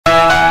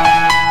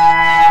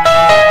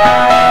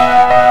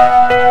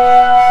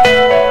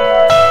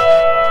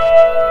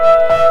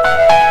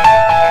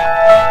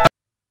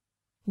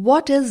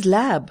What is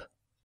lab?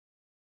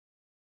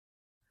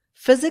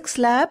 Physics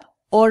lab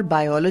or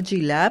biology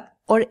lab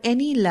or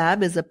any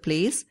lab is a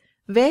place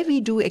where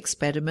we do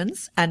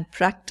experiments and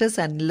practice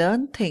and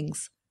learn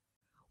things.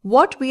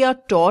 What we are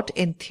taught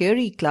in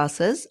theory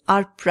classes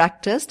are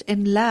practiced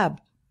in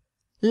lab.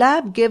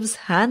 Lab gives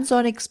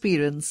hands-on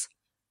experience.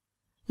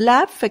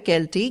 Lab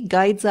faculty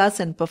guides us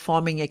in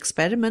performing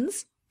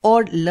experiments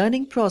or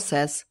learning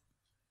process.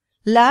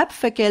 Lab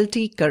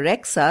faculty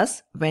corrects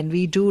us when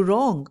we do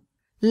wrong.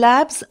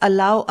 Labs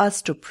allow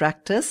us to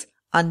practice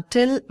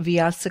until we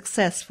are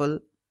successful.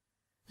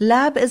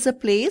 Lab is a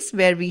place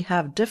where we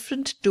have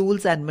different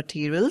tools and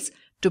materials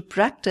to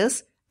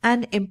practice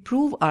and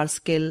improve our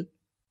skill.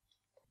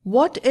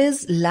 What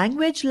is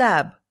language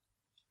lab?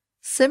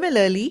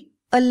 Similarly,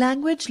 a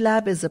language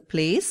lab is a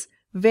place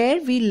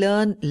where we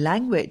learn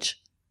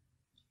language.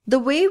 The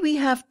way we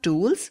have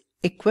tools,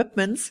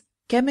 equipments,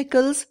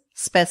 chemicals,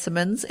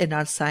 specimens in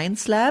our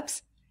science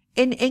labs,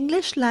 in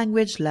English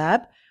language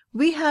lab,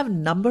 we have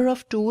number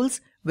of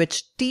tools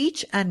which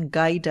teach and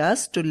guide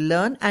us to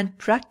learn and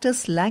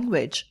practice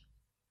language.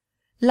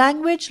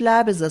 Language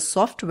lab is a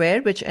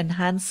software which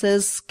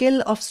enhances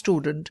skill of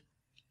student.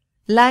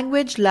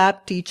 Language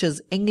lab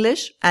teaches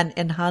English and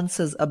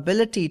enhances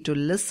ability to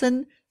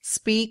listen,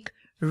 speak,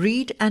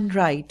 read and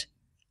write.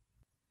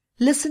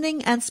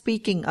 Listening and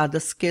speaking are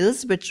the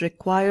skills which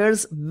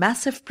requires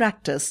massive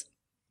practice.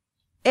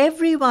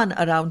 Everyone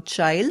around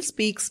child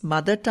speaks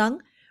mother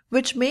tongue,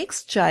 which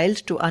makes child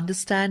to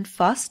understand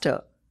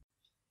faster.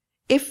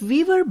 If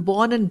we were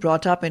born and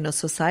brought up in a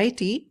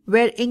society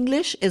where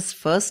English is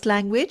first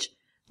language,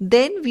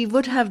 then we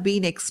would have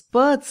been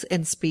experts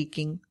in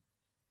speaking.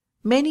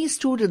 Many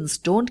students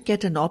don't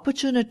get an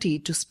opportunity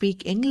to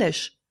speak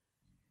English.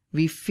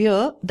 We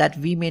fear that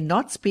we may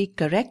not speak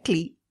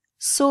correctly,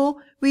 so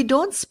we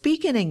don't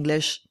speak in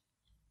English.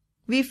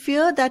 We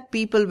fear that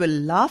people will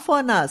laugh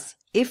on us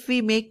if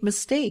we make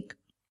mistake.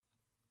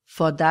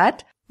 For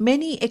that,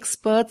 many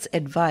experts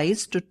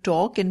advise to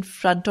talk in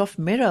front of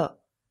mirror.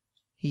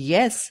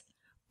 Yes,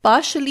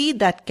 partially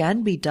that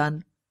can be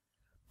done.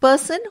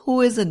 Person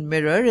who is in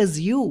mirror is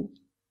you.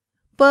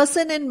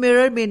 Person in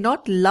mirror may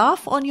not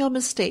laugh on your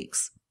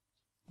mistakes,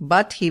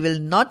 but he will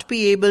not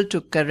be able to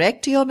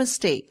correct your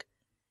mistake.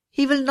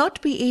 He will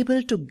not be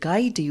able to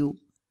guide you.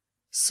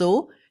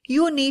 So,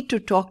 you need to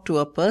talk to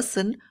a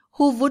person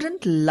who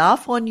wouldn't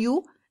laugh on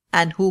you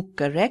and who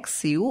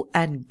corrects you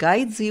and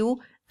guides you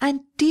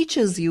and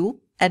teaches you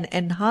and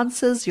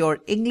enhances your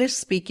English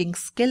speaking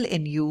skill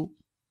in you.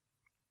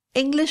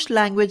 English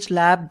Language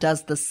Lab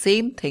does the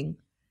same thing.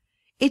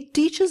 It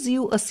teaches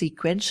you a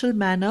sequential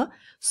manner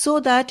so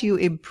that you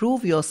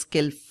improve your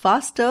skill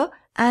faster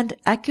and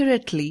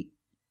accurately.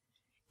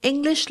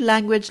 English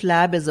Language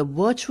Lab is a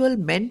virtual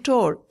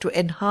mentor to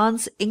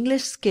enhance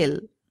English skill.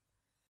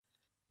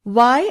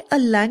 Why a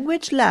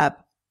language lab?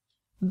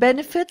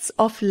 Benefits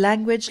of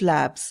language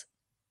labs.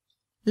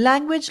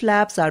 Language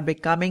labs are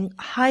becoming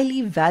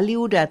highly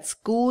valued at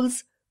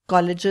schools,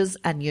 colleges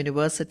and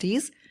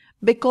universities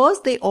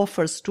because they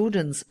offer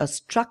students a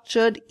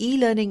structured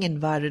e-learning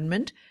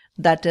environment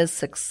that is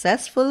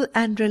successful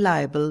and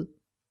reliable.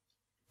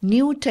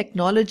 New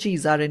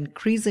technologies are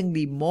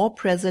increasingly more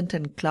present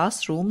in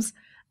classrooms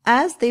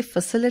as they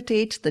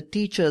facilitate the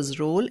teacher's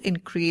role in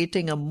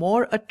creating a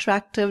more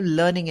attractive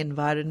learning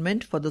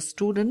environment for the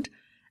student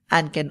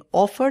and can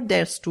offer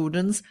their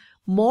students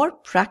more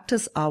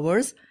practice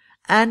hours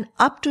and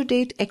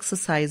up-to-date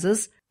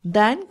exercises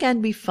than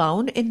can be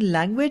found in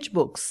language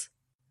books.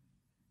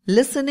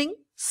 Listening,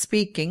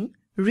 speaking,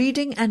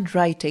 reading and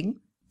writing,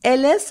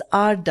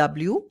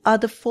 LSRW, are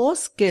the 4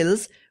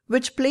 skills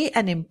which play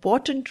an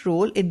important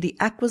role in the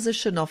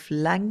acquisition of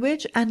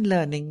language and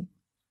learning.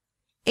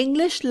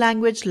 English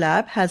Language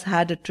Lab has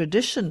had a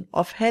tradition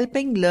of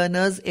helping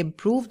learners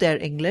improve their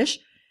English,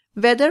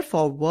 whether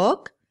for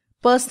work,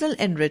 personal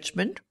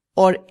enrichment,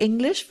 or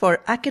English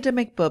for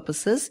academic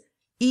purposes,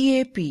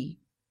 EAP.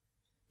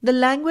 The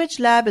Language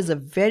Lab is a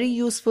very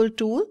useful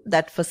tool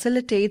that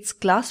facilitates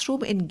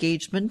classroom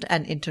engagement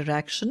and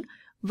interaction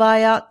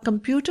via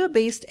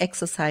computer-based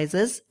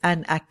exercises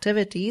and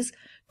activities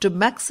to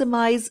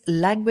maximize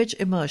language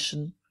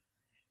immersion.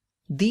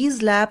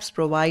 These labs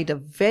provide a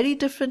very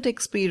different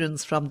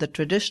experience from the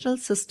traditional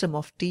system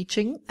of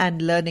teaching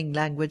and learning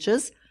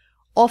languages,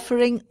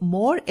 offering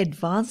more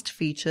advanced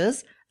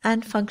features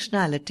and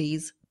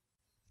functionalities.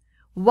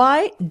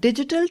 Why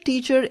Digital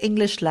Teacher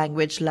English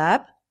Language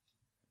Lab?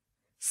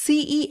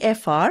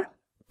 CEFR,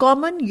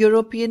 Common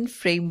European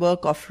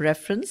Framework of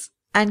Reference,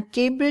 and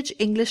Cambridge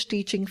English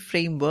Teaching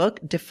Framework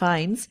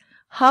defines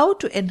how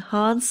to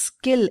enhance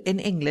skill in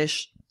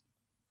English.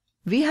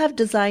 We have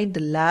designed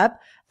the lab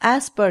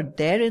as per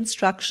their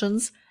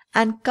instructions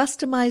and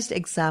customized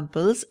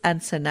examples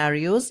and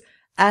scenarios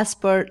as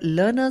per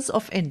Learners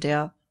of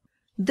India.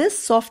 This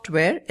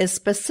software is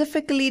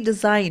specifically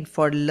designed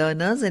for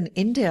learners in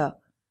India.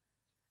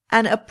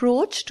 An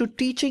approach to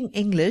teaching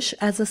English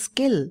as a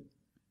skill.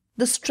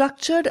 The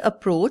structured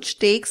approach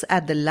takes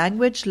at the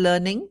language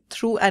learning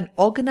through an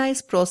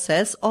organized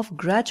process of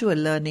gradual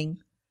learning.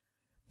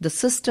 The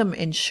system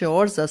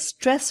ensures a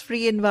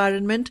stress-free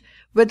environment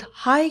with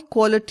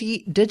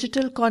high-quality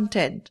digital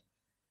content.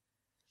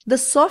 The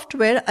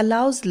software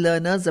allows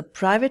learners a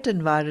private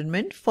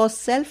environment for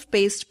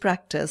self-paced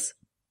practice.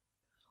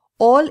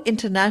 All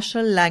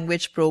international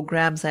language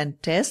programs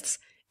and tests,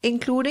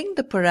 including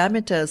the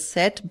parameters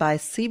set by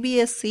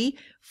CBSE,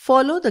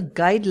 follow the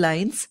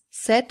guidelines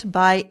set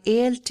by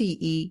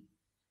ALTE.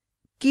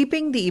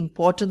 Keeping the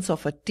importance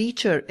of a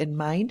teacher in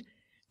mind,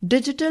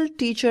 Digital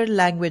Teacher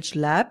Language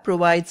Lab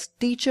provides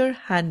teacher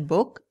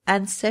handbook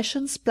and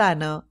sessions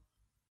planner.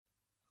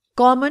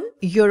 Common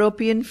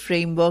European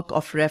Framework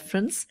of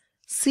Reference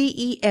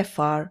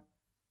CEFR,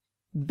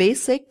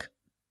 Basic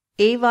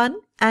A1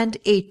 and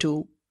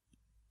A2,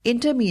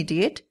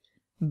 Intermediate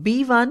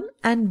B1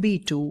 and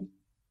B2,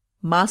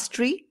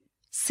 Mastery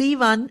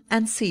C1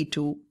 and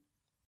C2.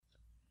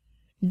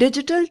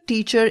 Digital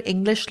Teacher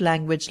English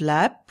Language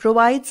Lab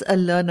provides a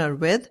learner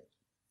with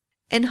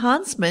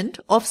enhancement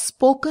of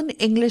spoken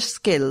English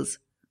skills,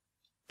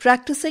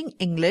 practicing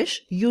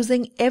English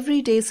using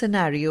everyday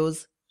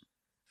scenarios,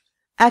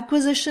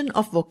 acquisition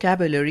of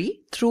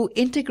vocabulary through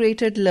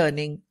integrated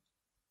learning,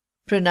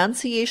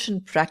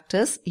 pronunciation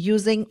practice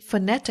using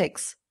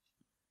phonetics,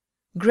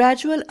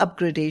 gradual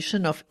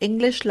upgradation of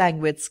English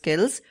language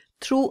skills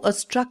through a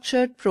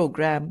structured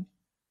program,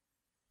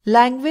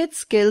 language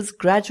skills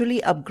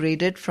gradually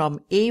upgraded from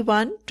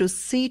A1 to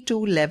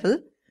C2 level,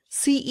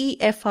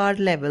 CEFR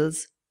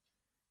levels,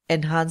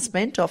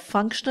 enhancement of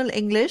functional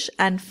English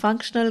and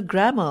functional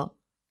grammar,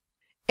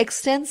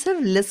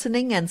 extensive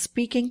listening and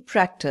speaking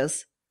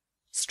practice,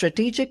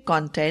 strategic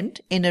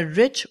content in a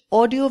rich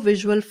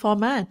audio-visual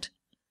format,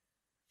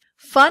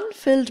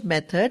 fun-filled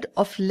method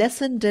of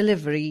lesson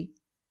delivery,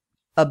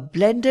 a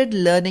blended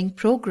learning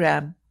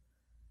program,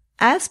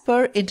 as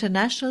per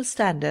international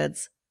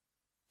standards,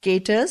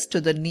 caters to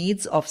the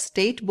needs of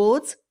state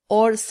boards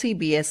or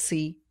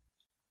CBSE.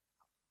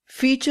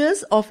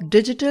 Features of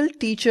Digital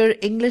Teacher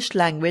English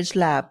Language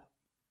Lab: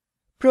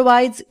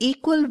 provides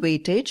equal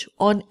weightage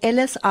on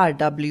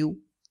LSRW,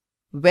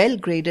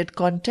 well-graded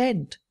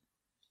content,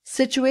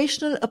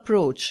 situational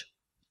approach,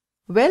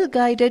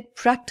 well-guided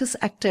practice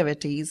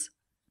activities,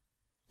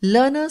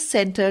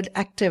 learner-centered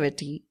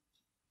activity,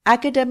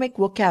 academic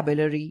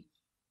vocabulary,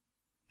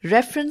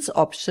 reference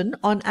option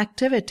on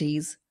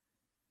activities,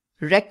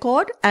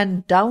 record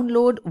and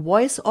download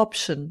voice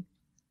option,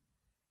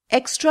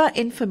 extra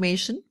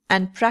information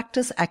and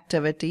practice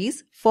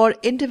activities for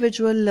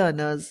individual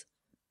learners,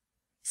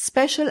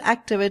 special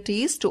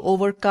activities to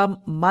overcome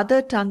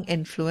mother tongue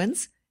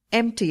influence,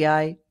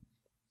 MTI,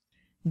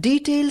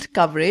 detailed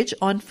coverage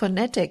on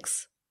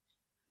phonetics.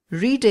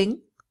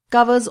 Reading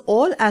covers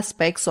all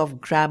aspects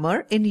of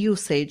grammar in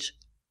usage.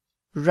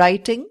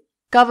 Writing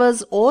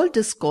covers all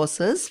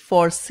discourses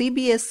for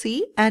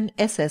CBSE and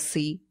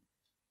SSC.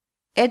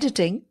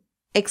 Editing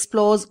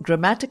explores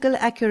grammatical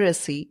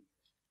accuracy.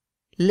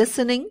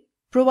 Listening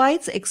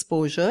provides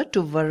exposure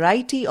to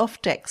variety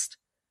of text.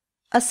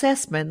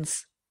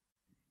 Assessments.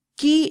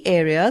 Key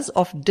areas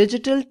of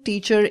Digital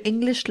Teacher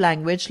English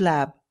Language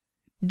Lab.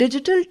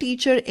 Digital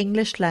Teacher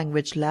English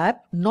Language Lab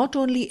not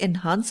only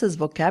enhances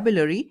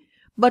vocabulary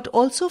but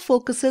also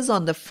focuses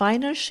on the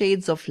finer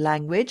shades of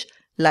language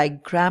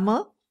like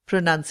grammar,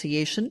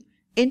 pronunciation,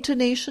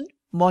 intonation,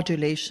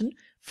 modulation,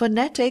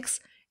 phonetics,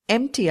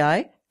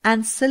 MTI,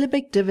 and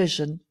syllabic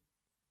division.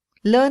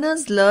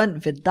 Learners learn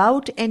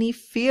without any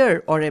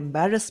fear or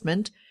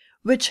embarrassment,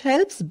 which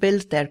helps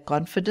build their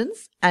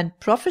confidence and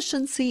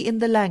proficiency in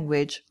the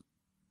language.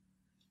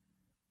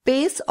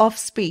 Pace of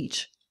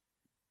speech.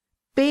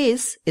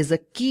 Pace is a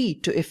key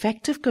to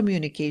effective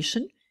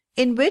communication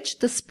in which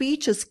the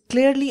speech is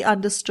clearly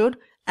understood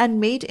and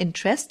made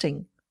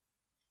interesting.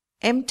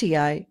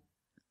 MTI.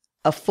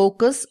 A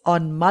focus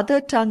on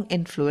mother tongue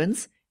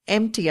influence,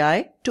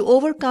 MTI, to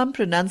overcome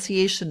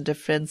pronunciation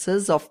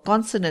differences of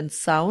consonant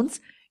sounds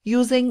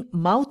using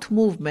mouth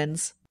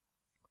movements.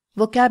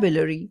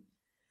 Vocabulary.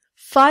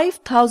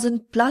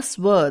 5,000 plus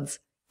words,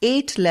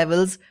 8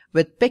 levels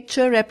with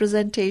picture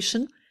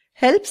representation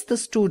helps the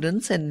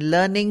students in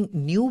learning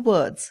new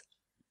words.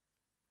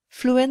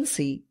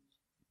 Fluency.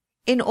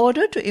 In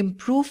order to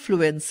improve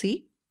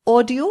fluency,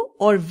 audio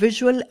or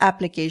visual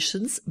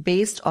applications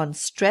based on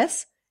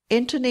stress,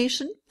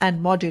 intonation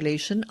and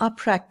modulation are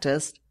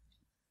practiced.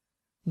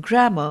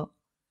 Grammar.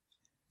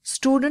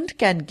 Student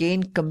can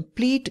gain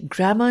complete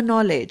grammar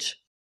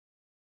knowledge.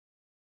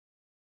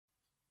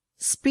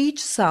 Speech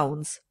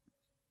sounds.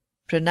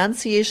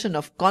 Pronunciation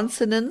of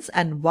consonants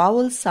and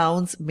vowel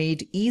sounds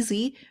made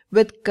easy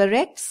with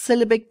correct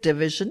syllabic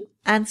division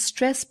and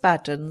stress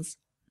patterns.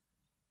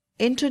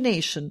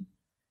 Intonation.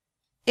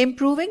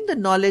 Improving the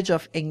knowledge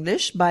of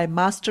English by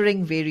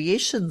mastering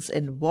variations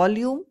in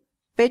volume,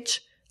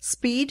 pitch,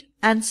 speed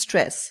and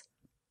stress.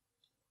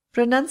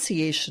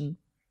 Pronunciation.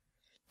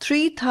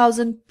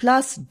 3,000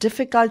 plus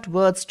difficult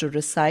words to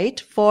recite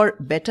for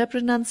better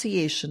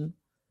pronunciation.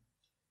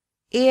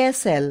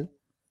 ASL.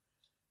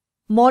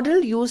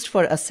 Model used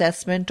for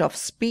assessment of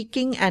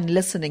speaking and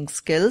listening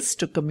skills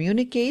to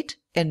communicate,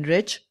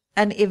 enrich,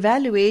 and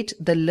evaluate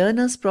the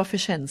learner's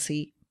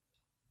proficiency.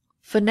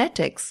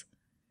 Phonetics,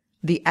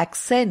 the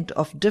accent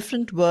of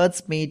different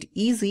words made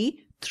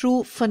easy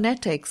through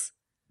phonetics.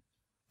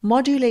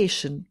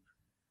 Modulation.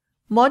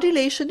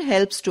 Modulation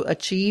helps to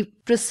achieve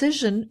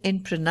precision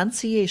in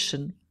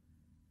pronunciation.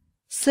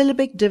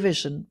 Syllabic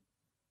division.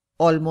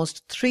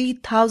 Almost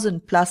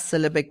 3,000 plus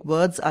syllabic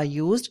words are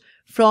used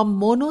from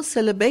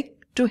monosyllabic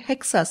to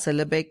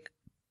hexasyllabic.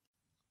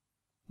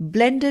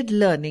 Blended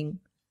learning.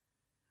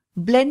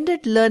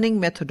 Blended learning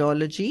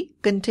methodology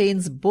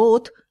contains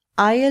both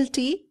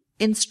ILT,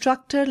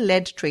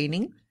 instructor-led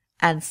training,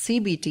 and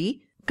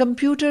CBT,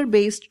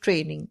 computer-based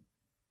training.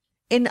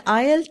 In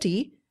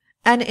ILT,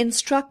 an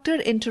instructor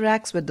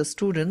interacts with the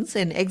students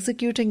in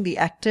executing the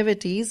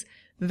activities,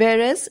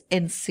 whereas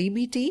in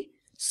CBT,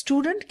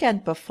 student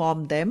can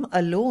perform them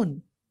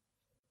alone.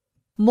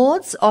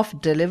 Modes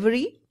of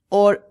delivery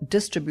or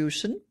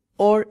distribution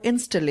or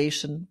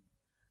installation.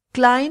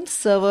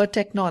 Client-server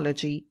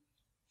technology.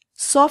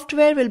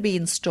 Software will be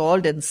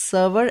installed in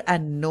server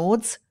and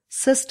nodes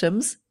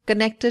systems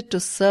connected to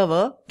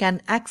server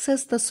can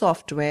access the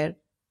software.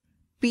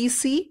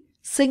 PC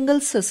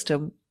single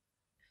system.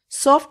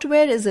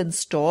 Software is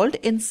installed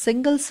in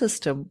single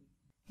system.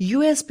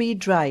 USB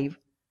drive.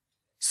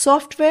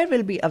 Software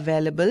will be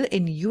available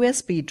in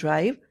USB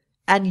drive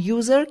and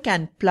user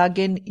can plug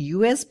in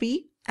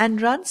USB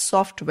and run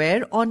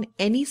software on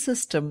any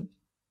system.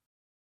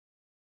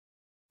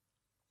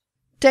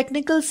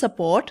 Technical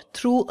support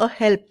through a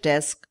help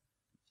desk.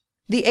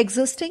 The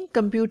existing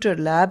computer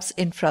labs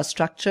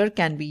infrastructure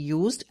can be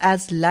used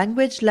as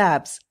language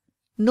labs.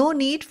 No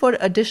need for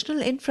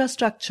additional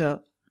infrastructure.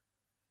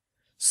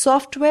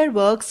 Software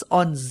works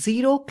on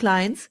 0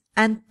 clients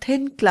and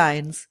thin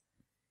clients.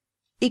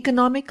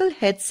 Economical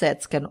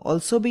headsets can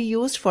also be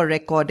used for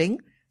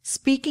recording,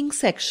 speaking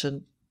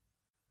section.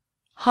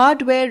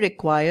 Hardware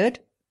required,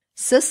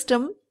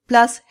 system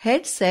plus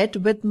headset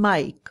with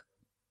mic.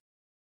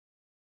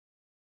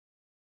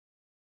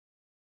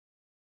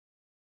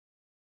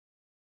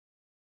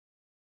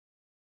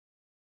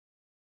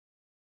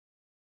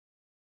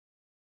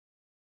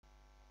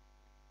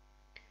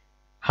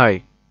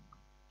 Hi,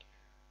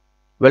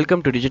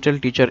 welcome to Digital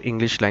Teacher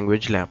English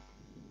Language Lab.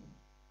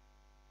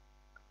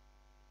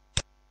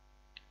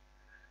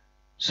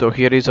 So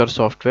here is our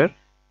software.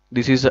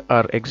 This is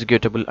our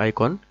executable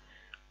icon.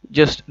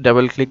 Just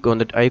double click on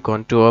that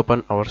icon to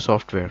open our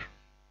software.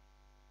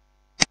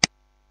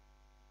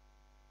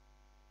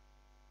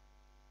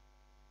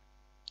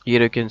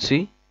 Here you can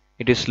see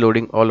it is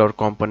loading all our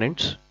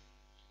components.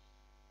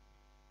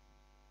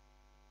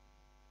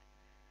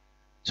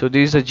 So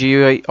this is the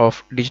GUI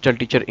of Digital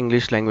Teacher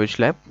English Language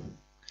Lab.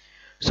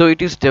 So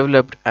it is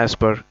developed as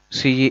per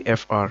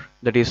CEFR,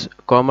 that is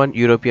Common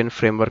European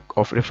Framework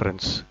of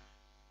Reference.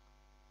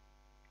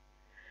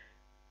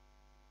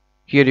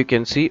 Here you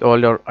can see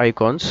all our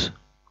icons: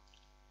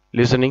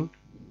 listening,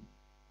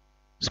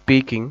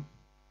 speaking,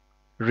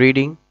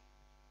 reading,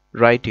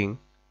 writing,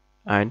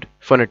 and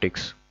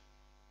phonetics.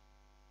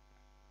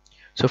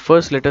 So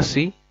first let us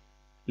see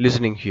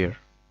listening here.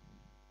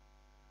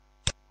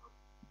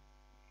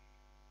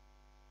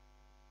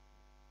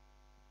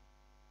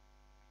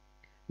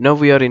 Now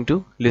we are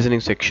into listening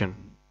section.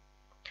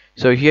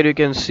 So here you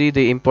can see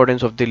the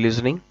importance of the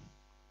listening,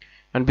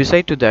 and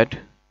beside to that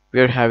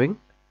we are having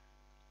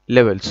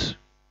levels.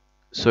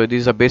 So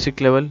this is a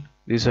basic level,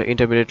 this is an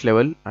intermediate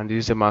level, and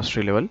this is a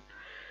mastery level.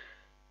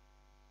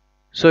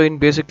 So in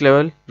basic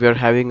level we are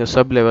having a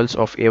sub levels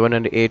of A1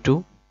 and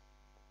A2,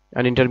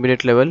 and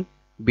intermediate level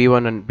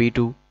B1 and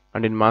B2,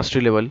 and in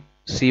mastery level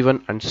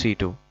C1 and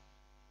C2.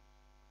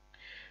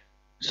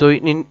 So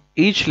in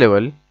each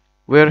level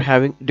we are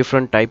having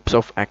different types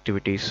of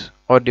activities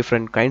or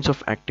different kinds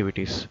of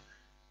activities,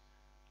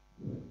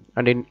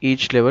 and in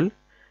each level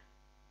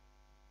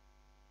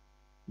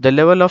the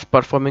level of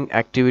performing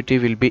activity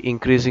will be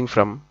increasing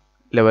from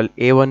level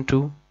A1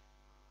 to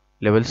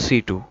level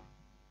C2.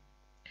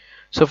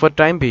 So for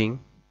time being,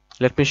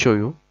 let me show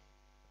you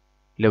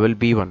level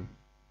B1.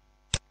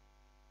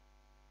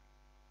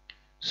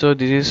 So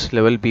this is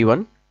level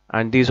B1,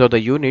 and these are the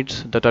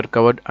units that are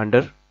covered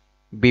under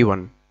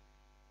B1.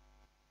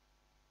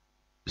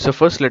 So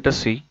first let us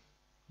see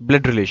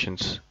blood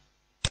relations.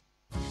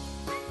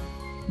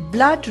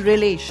 Blood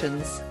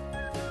relations.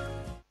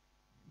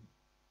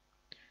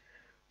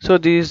 So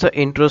this is the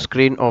intro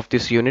screen of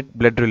this unit,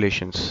 blood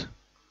relations.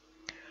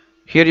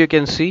 Here you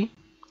can see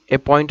a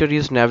pointer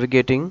is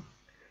navigating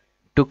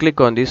to click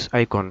on this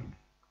icon.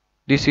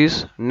 This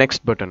is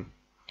next button.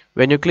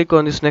 When you click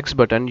on this next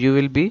button, you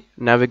will be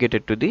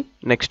navigated to the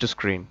next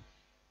screen.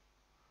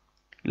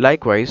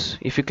 Likewise,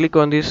 if you click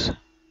on this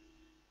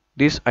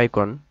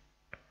icon,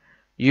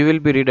 you will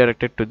be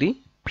redirected to the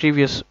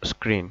previous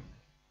screen.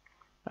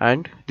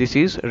 And this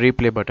is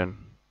replay button.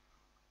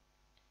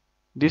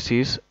 This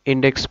is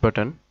index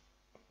button,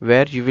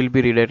 where you will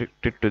be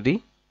redirected to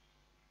the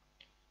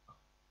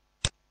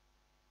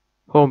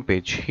home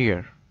page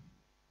here.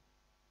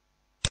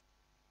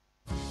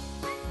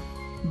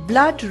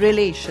 Blood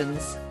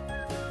relations.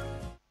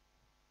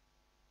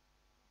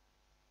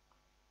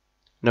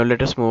 Now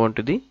let us move on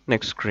to the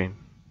next screen.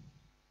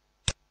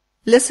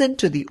 Listen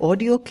to the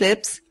audio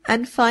clips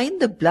and find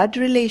the blood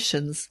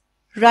relations.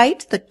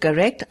 Write the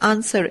correct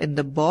answer in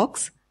the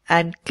box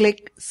and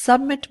click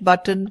Submit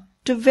button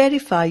to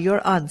verify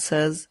your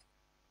answers.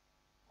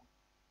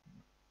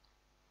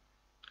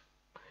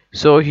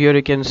 So here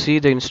you can see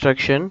the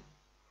instruction.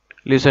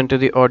 Listen to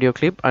the audio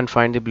clip and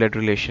find the blood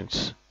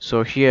relations.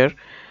 So here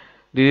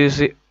this is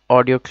the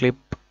audio clip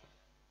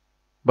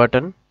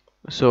button.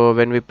 So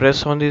when we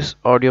press on this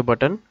audio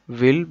button,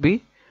 we'll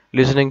be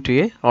listening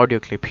to a audio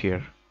clip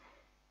here.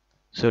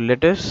 So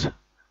let us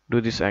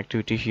do this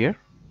activity here.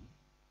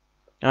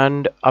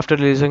 And after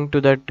listening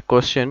to that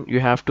question,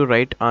 you have to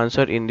write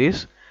answer in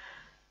this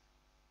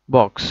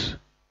box.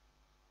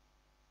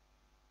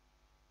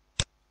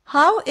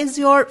 How is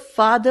your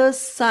father's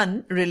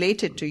son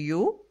related to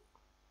you?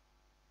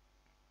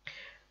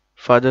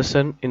 Father's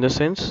son in the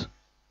sense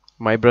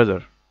my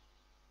brother.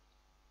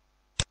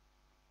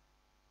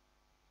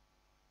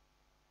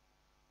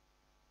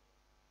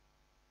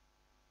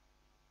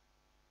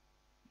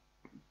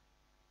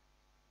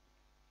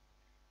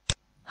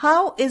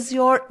 How is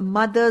your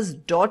mother's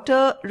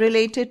daughter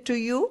related to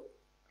you?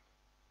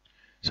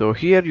 So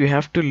here you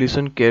have to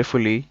listen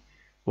carefully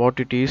what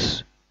it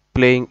is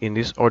playing in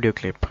this audio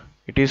clip.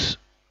 It is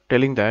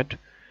telling that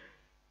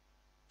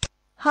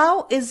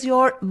How is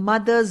your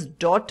mother's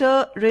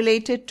daughter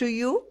related to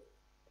you?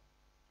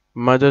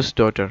 mother's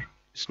daughter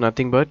is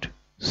nothing but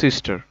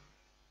sister.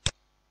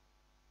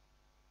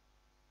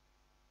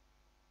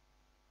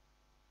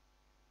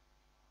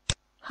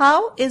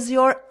 How is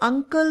your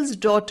uncle's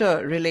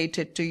daughter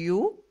related to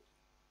you?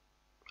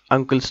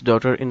 Uncle's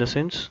daughter in the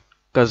sense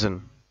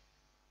cousin.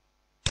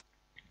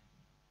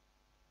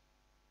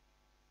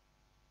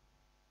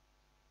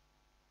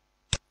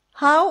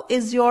 How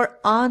is your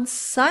aunt's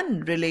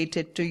son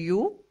related to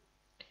you?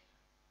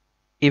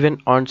 Even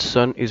aunt's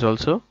son is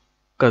also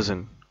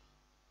cousin.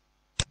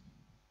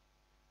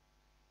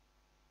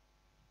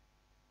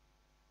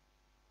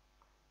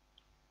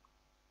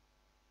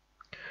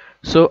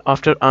 So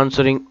after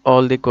answering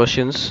all the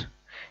questions,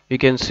 you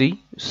can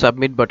see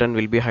submit button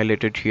will be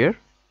highlighted here.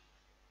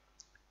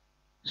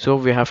 So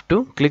we have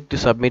to click the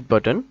submit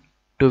button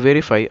to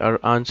verify our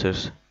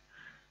answers.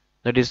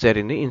 That is there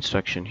in the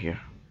instruction here.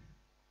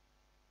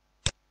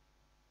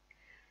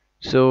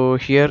 So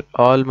here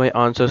all my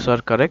answers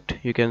are correct,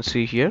 you can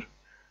see here.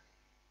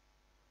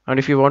 And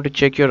if you want to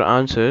check your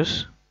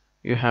answers,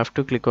 you have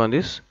to click on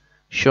this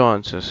show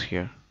answers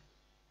here.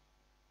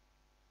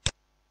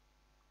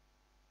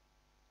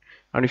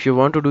 And if you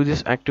want to do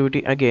this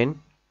activity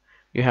again,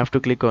 you have to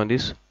click on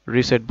this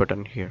reset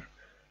button here.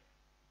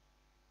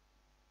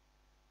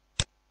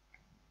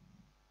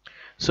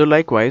 So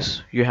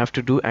likewise, you have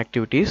to do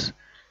activities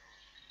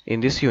in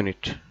this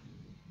unit.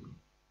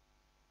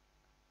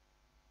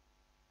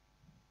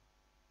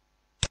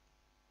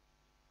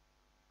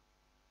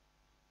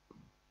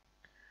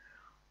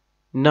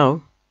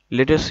 Now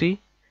let us see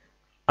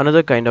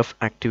another kind of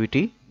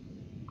activity.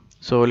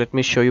 So let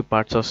me show you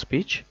parts of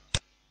speech.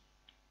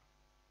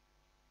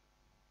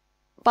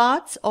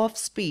 Parts of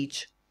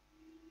speech.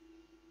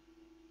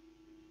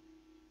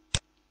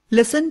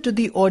 Listen to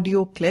the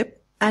audio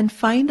clip and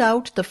find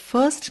out the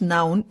first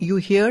noun you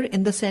hear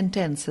in the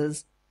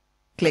sentences.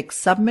 Click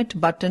Submit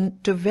button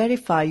to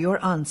verify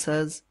your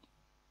answers.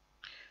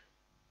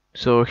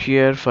 So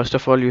here first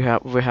of all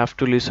we have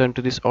to listen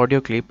to this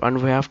audio clip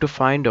and we have to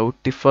find out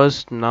the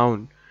first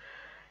noun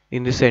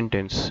in the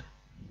sentence.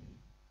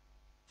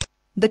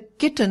 The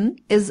kitten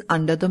is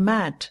under the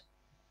mat.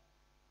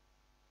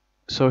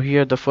 So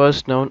here the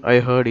first noun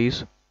I heard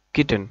is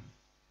kitten.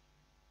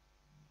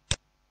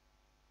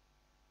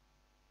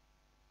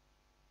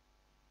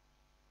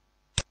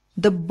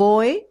 The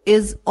boy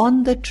is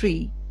on the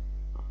tree.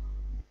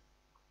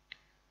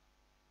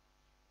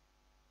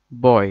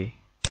 Boy.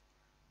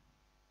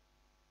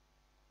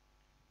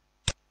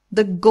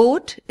 The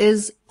goat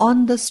is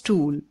on the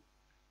stool.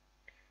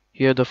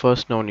 Here the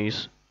first noun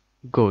is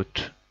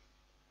goat.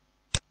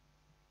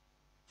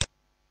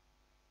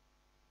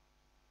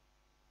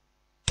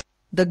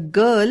 The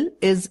girl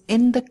is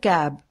in the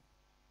cab.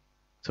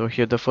 So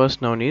here the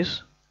first noun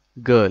is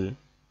girl.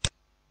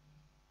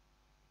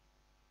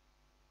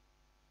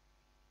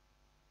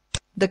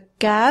 The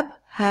cab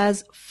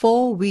has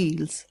 4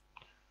 wheels.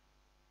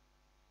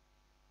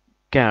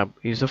 Cab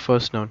is the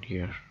first noun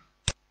here.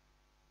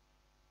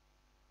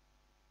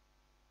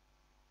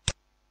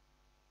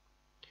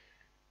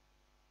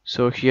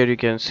 So here you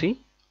can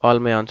see all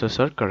my answers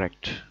are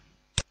correct.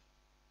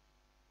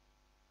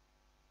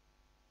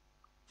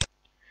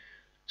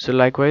 So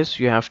likewise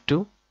you have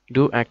to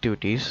do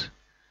activities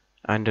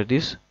under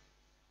this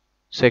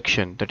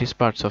section, that is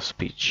parts of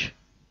speech.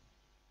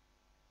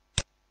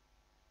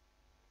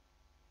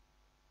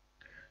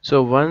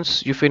 So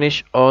once you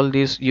finish all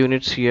these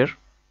units here,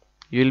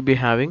 you will be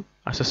having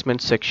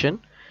assessment section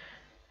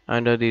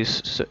under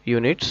these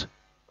units.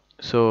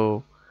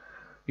 So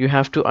you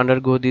have to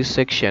undergo this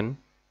section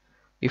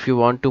if you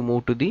want to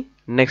move to the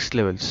next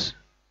levels.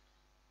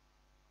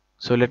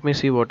 So let me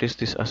see what is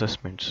this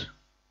assessments.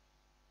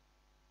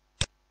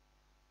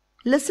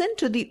 Listen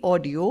to the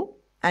audio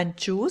and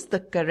choose the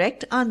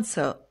correct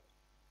answer.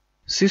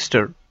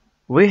 Sister,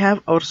 we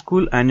have our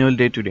school annual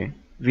day today.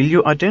 Will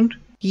you attend?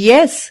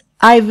 Yes,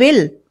 I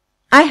will.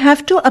 I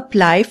have to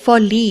apply for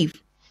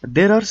leave.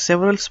 There are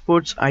several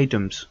sports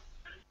items.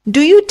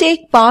 Do you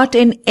take part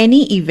in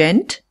any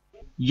event?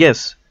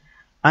 Yes,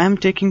 I am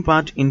taking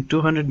part in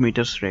 200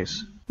 meters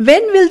race.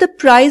 When will the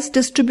prize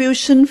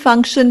distribution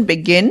function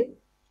begin?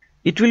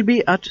 It will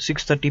be at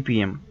 6:30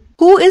 p.m.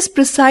 Who is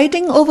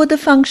presiding over the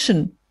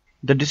function?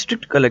 The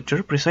district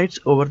collector presides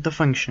over the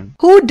function.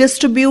 Who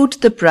distributes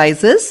the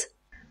prizes?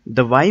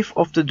 The wife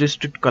of the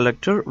district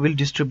collector will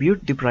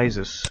distribute the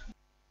prizes.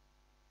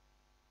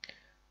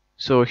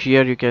 So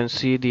here you can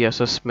see the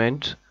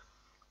assessment,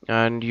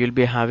 and you'll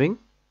be having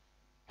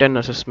 10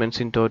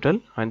 assessments in total,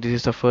 and this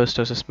is the first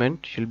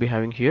assessment you'll be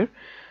having here.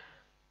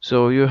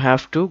 So you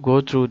have to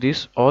go through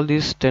all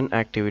these 10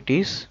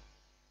 activities,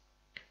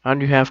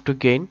 and you have to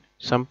gain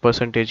some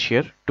percentage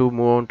here to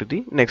move on to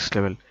the next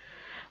level,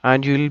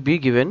 and you will be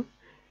given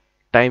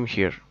time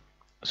here.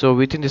 So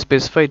within the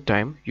specified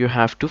time you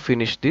have to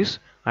finish this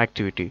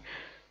activity.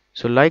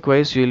 So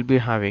likewise you will be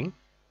having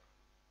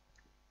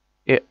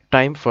a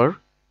time for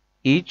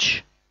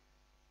each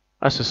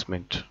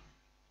assessment.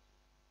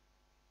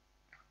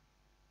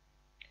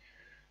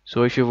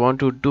 So if you want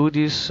to do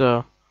this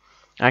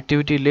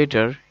activity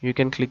later, you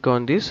can click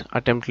on this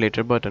attempt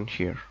later button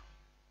here.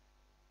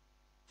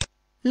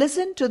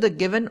 Listen to the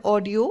given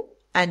audio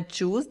and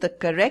choose the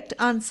correct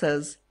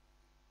answers.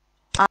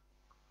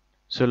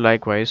 So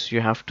likewise you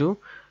have to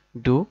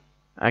do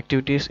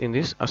activities in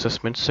this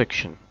assessment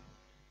section.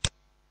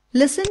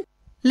 Listen,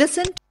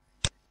 listen,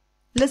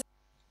 listen.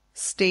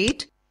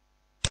 State.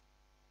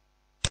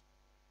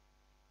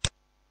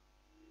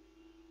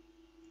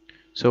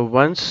 So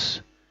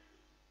once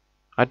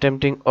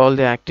attempting all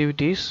the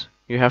activities,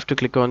 you have to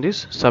click on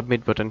this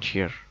submit button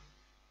here.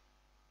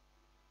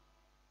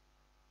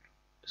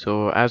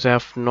 So as I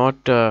have not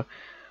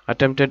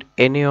attempted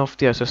any of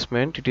the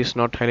assessment, it is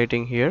not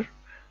highlighting here,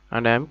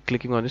 and I am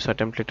clicking on this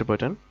attempt later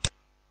button.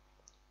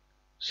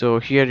 So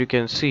here you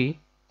can see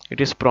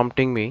it is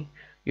prompting me,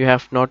 you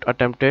have not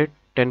attempted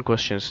 10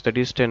 questions, that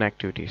is 10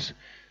 activities,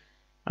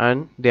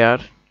 and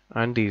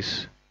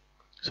these.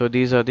 So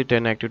these are the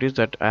 10 activities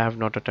that I have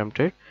not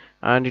attempted,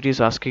 and it is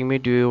asking me,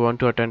 do you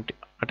want to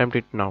attempt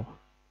it now?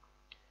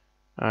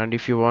 And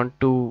if you want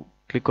to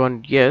click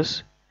on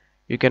yes,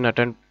 you can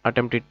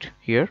attempt it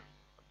here,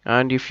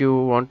 and if you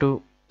want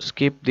to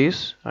skip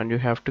this, and you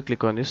have to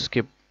click on this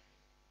skip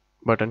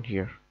button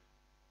here.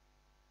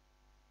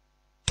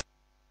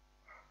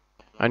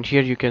 And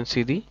here you can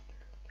see the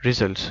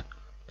results.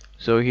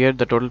 So here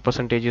the total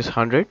percentage is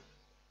 100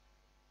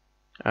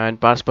 and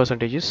pass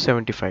percentage is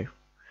 75,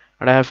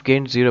 and I have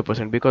gained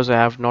 0% because I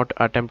have not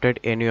attempted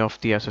any of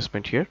the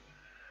assessment here,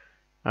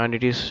 and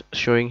it is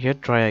showing here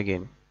try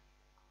again.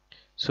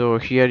 So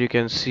here you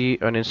can see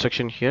an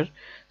instruction here,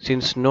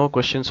 since no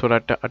questions were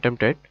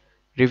attempted,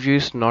 review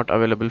is not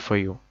available for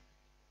you.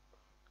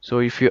 So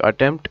if you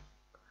attempt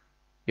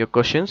your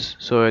questions,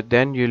 so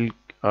then you'll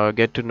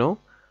get to know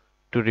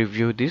to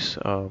review these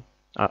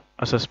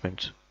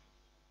assessments.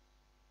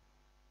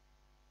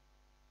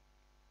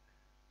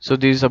 So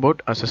this is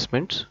about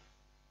assessments.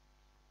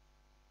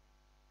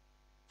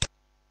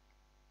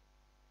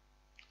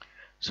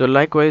 So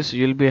likewise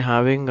you'll be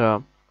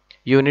having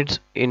units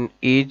in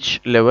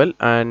each level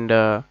and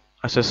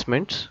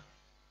assessments.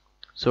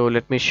 So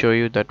let me show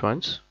you that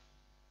once.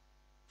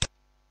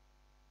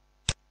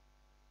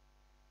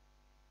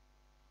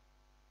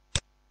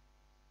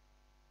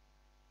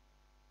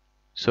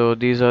 So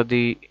these are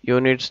the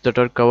units that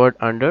are covered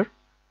under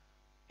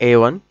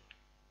A1.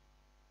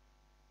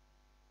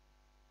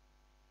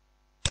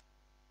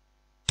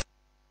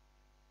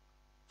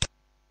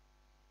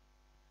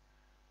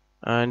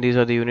 And these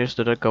are the units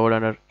that are covered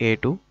under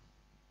A2.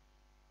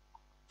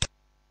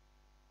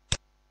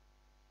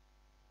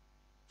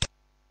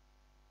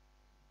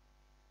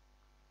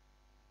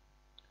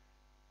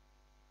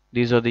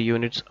 These are the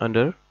units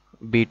under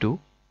B2.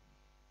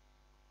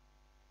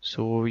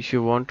 So if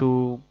you want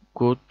to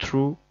go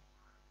through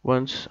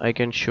once, I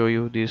can show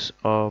you this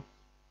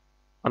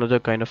another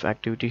kind of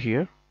activity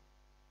here.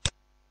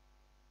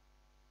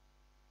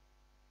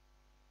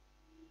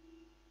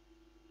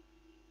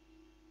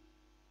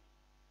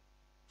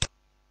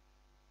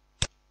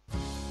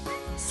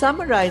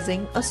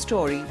 Summarizing a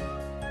story.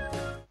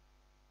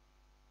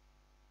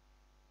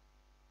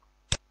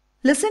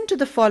 Listen to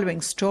the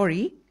following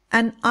story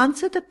and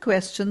answer the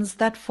questions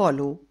that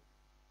follow.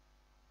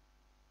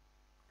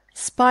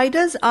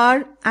 Spiders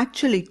are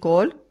actually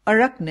called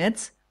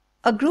arachnids,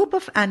 a group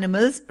of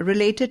animals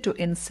related to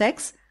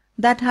insects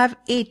that have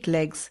 8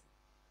 legs.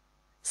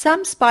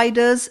 Some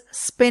spiders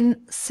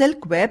spin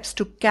silk webs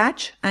to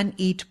catch and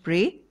eat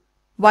prey,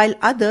 while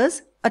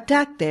others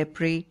attack their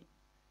prey.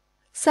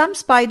 Some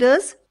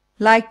spiders,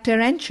 like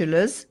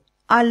tarantulas,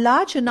 are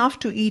large enough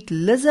to eat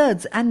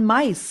lizards and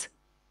mice.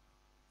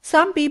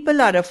 Some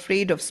people are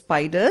afraid of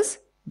spiders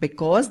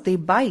because they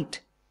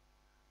bite.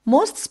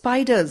 Most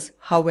spiders,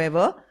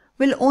 however,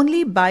 will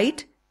only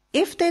bite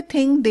if they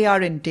think they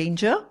are in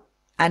danger,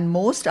 and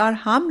most are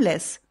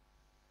harmless.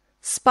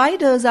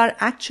 Spiders are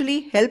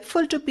actually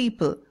helpful to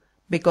people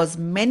because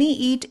many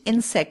eat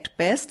insect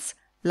pests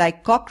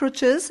like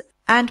cockroaches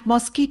and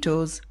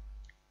mosquitoes.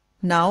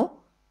 Now,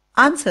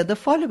 answer the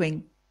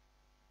following.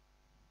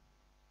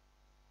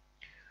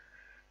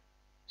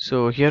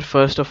 So here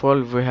first of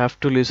all we have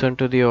to listen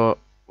to the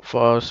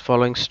first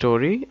following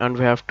story and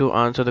we have to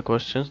answer the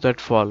questions that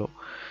follow.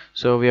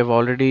 So we have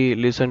already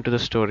listened to the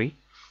story.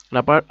 And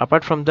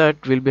apart from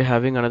that we'll be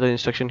having another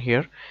instruction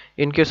here.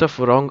 In case of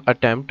wrong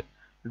attempt,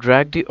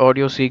 drag the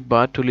audio seek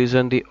bar to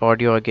listen the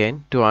audio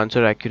again to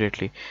answer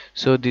accurately.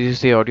 So this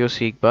is the audio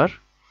seek bar.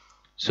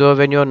 So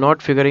when you are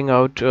not figuring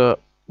out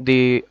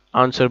the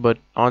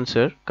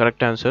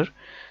correct answer,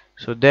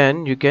 so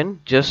then you can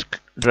just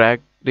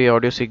drag the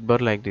audio seek bar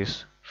like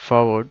this,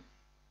 forward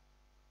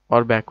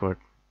or backward.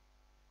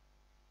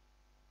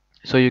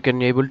 So you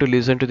can able to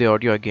listen to the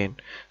audio again.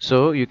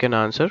 So you can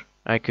answer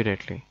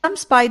accurately. Some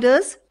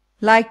spiders,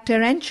 like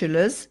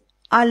tarantulas,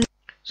 are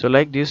So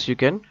like this you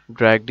can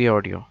drag the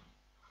audio.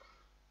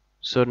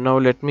 So now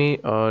let me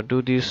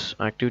do this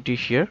activity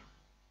here.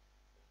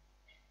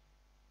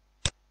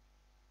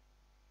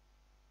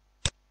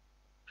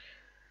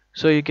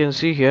 So you can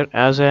see here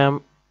as I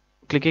am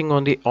clicking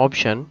on the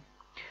option,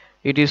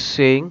 it is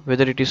saying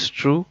whether it is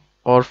true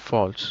or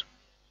false,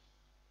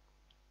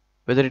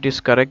 whether it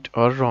is correct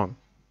or wrong.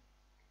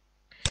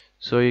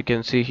 So you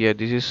can see here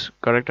this is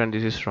correct and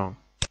this is wrong,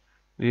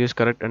 this is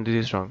correct and this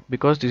is wrong,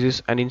 because this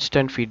is an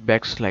instant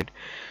feedback slide.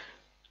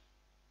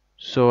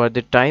 So at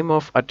the time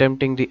of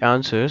attempting the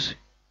answers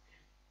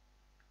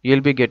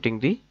you'll be getting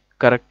the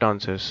correct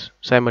answers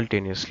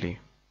simultaneously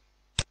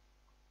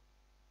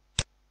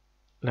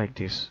like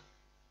this.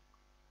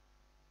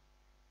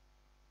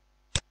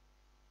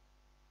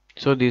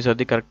 So these are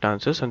the correct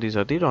answers and these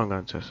are the wrong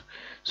answers.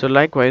 So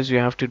likewise you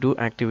have to do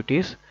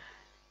activities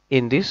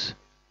in this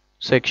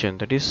section,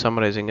 that is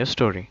summarizing a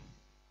story.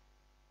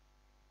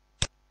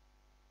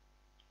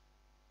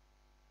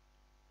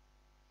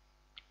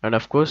 And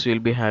of course you'll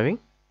be having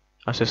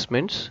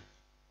assessments.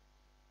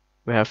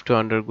 We have to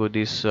undergo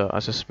these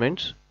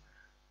assessments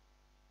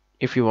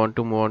if you want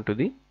to move on to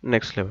the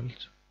next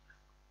levels.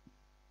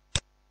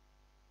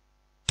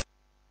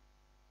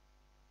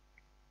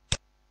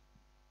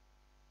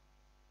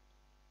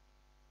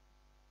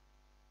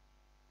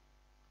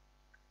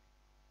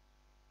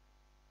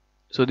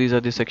 So these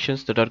are the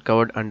sections that are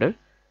covered under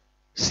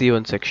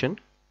C1 section,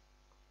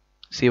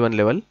 C1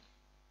 level.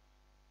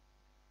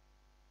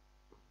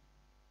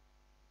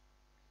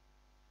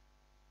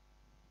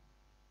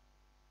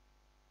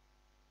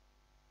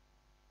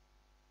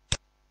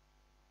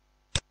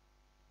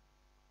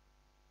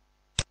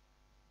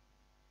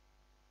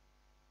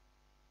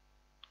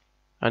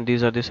 And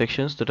these are the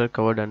sections that are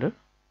covered under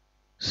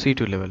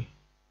C2 level.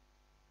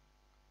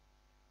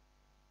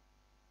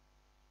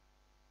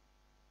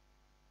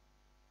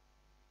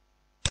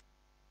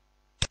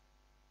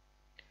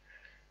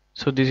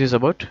 So this is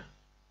about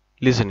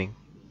listening.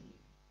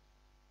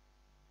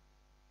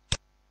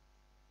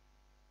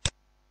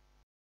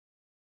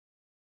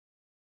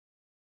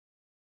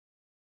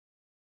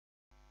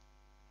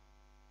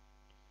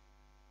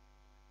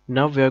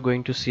 Now we are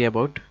going to see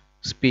about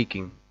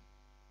speaking.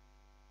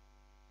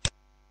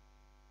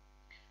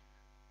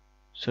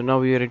 So now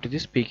we are into the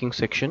speaking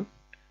section.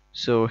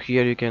 So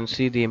here you can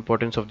see the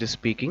importance of the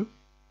speaking.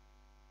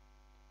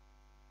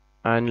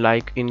 And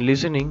like in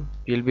listening,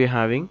 you'll be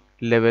having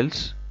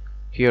levels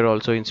here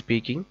also in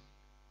speaking.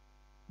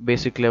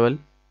 Basic level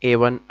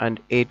A1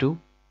 and A2,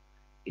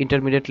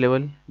 intermediate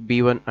level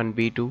B1 and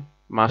B2,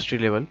 mastery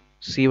level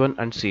C1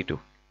 and C2.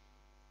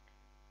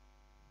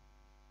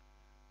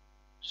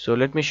 So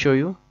let me show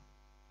you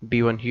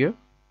B1 here.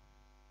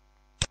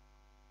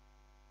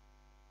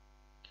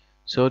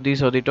 So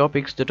these are the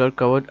topics that are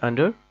covered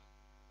under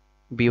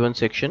B1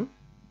 section.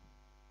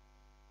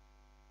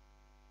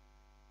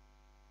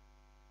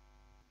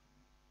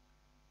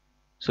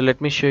 So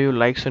let me show you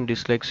likes and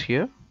dislikes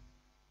here.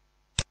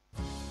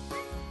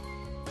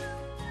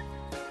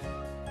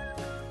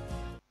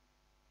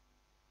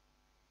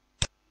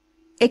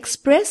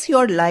 express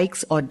your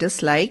likes or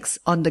dislikes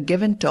on the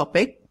given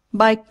topic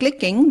by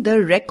clicking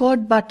the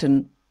record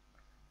button.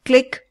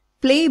 Click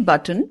play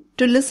button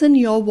to listen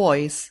your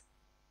voice.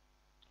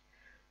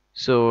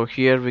 So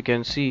here we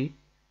can see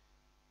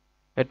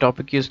a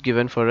topic is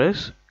given for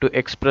us to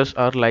express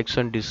our likes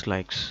and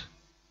dislikes.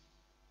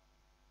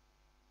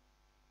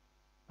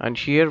 And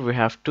here we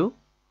have to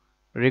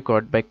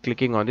record by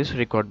clicking on this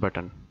record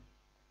button.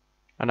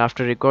 And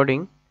after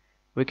recording,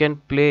 we can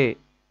play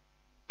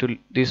to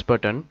this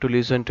button to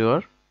listen to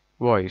our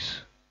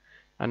voice.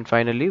 And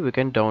finally, we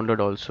can download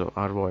also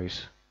our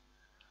voice.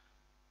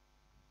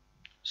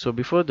 So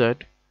before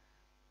that,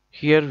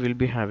 here we'll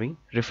be having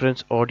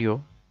reference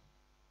audio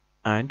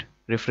and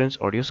reference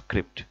audio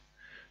script.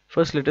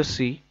 First let us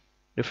see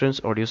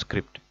reference audio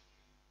script.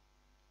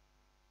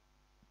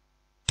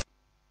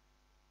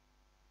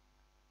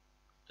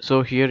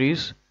 So here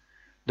is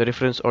the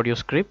reference audio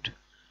script.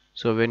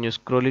 So when you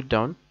scroll it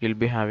down, you'll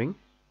be having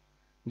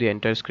the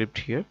entire script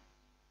here.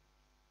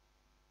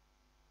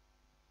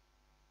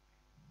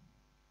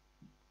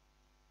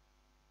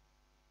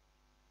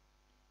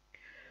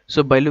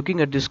 So by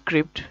looking at the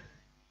script,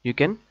 you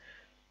can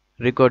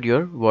record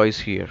your voice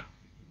here.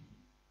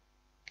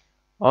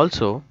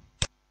 Also,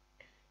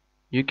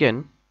 you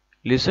can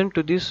listen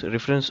to this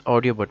reference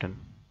audio button.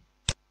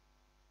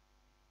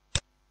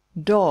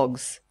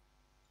 Dogs.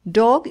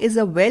 Dog is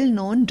a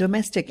well-known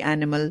domestic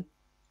animal.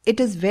 It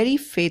is very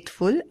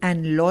faithful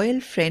and loyal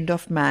friend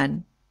of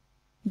man.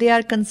 They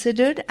are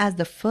considered as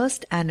the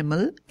first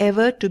animal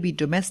ever to be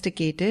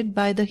domesticated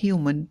by the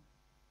human.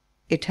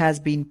 It has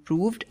been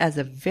proved as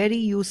a very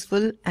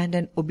useful and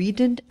an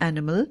obedient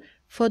animal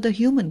for the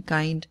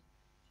humankind.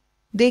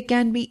 They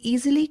can be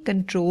easily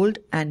controlled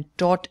and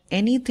taught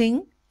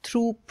anything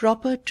through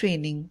proper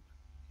training.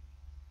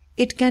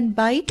 It can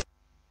bite.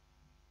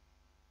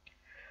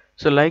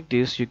 So like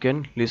this, you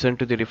can listen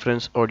to the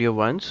reference audio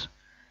once,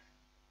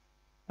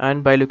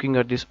 and by looking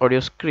at this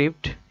audio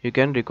script, you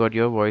can record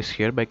your voice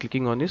here by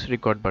clicking on this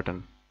record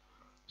button.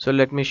 So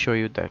let me show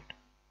you that.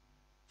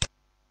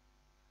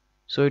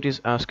 So it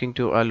is asking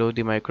to allow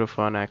the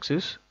microphone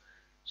access.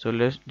 So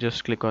let's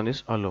just click on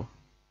this allow.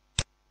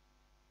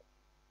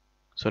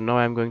 So now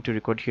I am going to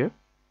record here.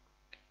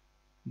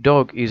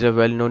 Dog is a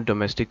well-known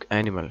domestic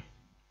animal.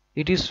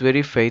 It is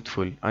very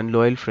faithful and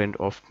loyal friend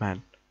of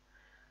man.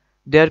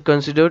 They are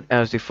considered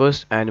as the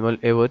first animal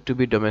ever to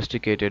be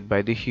domesticated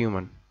by the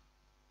human.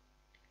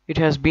 It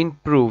has been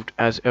proved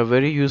as a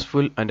very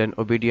useful and an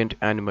obedient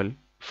animal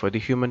for the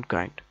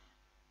humankind.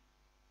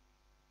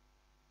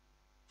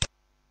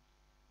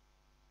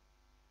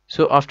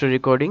 So after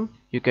recording,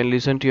 you can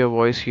listen to your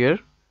voice here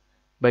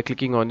by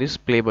clicking on this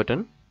play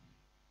button.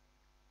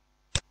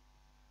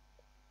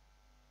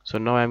 So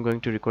now I am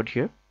going to record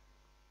here.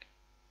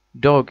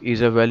 Dog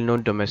is a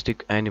well-known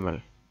domestic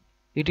animal.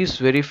 It is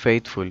very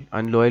faithful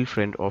and loyal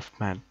friend of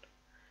man.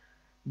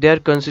 They are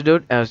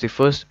considered as the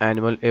first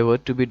animal ever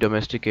to be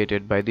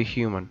domesticated by the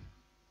human.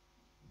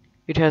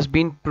 It has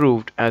been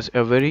proved as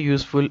a very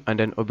useful and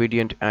an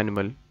obedient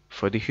animal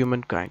for the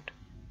humankind.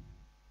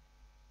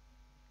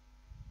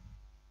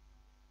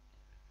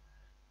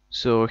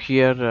 So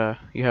here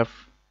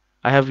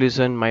I have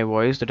listened my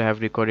voice that I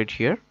have recorded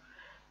here,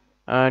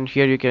 and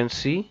here you can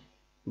see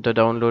the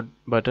download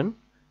button.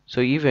 So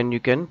even you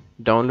can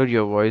download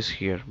your voice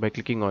here by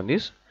clicking on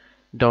this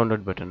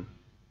download button.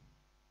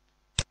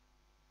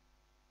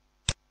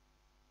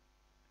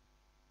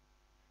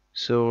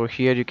 So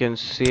here you can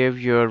save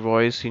your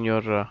voice in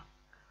your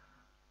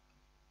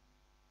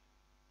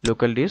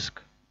local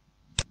disk.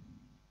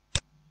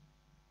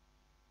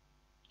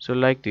 So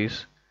like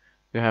this,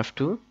 you have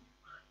to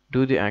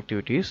do the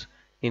activities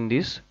in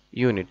this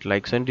unit,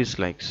 likes and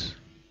dislikes.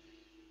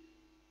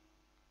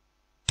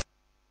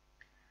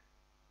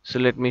 So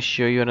let me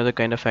show you another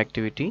kind of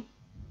activity.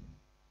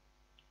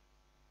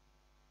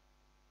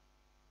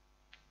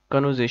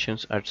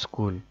 Conversations at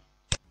school.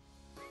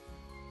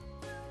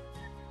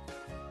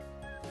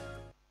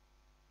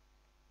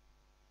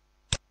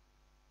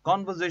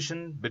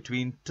 Conversation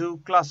between two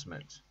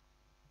classmates.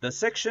 The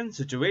section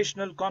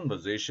Situational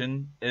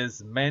Conversation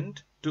is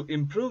meant to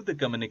improve the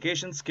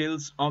communication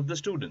skills of the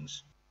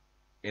students.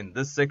 In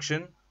this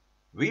section,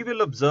 we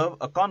will observe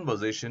a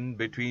conversation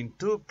between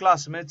two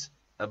classmates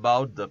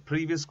about the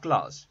previous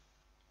class.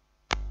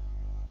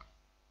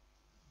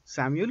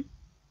 Samuel,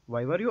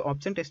 why were you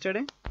absent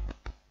yesterday?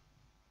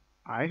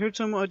 I had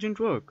some urgent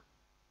work.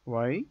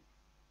 Why?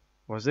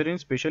 Was there anything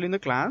special in the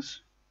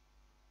class?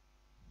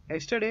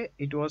 Yesterday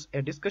it was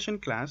a discussion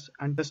class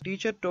and the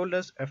teacher told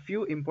us a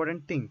few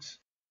important things.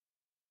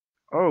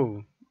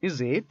 Oh,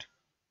 is it?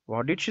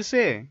 What did she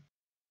say?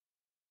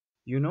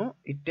 You know,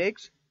 it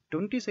takes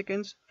 20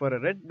 seconds for a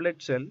red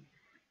blood cell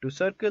to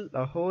circle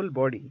the whole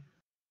body.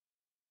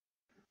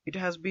 It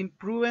has been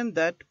proven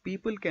that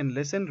people can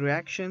lessen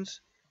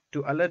reactions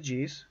to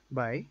allergies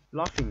by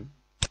laughing.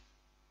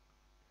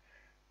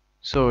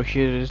 So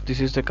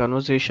this is the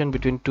conversation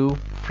between two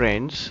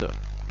friends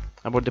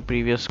about the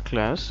previous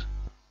class,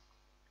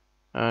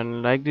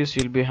 and like this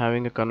you'll be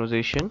having a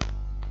conversation,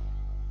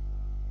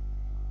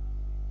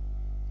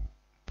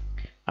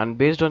 and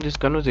based on this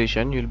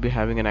conversation you'll be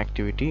having an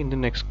activity in the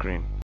next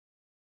screen.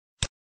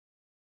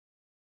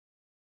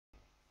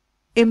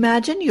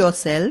 Imagine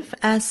yourself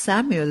as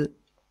Samuel.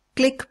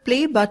 Click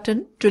play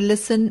button to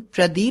listen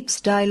Pradeep's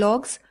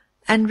dialogues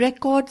and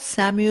record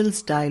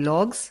Samuel's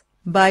dialogues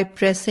by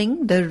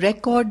pressing the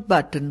record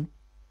button.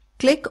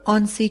 Click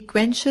on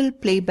sequential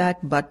playback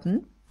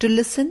button to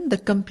listen the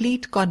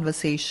complete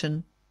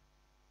conversation.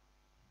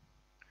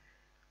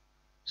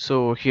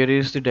 So here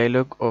is the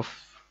dialogue of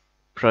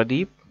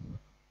Pradeep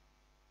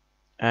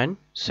and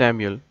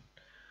Samuel.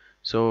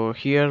 So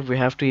here we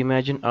have to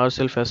imagine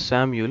ourselves as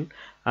Samuel,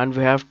 and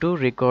we have to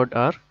record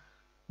our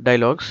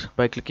dialogues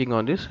by clicking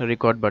on this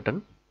record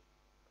button.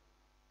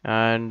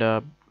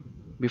 And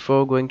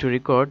before going to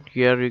record,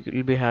 here you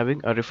will be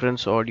having a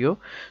reference audio.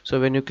 So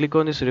when you click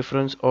on this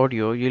reference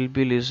audio, you'll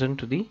be listen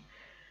to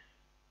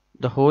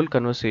the whole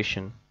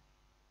conversation.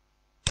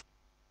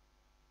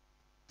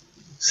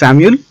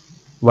 Samuel,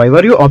 why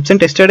were you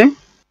absent yesterday?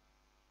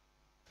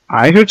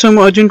 I had some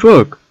urgent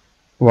work.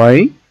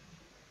 Why?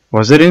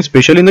 Was there anything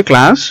special in the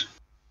class?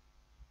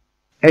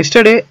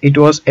 Yesterday it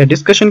was a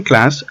discussion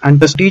class and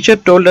the teacher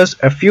told us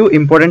a few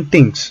important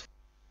things.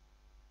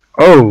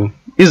 Oh,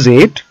 is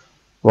it?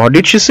 What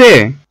did she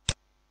say?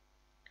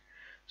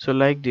 So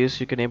like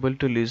this you can able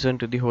to listen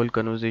to the whole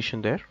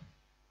conversation there,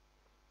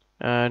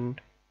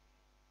 and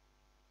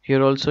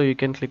here also you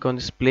can click on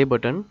this play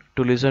button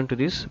to listen to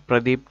this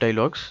Pradeep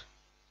dialogues.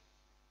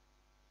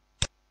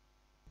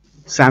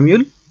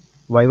 Samuel,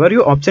 why were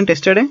you absent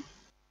yesterday?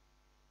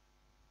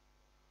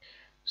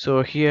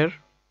 So here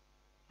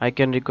I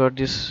can record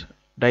this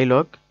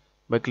dialogue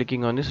by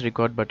clicking on this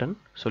record button.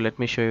 So let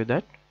me show you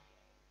that.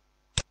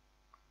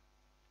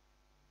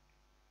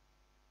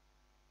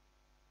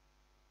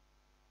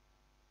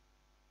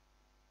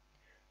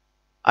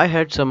 I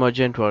had some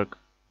urgent work.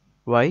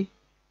 Why?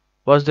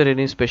 Was there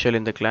any special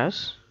in the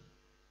class?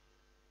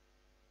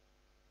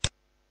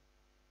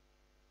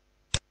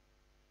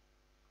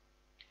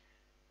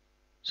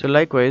 So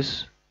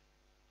likewise,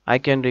 I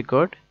can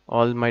record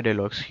all my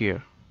dialogues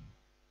here.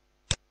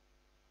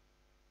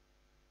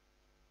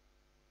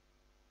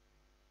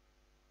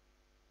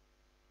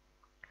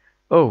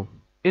 Oh,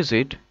 is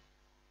it?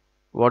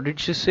 What did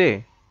she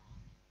say?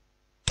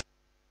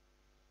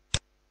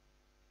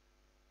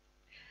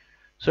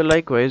 So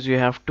likewise, you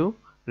have to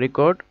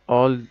record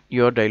all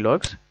your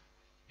dialogues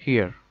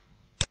here.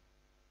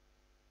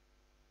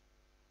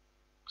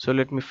 So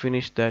let me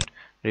finish that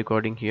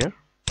recording here.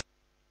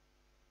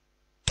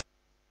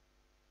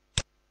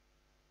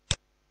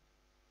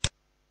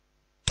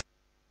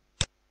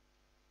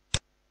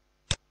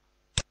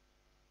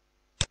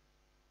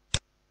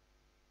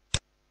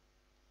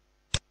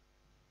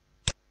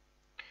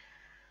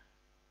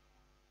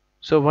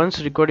 So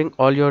once recording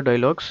all your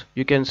dialogues,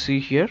 you can see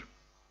here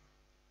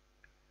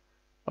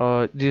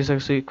this is a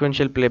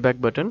sequential playback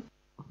button.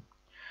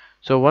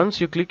 So once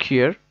you click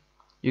here,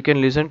 you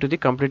can listen to the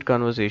complete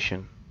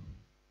conversation.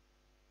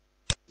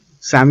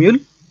 Samuel,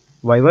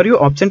 why were you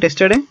absent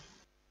yesterday?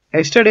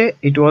 Yesterday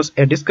it was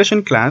a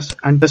discussion class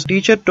and the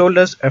teacher told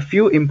us a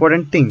few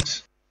important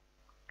things.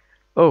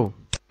 Oh,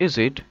 is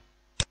it?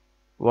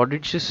 What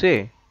did she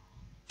say?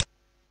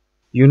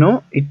 You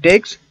know, it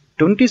takes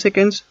 20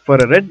 seconds for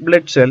a red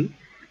blood cell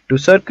to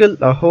circle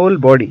a whole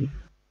body.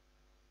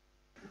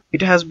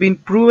 It has been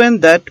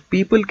proven that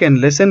people can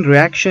listen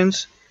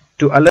reactions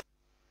to alert.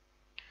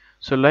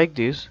 So like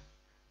this,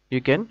 you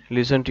can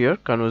listen to your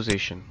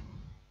conversation.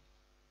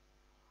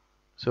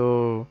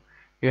 So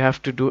you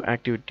have to do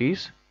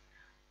activities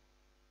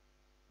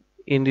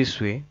in this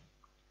way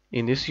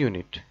in this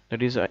unit,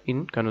 that is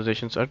in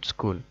conversations at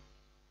school.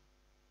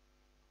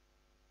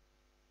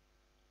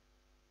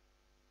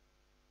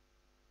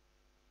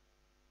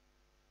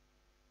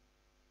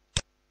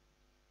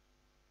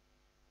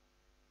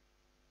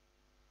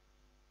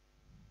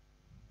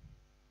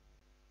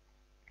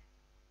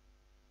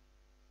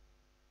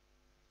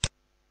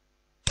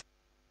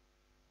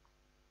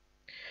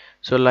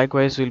 So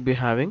likewise we'll be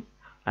having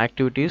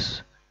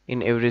activities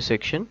in every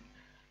section.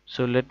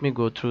 So let me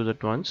go through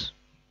that once.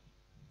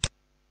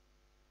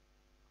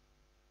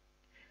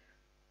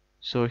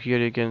 So here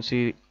you can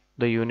see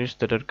the units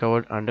that are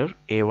covered under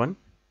A1.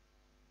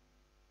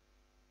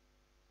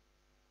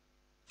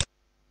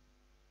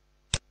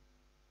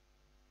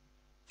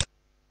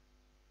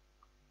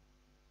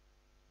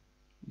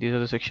 These are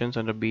the sections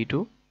under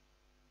B2.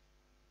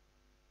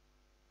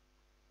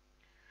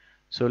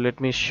 So let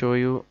me show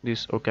you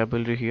this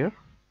vocabulary here.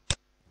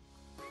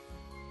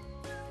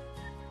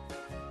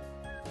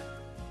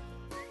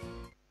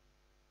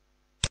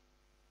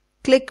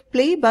 Click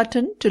play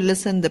button to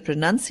listen the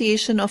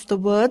pronunciation of the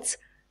words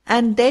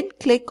and then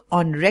click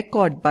on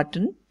record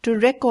button to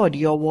record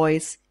your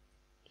voice.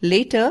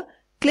 Later,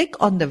 click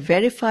on the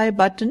verify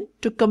button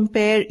to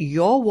compare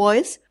your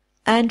voice,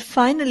 and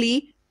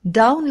finally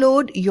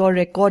download your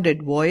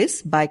recorded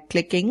voice by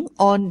clicking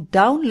on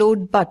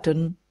download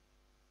button.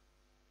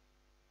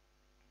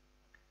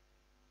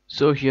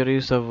 So here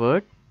is a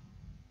word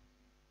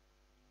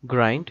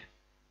grind,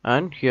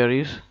 and here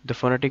is the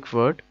phonetic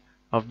word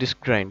of this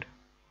grind,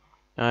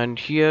 and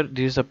here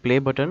this is a play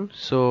button.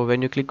 So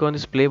when you click on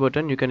this play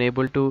button, you can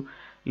able to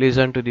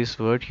listen to this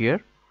word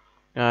here,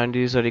 and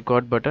this is a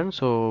record button.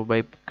 So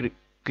by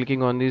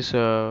clicking on this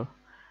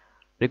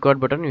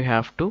record button, you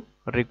have to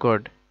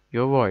record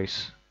your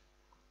voice.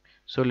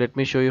 So let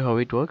me show you how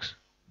it works.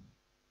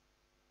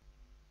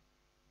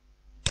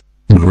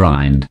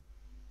 Grind.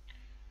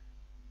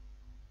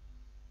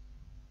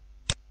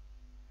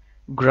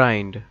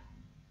 Grind.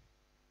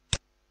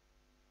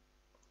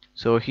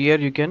 So here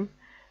you can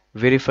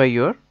verify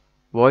your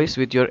voice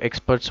with your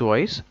expert's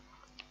voice,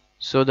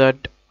 so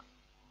that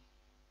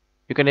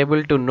you can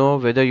able to know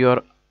whether you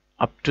are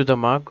up to the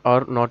mark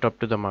or not up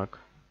to the mark,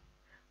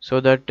 so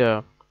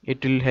that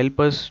it will help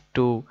us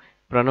to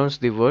pronounce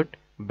the word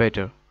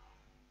better.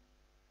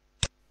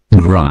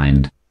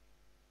 Grind.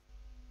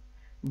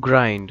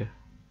 Grind.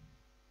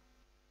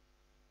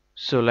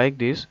 So like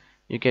this,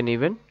 You can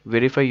even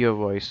verify your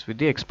voice with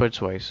the expert's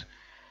voice.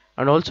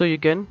 And also you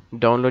can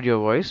download your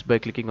voice by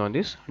clicking on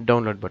this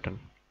download button.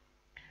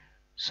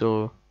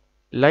 So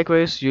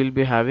likewise you will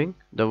be having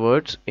the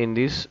words in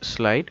this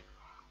slide.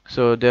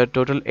 So there are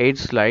total 8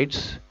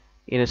 slides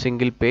in a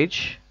single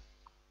page.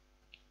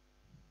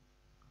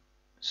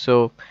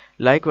 So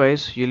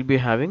likewise you'll be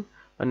having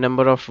a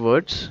number of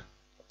words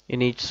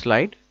in each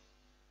slide.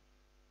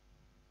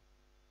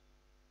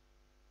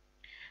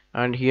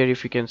 And here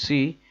if you can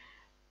see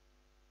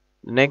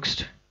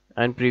next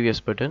and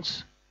previous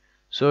buttons.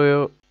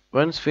 So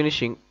once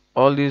finishing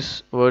all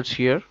these words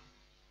here,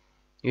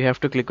 you have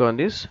to click on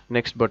this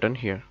next button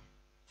here.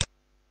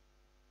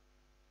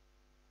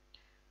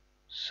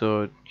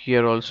 So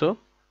here also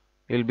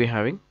you'll be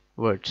having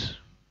words.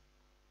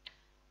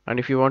 And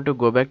if you want to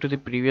go back to the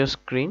previous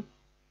screen,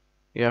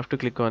 you have to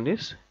click on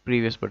this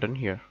previous button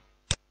here.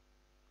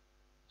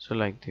 So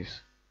like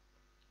this.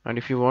 And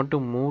if you want to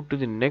move to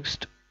the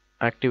next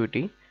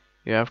activity,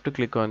 you have to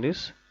click on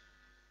this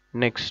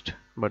next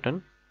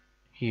button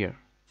here.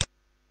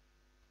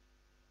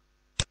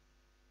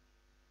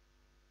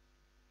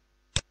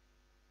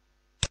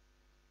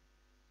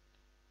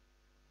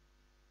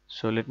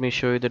 So let me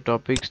show you the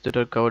topics that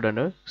are covered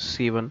under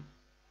C1.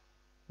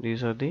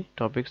 These are the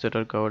topics that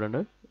are covered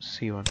under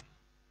C1.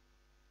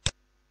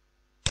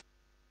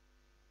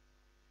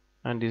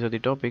 And these are the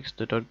topics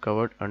that are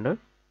covered under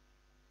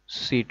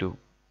C2.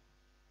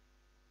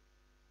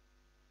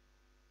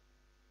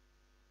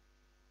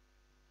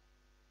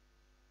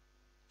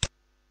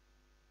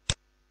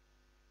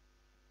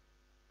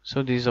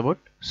 So this is about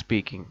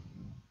speaking.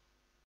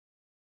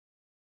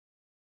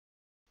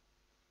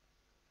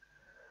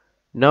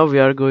 Now we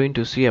are going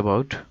to see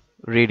about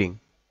reading.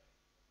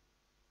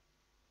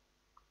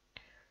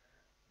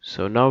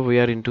 So now we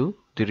are into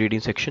the reading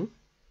section.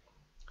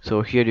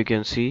 So here you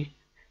can see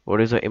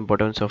what is the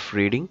importance of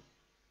reading.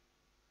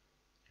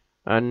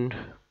 And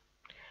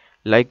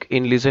like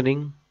in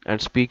listening and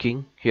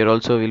speaking, here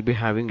also we'll be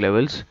having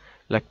levels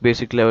like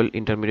basic level,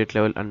 intermediate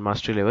level and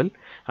mastery level,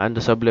 and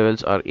the sub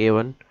levels are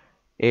A1,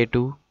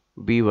 A2,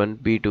 B1,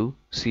 B2,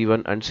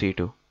 C1 and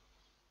C2.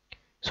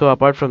 So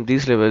apart from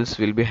these levels,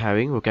 we'll be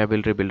having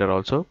vocabulary builder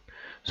also.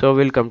 So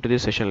we'll come to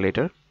this session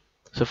later.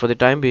 So for the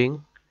time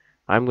being,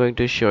 I'm going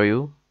to show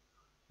you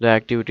the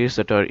activities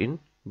that are in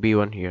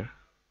B1 here.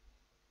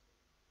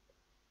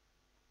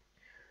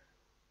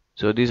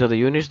 So these are the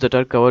units that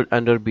are covered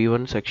under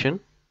B1 section,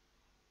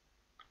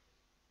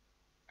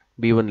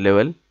 B1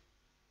 level.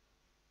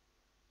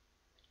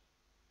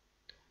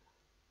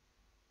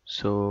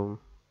 So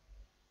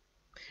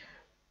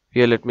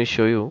here let me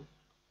show you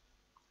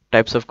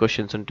types of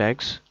questions and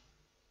tags.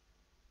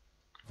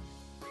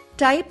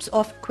 Types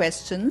of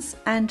questions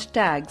and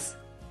tags.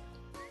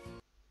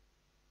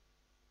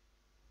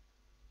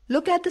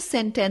 Look at the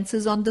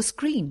sentences on the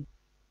screen.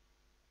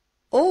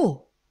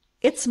 Oh,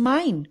 it's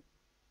mine.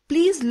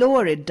 Please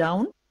lower it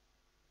down.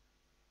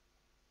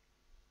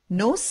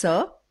 No,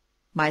 sir.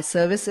 My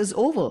service is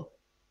over.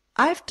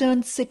 I've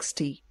turned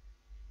 60.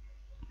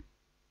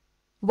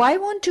 Why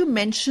won't you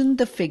mention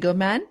the figure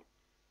man?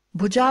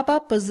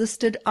 Bhujaba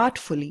persisted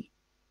artfully.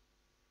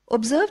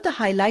 Observe the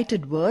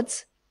highlighted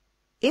words.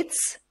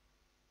 It's,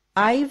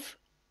 I've,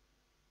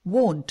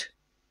 won't.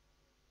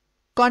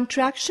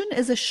 Contraction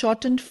is a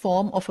shortened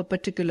form of a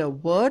particular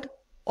word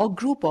or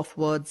group of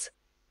words.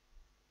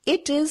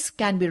 It is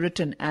can be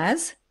written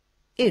as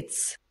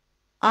it's.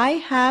 I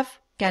have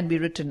can be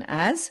written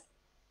as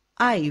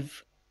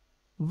I've.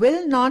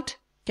 Will not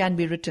can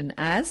be written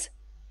as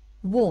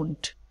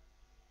won't.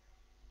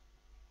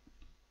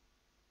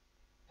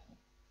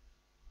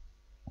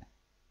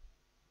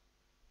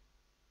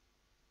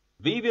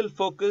 We will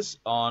focus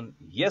on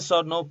yes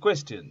or no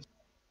questions.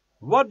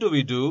 What do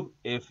we do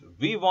if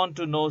we want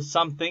to know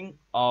something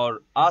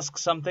or ask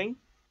something?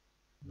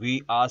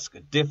 We ask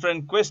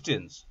different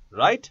questions,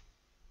 right?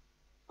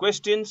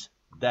 Questions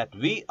that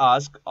we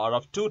ask are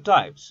of two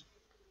types: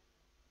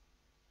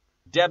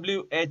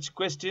 WH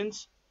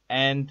questions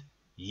and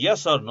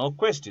yes or no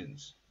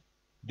questions.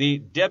 The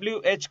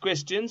WH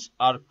questions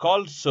are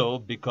called so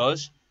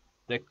because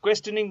the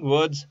questioning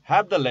words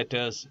have the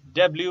letters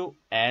W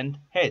and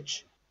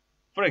H.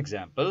 For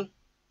example,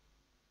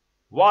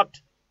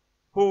 what,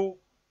 who,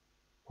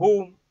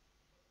 whom,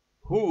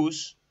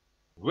 whose,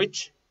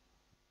 which,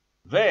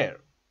 where,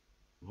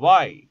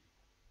 why,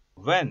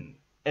 when,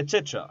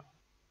 etc.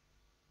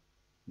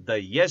 The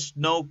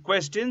yes-no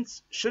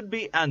questions should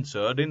be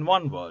answered in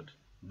one word,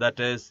 that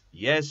is,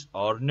 yes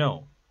or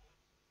no.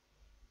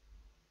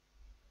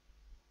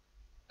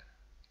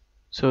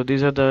 So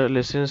these are the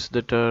lessons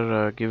that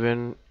are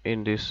given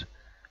in this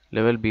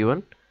level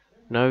B1.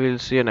 Now we'll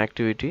see an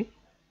activity.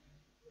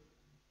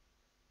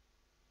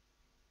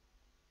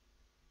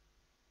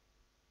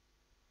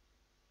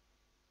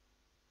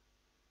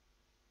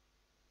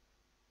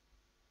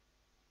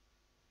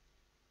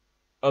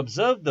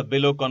 Observe the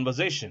below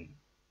conversation.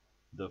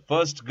 The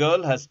first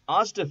girl has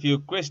asked a few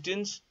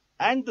questions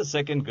and the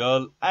second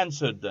girl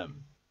answered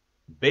them.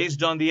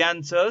 Based on the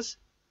answers,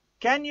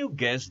 can you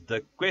guess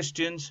the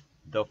questions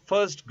the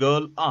first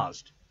girl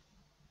asked.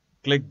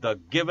 Click the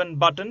given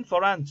button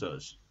for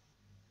answers.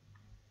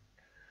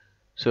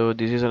 So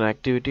this is an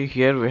activity.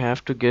 Here we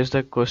have to guess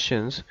the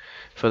questions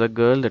for the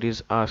girl that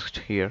is asked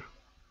here.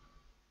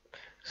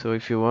 So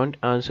if you want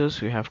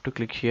answers, you have to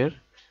click here,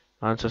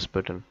 answers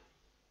button.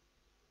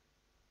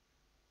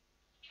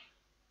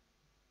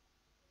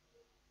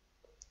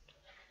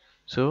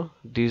 So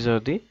these are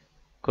the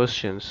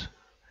questions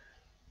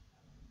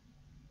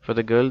for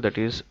the girl that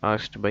is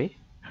asked by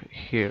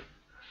here,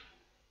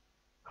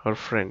 her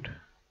friend.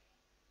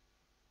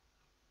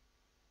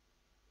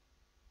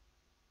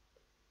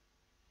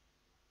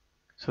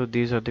 So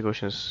these are the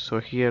questions. So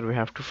here we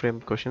have to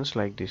frame questions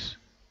like this.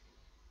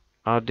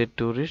 Are they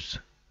tourists?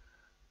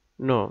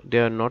 No, they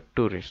are not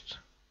tourists.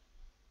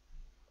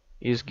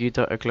 Is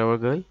Geeta a clever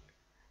girl?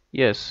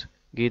 Yes,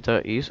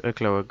 Geeta is a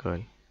clever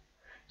girl.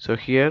 So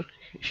here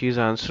she is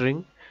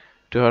answering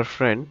to her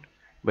friend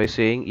by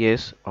saying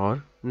yes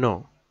or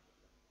no.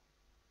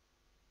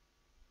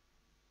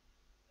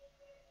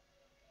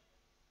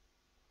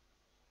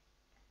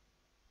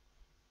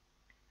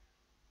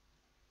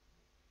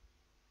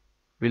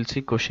 We'll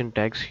see question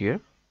tags here.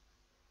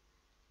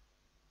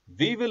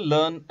 We will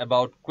learn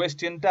about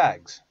question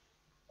tags.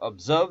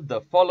 Observe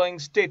the following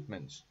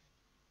statements.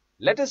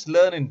 Let us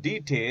learn in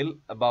detail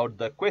about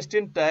the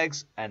question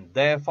tags and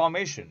their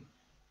formation.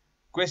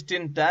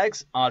 Question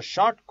tags are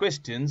short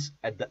questions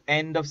at the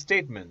end of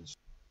statements.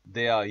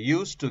 They are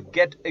used to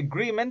get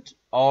agreement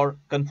or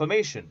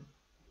confirmation.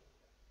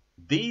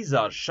 These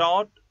are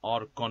short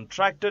or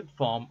contracted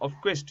form of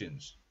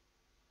questions.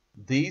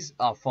 These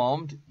are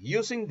formed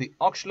using the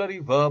auxiliary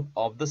verb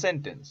of the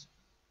sentence.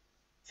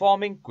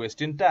 Forming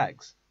question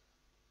tags.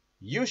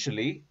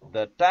 Usually,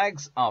 the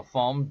tags are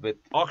formed with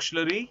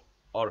auxiliary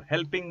or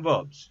helping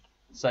verbs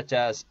such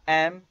as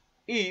am,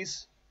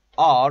 is,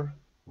 are,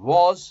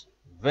 was,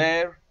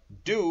 were,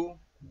 do,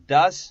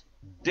 does,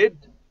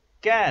 did,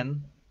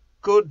 can,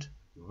 could,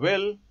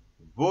 will,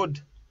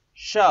 would,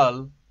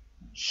 shall,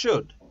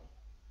 should.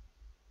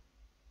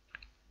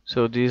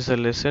 So this is a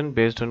lesson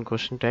based on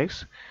question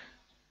tags.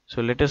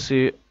 So let us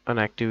see an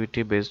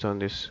activity based on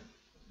this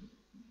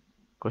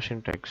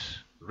question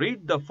tags.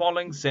 Read the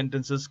following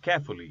sentences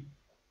carefully.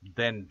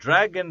 Then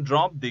drag and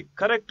drop the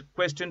correct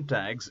question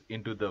tags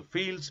into the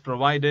fields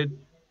provided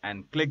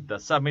and click the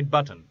submit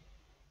button.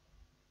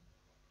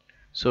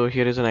 So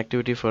here is an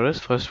activity for us.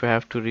 First we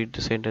have to read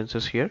the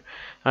sentences here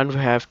and we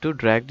have to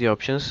drag the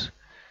options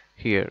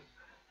here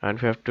and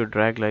we have to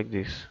drag like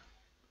this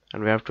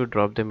and we have to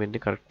drop them in the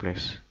correct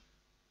place.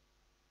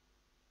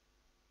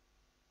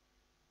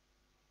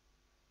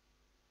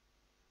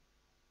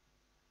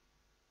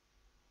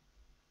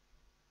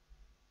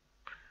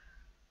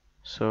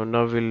 So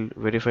now we'll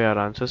verify our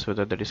answers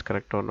whether that is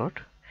correct or not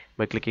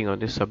by clicking on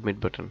the submit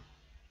button.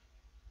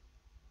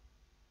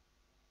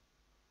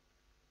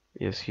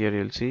 Yes, here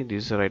you'll see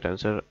this is the right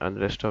answer and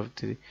the rest of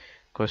the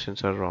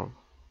questions are wrong.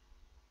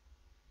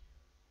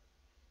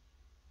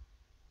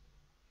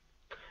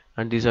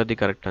 And these are the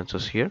correct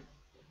answers here.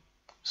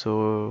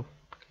 So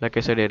like I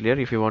said earlier,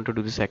 if you want to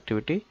do this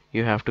activity,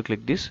 you have to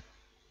click this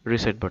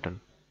reset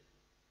button.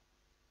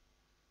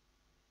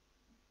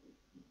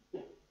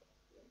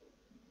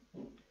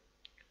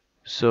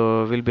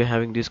 So we'll be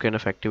having these kind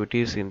of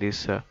activities in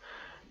this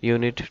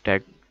unit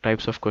tag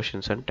types of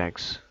questions and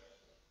tags.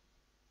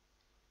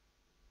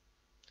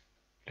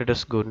 Let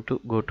us go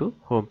to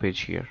home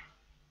page here.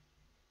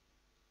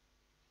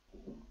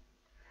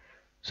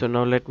 So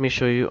now let me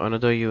show you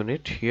another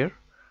unit here,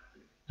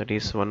 that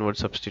is one word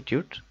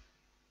substitute.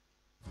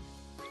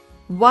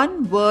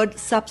 One word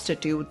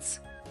substitutes.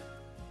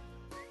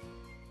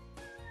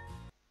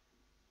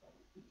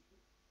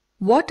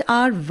 What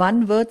are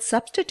one word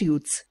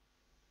substitutes?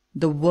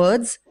 The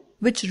words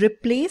which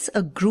replace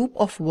a group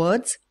of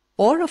words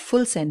or a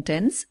full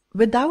sentence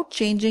without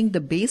changing the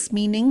base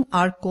meaning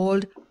are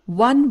called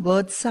one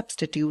word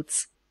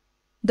substitutes.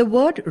 The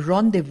word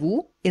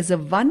rendezvous is a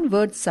one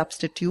word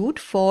substitute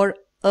for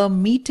a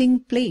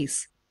meeting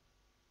place.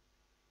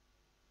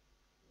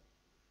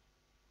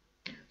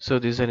 So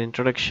this is an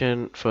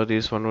introduction for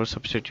these one word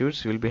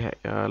substitutes. We'll be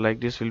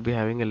like this we'll be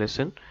having a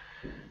lesson,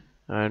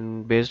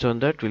 and based on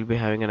that we'll be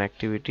having an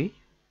activity.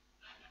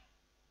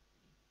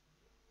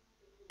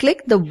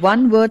 Click the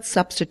one word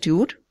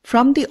substitute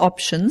from the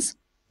options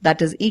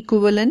that is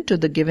equivalent to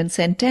the given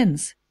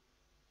sentence.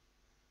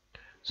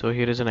 So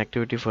here is an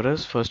activity for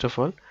us. First of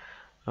all,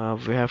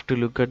 we have to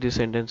look at the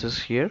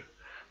sentences here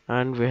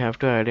and we have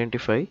to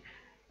identify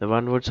the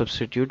one word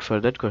substitute for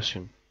that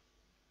question.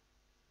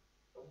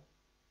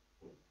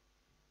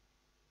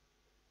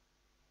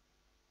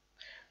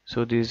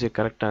 So this is a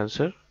correct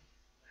answer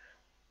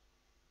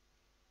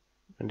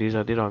and these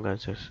are the wrong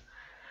answers.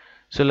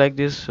 So like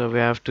this we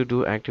have to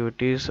do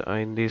activities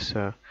in this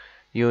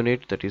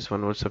unit, that is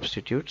one word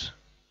substitutes.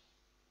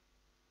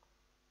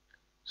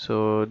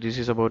 So this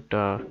is about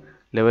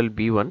level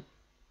B1.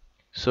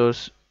 So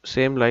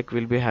same like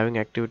we'll be having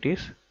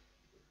activities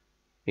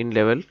in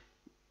level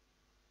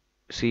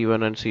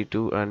C1 and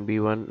C2 and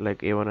B1 like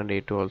A1 and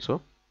A2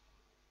 also.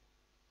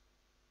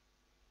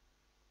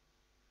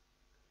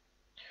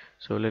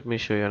 So let me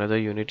show you another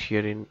unit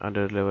here in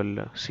under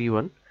level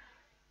C1.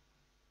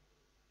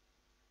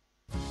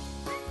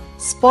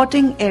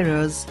 Spotting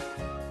errors.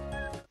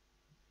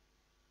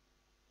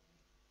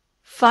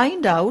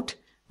 Find out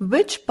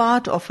which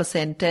part of a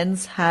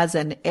sentence has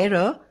an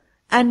error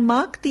and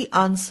mark the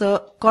answer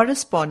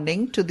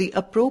corresponding to the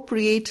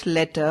appropriate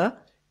letter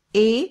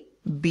A,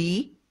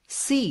 B,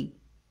 C.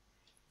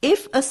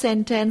 If a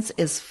sentence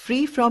is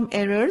free from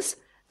errors,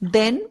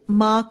 then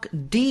mark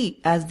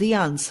D as the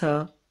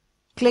answer.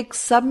 Click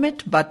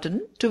Submit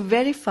button to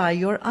verify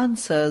your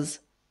answers.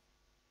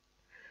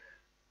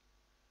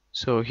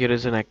 So here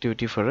is an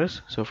activity for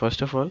us. So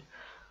first of all,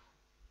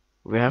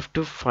 we have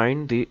to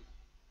find the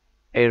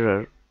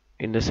error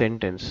in the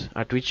sentence,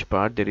 at which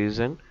part there is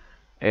an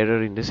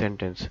error in the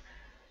sentence.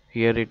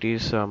 Here it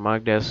is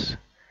marked as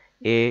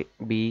A,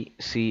 B,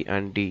 C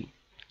and D.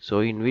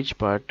 So in which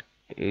part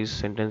is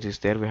sentence is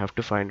there, we have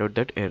to find out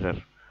that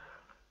error.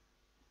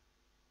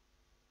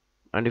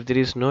 And if there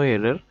is no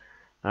error,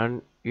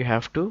 and you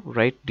have to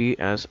write D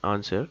as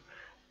answer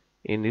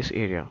in this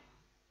area.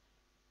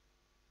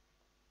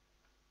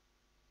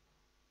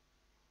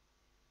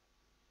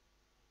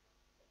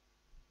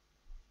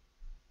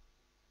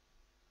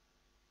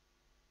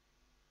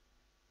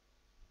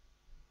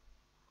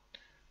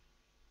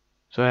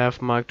 So I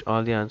have marked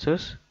all the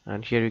answers,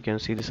 and here you can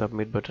see the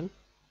submit button.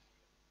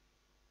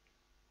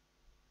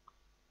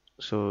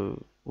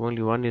 So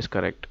only one is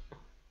correct.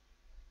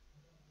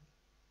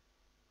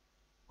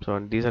 So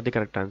these are the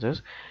correct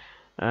answers.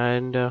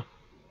 And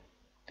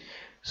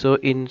so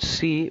in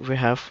C we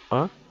have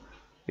a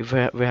if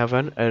we have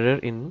an error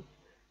in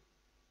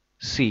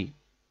C.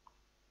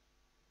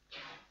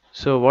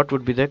 So what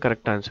would be the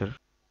correct answer?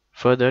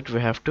 For that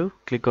we have to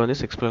click on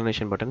this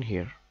explanation button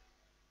here.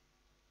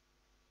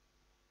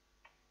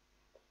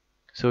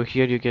 So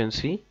here you can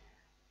see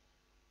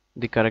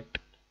the correct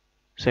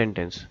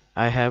sentence.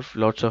 I have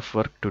lots of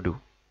work to do.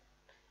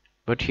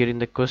 But here in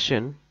the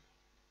question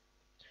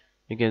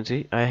you can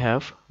see I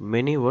have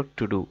many work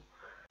to do.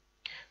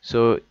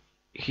 So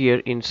here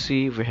in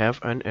C we have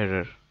an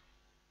error.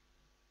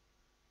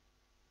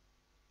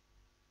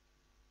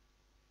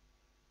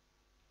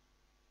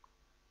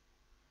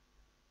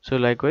 So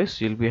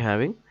likewise you'll be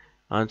having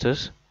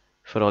answers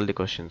for all the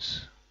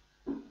questions.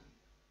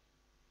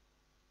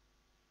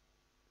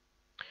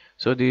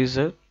 So this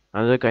is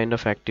another kind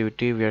of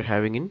activity we are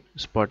having in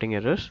spotting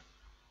errors.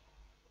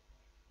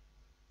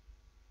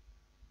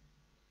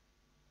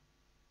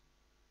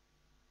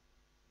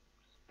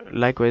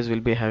 Likewise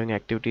we'll be having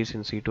activities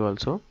in C2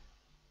 also.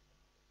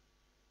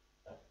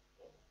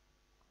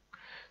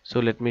 So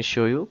let me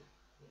show you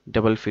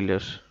double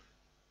fillers.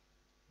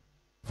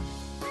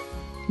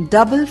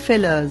 Double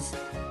fillers.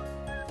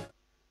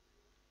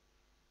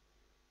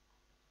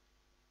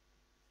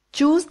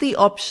 Choose the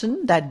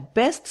option that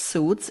best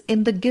suits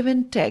in the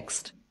given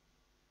text.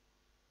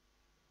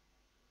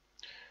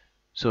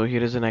 So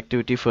here is an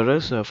activity for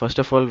us. First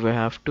of all we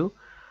have to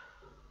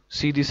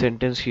see the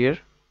sentence here.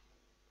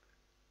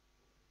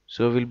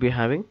 So we'll be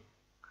having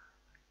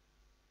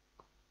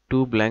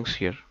two blanks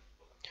here.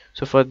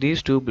 So for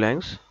these two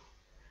blanks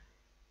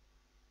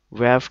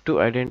we have to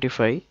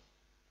identify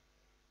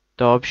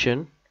the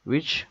option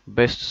which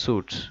best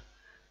suits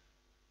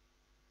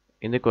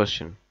in the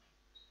question.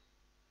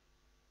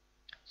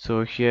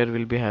 So here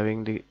we'll be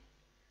having the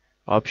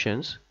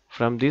options.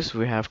 From this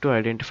we have to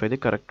identify the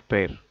correct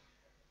pair.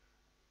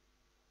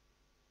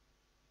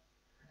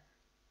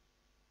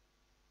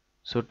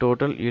 So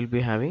total you'll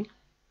be having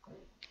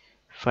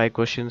 5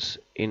 questions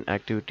in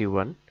activity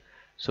 1.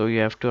 So you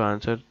have to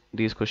answer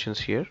these questions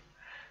here,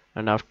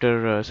 and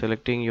after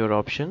selecting your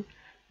option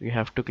you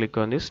have to click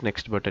on this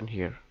next button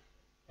here.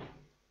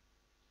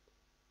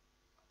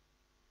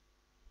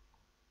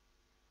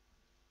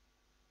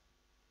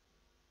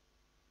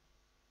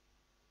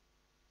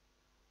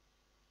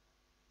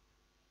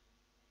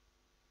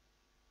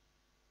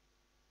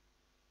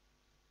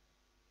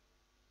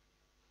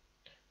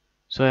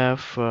 So I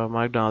have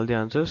marked all the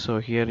answers. So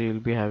here you will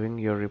be having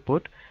your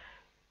report.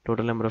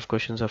 Total number of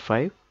questions are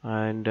 5,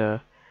 and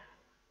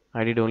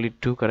I did only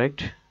 2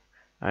 correct,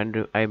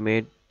 and I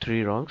made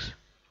 3 wrongs,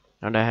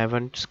 and I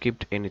haven't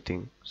skipped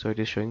anything, so it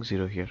is showing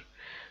 0 here.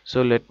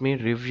 So let me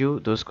review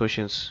those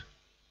questions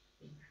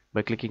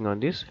by clicking on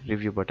this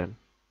review button.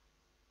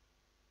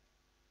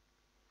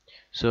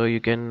 So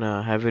you can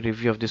have a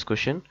review of this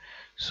question.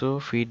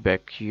 So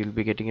feedback, you'll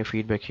be getting a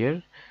feedback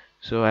here.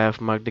 So I have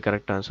marked the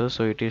correct answer,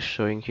 so it is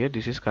showing here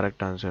this is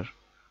correct answer.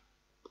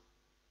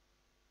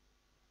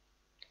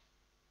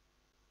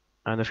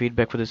 And the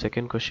feedback for the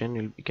second question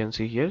you can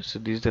see here. So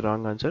this is the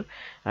wrong answer.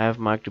 I have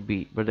marked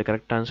B, but the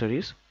correct answer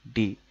is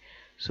D.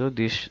 So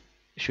this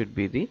should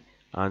be the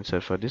answer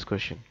for this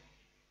question.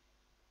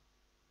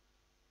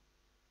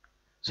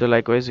 So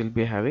likewise you'll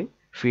be having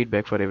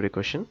feedback for every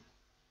question.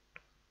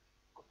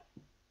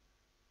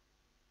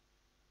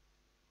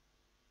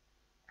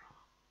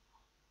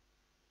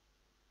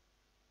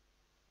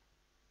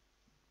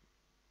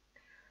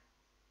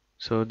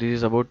 So this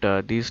is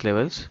about these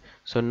levels.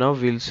 So now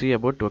we'll see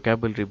about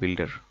vocabulary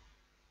builder.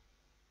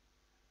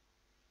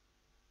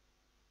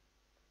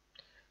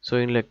 So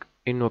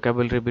in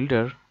vocabulary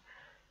builder,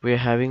 we are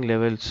having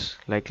levels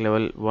like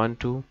level 1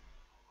 to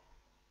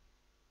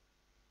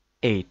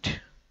 8.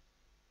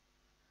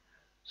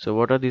 So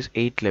what are these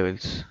 8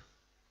 levels?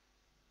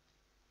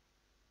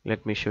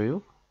 Let me show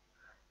you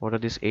what are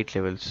these 8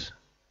 levels.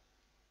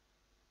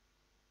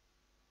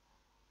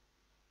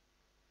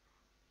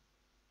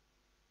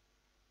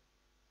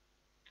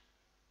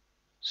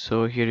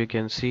 So here you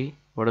can see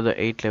what are the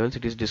 8 levels.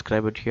 It is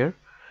described here.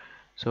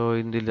 So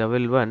in the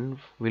level 1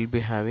 we'll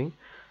be having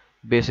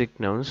basic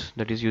nouns,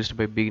 that is used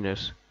by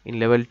beginners. In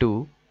level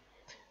 2,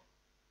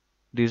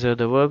 these are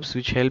the verbs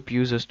which help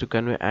users to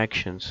convey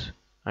actions,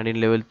 and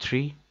in level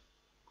 3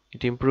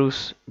 it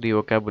improves the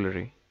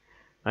vocabulary,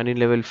 and in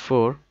level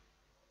 4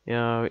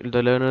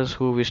 the learners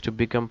who wish to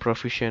become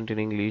proficient in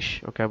English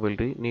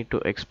vocabulary need to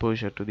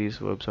exposure to these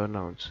verbs or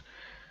nouns.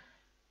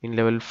 In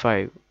level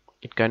 5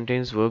 it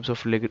contains verbs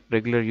of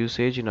regular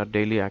usage in our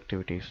daily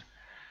activities.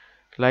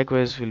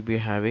 Likewise we'll be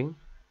having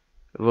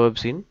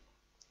verbs in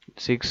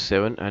 6,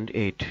 7 and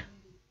 8.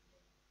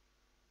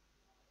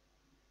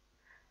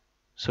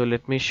 So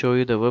let me show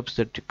you the verbs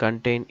that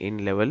contain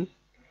in level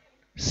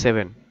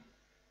 7.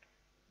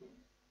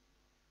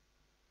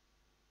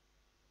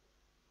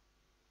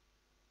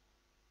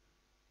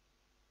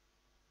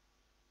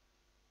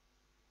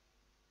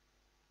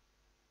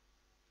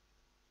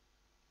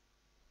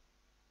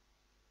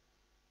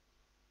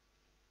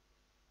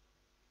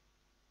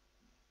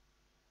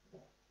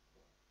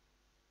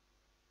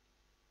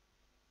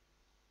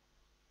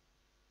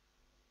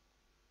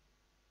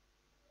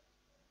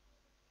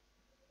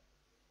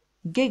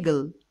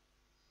 Giggle.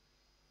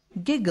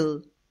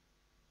 Giggle.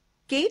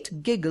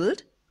 Kate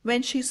giggled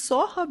when she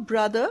saw her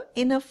brother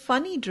in a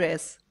funny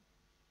dress.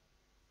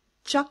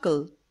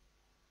 Chuckle.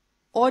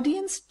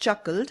 Audience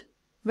chuckled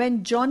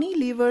when Johnny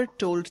Lever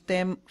told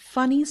them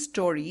funny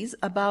stories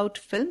about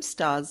film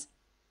stars.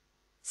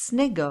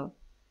 Snigger.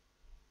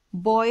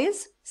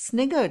 Boys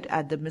sniggered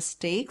at the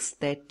mistakes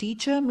their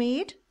teacher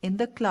made in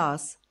the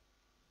class.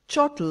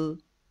 Chortle.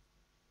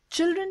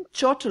 Children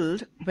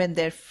chortled when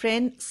their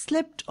friend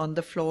slipped on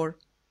the floor.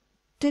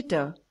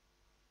 Titter.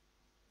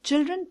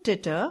 Children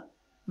titter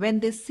when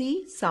they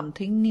see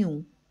something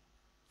new.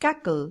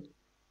 Cackle.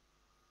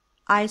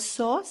 I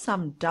saw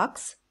some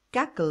ducks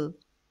cackle.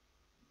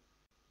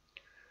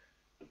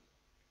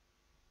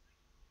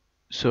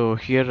 So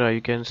here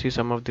you can see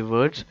some of the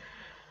words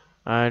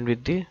and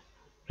with the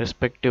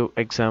respective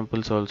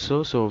examples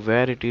also. So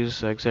where it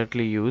is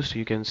exactly used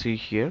you can see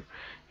here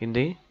in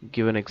the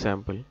given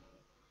example.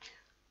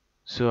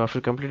 So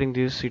after completing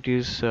this, it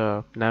is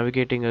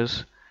navigating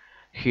us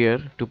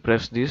here to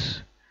press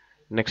this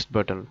next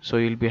button. So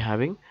you'll be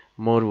having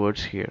more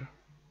words here.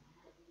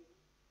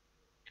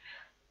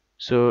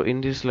 So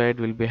in this slide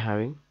we'll be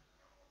having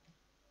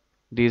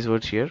these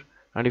words here,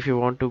 and if you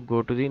want to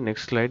go to the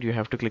next slide you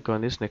have to click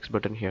on this next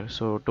button here.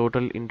 So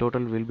in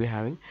total we'll be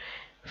having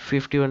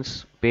 51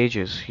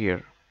 pages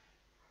here.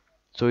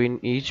 So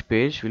in each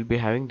page we'll be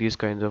having these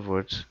kinds of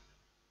words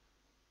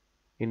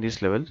in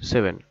this level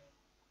 7.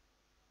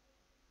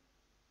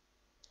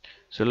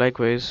 So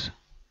likewise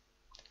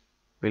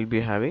we'll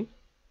be having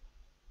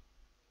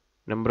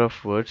number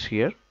of words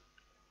here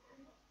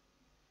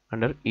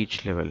under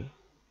each level.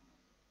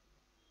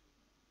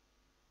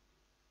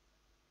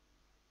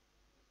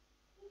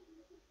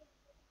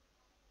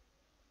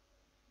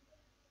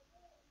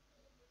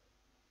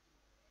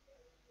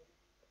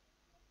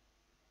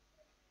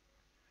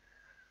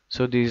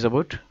 So this is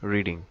about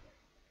reading.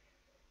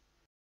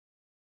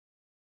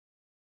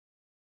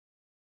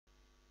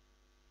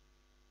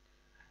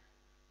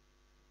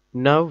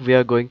 Now we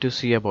are going to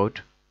see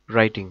about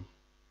writing.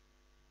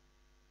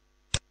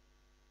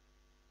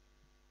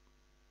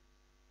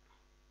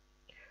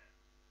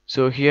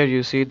 So here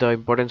you see the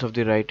importance of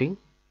the writing,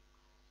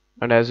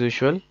 and as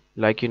usual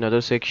like in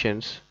other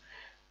sections,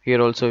 here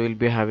also we'll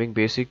be having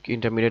basic,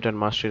 intermediate and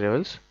mastery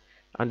levels,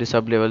 and the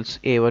sub levels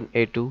A1,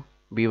 A2,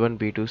 B1,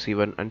 B2,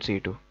 C1 and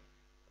C2.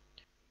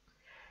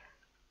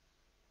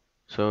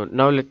 So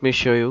now let me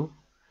show you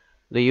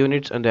the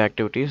units and the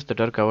activities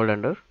that are covered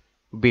under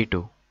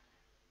B2.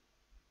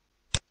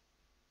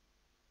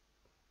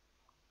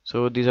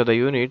 So these are the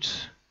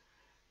units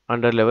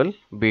under level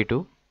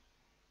B2.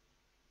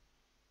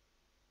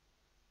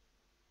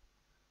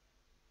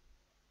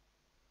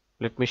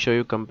 Let me show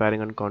you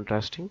comparing and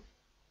contrasting.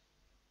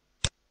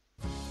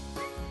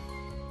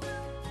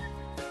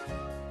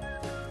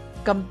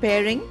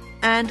 Comparing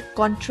and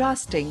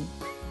contrasting.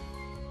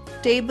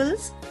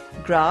 Tables,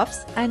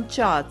 graphs and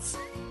charts.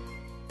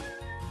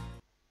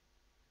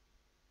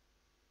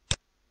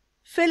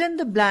 Fill in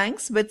the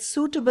blanks with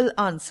suitable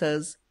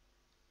answers.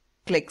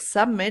 Click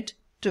Submit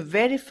to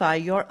verify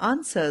your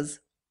answers.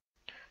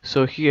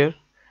 So here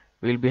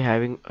we'll be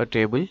having a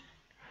table.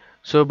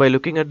 So by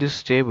looking at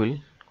this table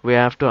we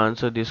have to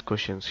answer these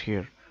questions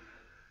here.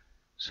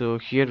 So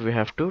here we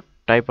have to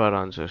type our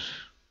answers.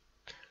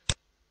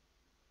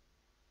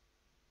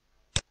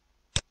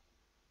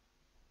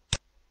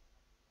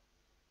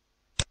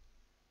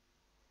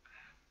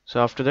 So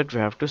after that we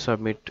have to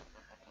submit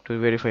to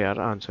verify our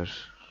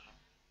answers.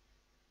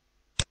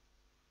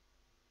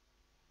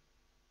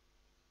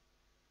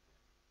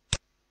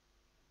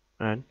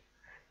 and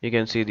you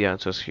can see the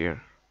answers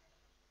here.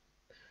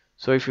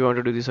 So if you want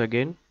to do this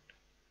again,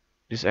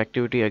 this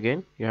activity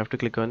again, you have to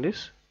click on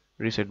this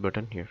reset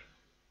button here.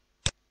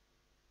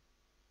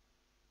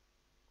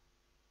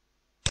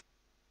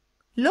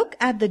 Look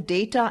at the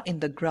data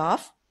in the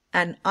graph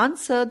and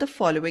answer the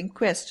following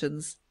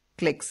questions.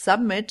 Click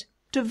Submit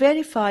to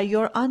verify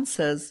your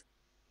answers.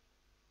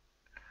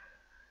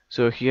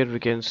 So here we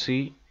can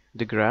see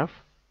the graph.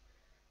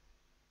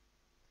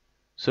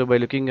 So by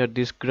looking at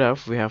this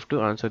graph, we have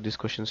to answer these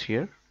questions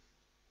here.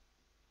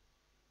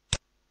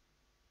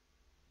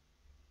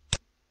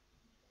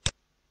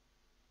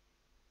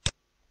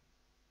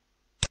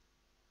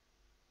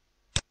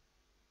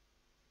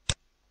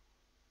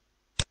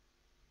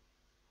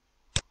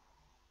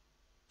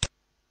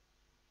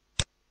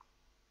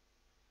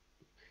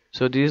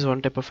 So this is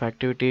one type of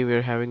activity we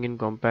are having in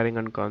comparing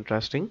and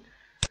contrasting.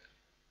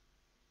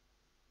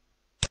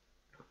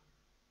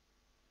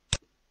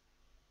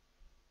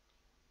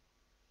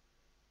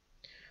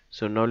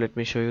 So now let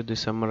me show you the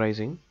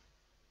summarizing.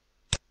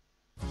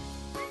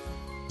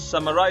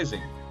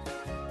 Summarizing.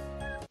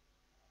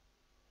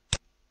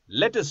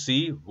 Let us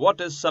see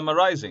what is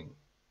summarizing.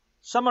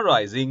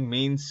 Summarizing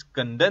means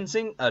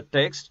condensing a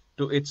text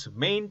to its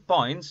main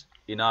points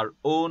in our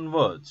own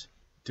words.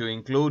 To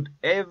include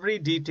every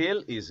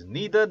detail is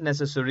neither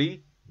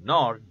necessary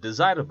nor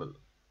desirable.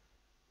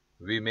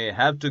 We may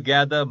have to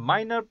gather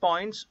minor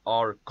points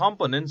or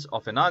components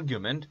of an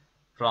argument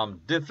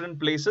from different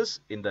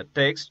places in the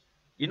text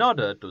in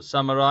order to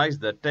summarize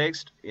the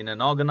text in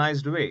an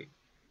organized way.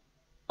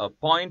 A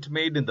point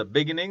made in the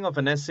beginning of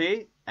an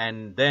essay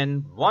and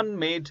then one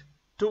made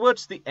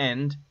towards the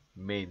end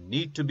may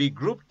need to be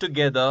grouped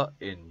together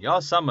in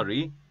your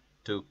summary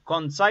to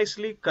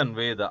concisely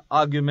convey the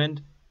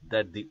argument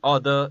that the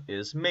author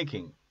is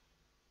making.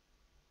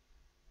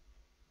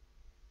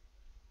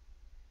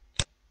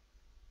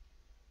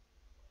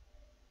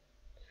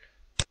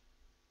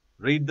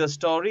 Read the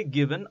story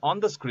given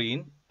on the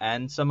screen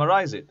and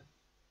summarize it.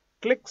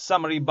 Click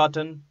Summary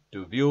button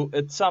to view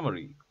its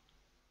summary.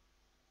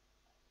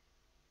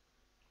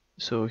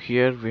 So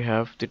here we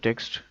have the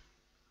text.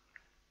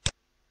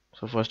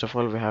 So first of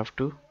all, we have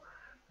to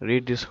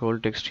read this whole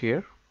text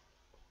here,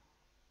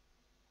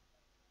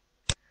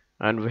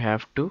 and we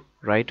have to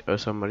write a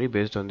summary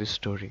based on this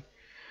story.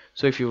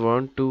 So if you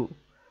want to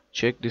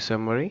check the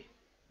summary,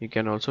 you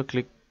can also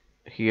click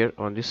here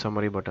on the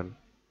summary button.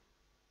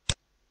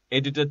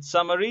 Edited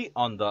summary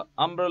on the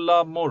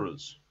umbrella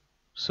morals.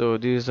 So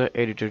this is the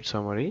edited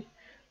summary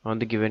on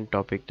the given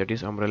topic, that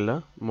is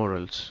umbrella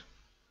morals.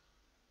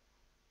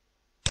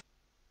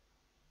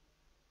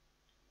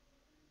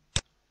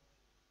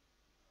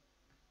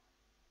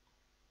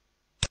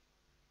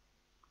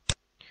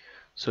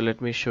 So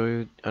let me show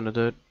you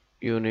another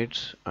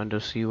units under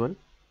C1,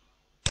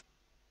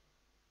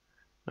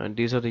 and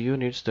these are the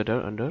units that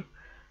are under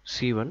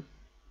C1.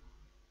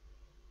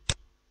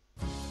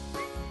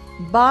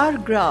 Bar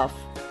graph.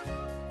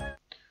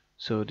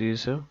 So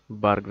this is a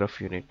bar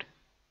graph unit.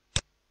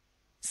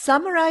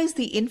 Summarize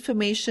the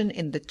information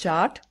in the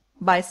chart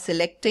by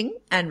selecting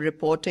and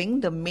reporting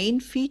the main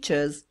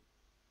features.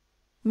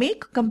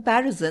 Make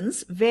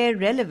comparisons where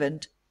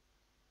relevant.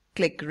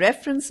 Click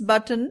Reference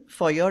button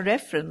for your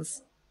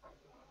reference.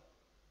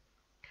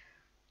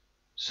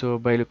 So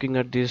by looking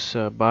at this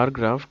bar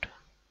graph,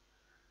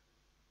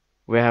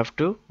 we have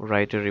to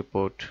write a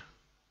report.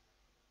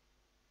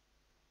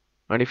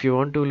 And if you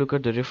want to look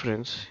at the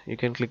reference, you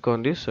can click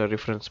on this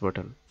reference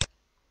button.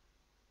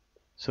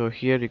 So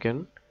here you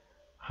can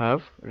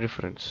have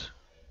reference.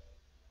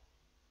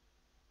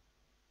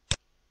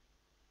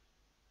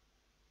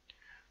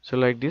 So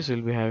like this,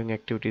 we'll be having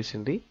activities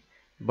in the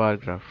bar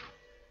graph.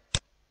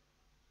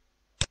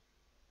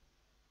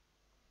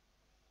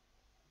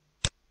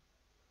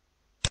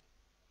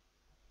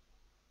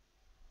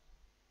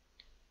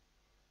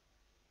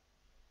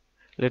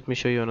 Let me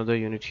show you another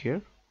unit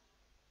here.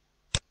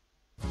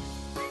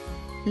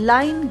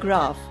 Line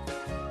graph.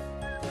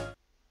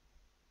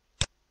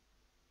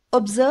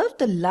 Observe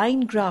the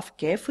line graph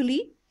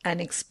carefully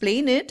and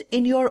explain it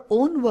in your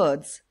own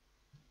words.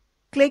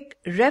 Click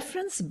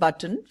Reference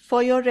button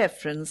for your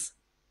reference.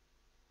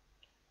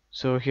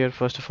 So here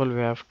first of all we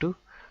have to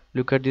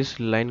look at this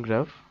line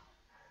graph,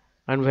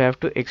 and we have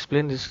to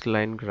explain this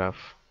line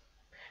graph.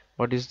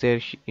 What is there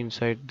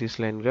inside this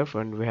line graph,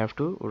 and we have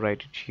to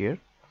write it here.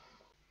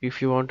 If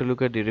you want to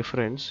look at the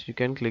reference, you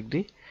can click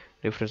the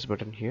reference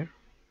button here.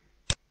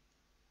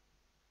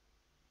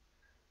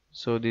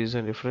 So this is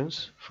a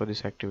reference for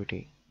this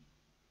activity.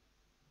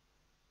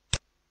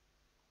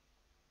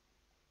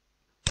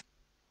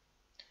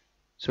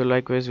 So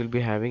likewise we'll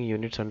be having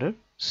units under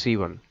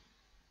C1.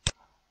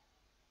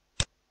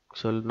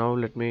 So now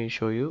let me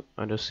show you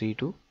under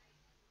C2.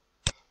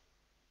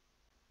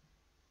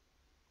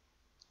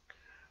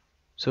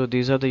 So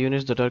these are the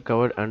units that are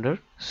covered under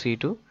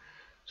C2.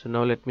 So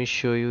now let me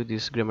show you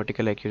this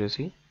grammatical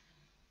accuracy.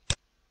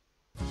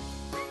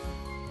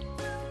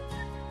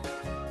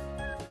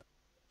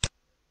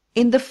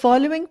 In the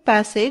following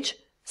passage,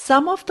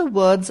 some of the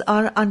words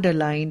are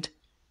underlined.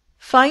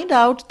 Find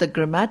out the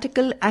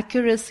grammatical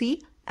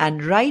accuracy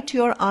and write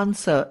your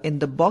answer in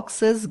the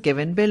boxes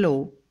given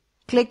below.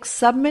 Click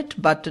Submit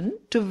button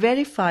to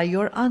verify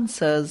your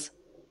answers.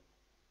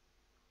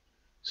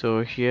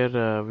 So here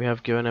we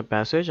have given a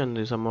passage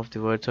and some of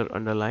the words are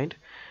underlined,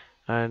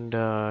 and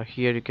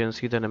here you can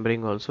see the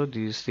numbering also.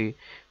 This is the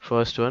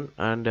first one,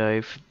 and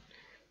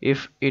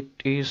if it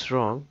is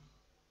wrong,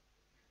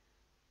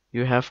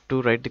 you have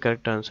to write the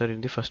correct answer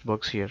in the first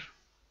box here.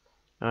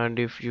 And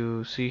if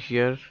you see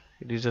here,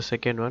 it is the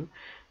second one,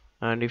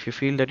 and if you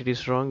feel that it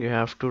is wrong, you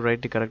have to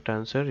write the correct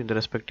answer in the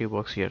respective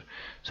box here.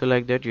 So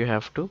like that you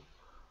have to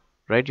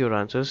write your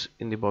answers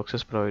in the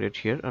boxes provided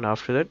here, and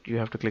after that you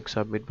have to click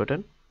Submit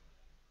button.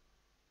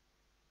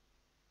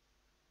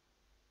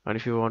 And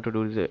if you want to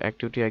do the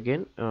activity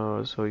again,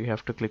 so you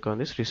have to click on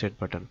this Reset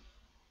button.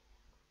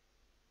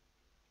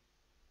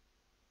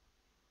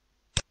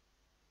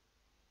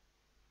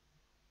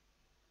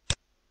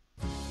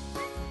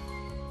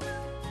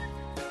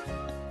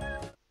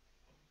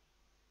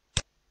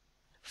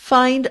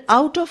 Find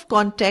out of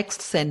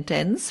context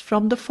sentence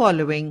from the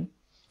following.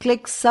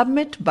 Click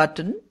Submit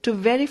button to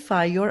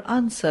verify your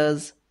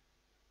answers.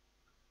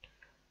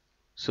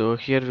 So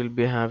here we'll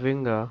be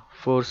having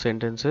 4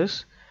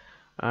 sentences,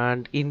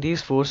 and in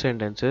these 4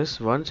 sentences,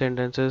 one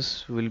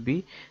sentences will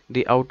be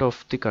the out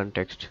of the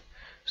context.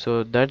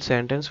 So that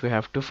sentence we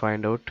have to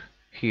find out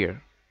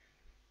here.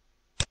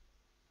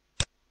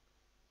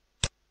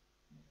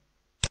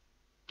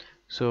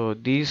 So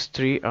these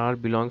three are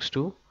belongs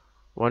to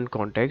one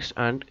context,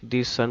 and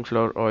this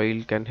sunflower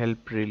oil can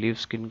help relieve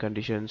skin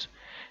conditions,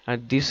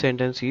 and this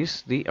sentence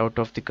is the out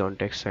of the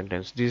context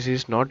sentence. This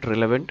is not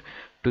relevant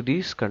to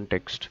this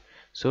context,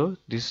 so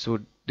this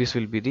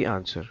will be the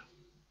answer.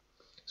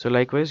 So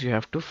likewise you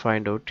have to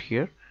find out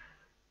here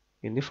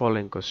in the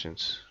following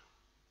questions.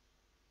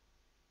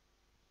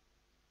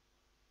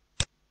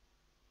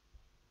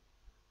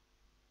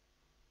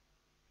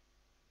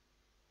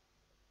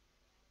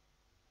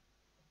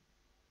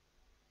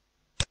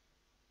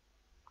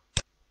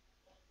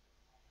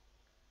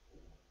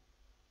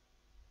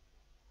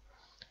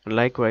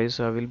 Likewise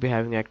we'll be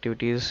having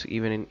activities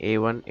even in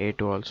A1,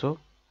 A2 also.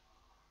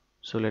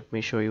 So let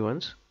me show you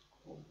once.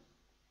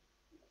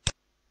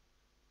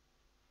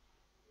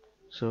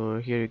 So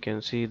here you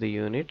can see the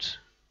units.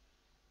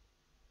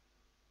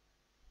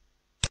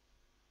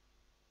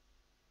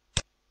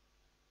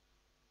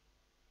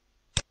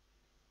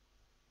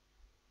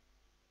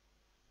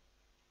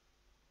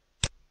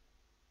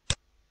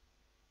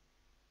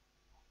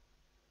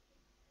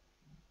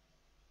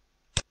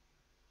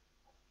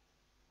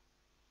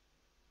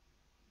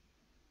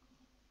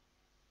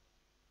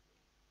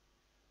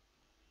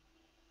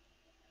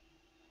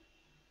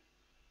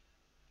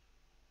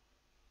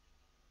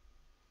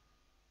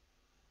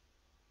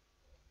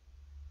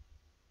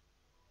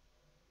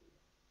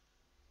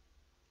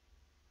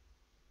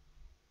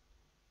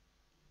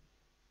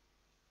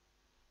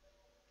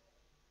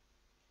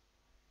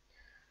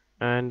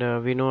 And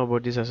we know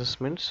about these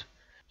assessments.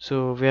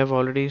 So we have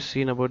already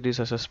seen about these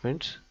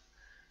assessments.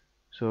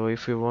 So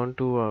if you want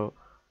to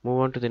move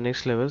on to the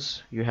next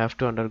levels, you have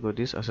to undergo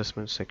this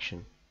assessment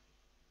section.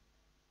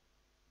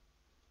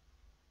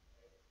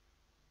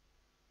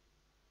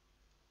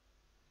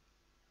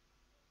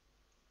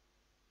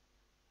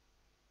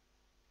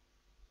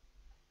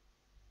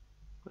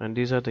 And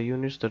these are the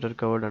units that are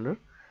covered under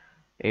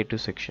A2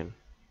 section.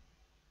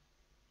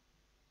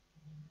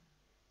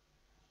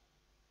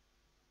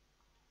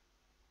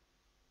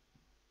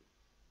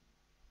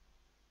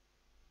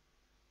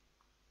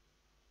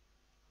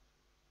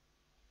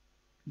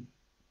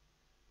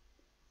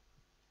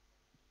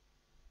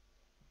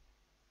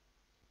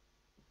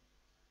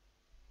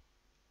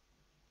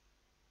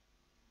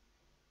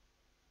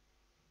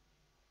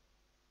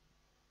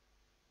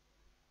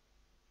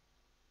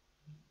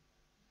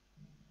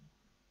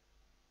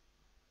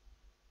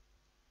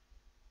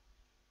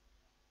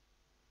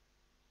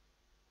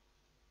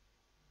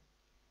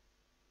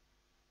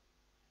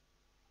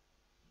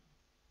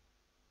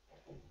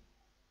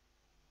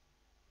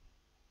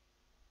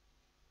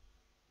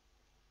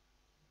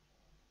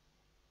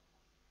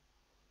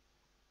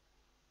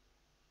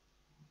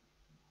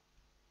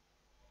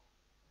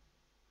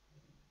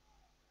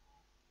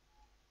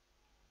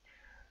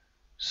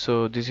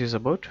 So this is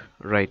about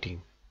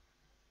writing.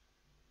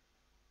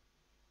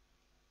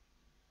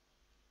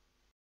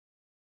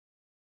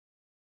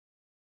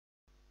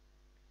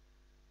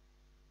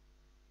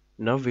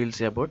 Now we'll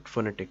see about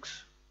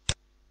phonetics.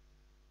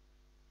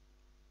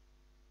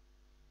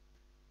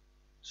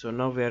 So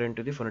now we are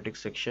into the phonetics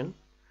section.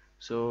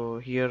 So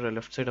here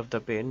left side of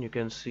the pane you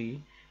can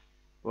see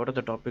what are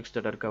the topics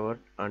that are covered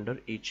under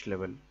each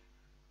level,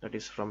 that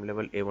is from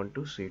level A1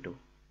 to C2.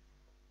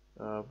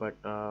 But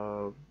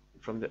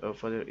from the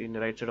further in the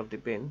right side of the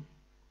pane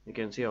you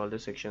can see all the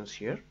sections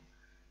here.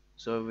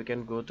 So we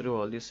can go through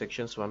all these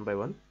sections one by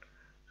one.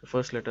 So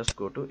first let us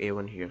go to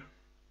A1 here.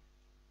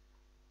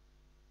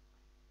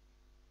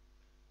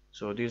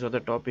 So these are the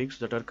topics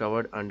that are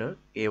covered under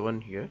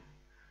A1 here.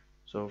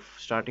 So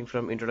starting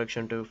from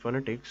introduction to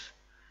phonetics,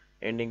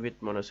 ending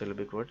with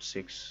monosyllabic word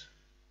 6.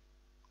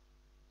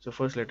 So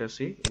first let us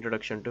see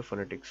introduction to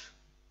phonetics.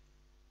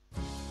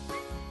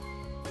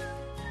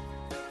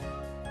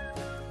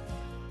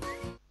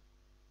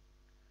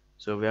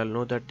 So we all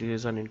know that this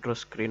is an intro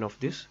screen of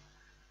this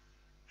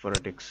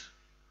phonetics.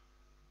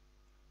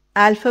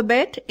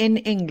 Alphabet in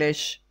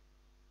English.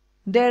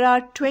 There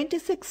are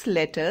 26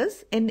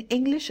 letters in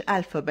English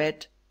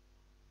alphabet.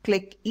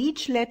 Click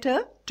each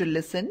letter to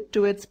listen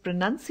to its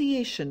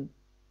pronunciation.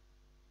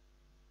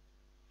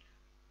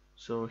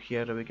 So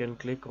here we can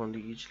click on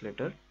each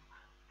letter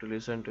to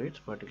listen to its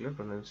particular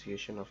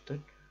pronunciation of that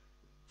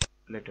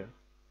letter.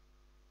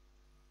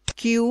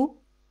 Q,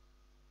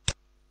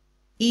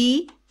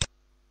 E,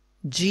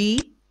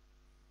 G,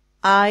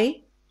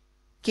 I,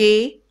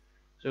 K.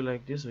 So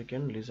like this we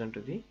can listen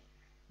to the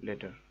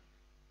letter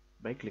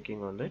by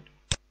clicking on that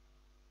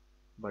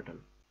button.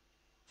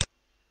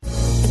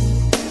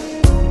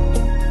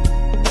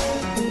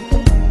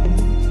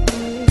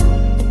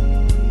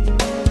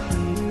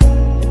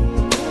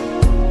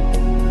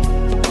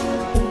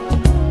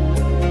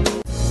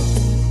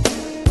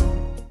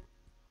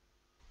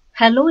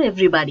 Hello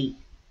everybody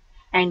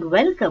and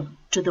welcome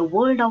to the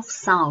world of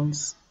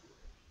sounds.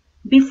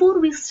 Before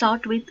we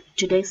start with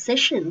today's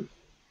session,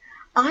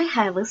 I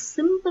have a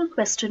simple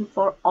question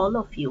for all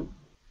of you.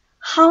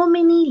 How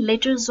many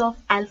letters of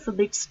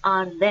alphabets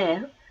are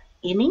there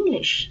in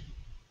English?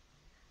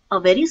 A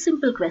very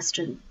simple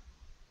question.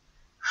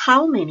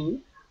 How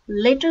many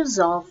letters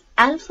of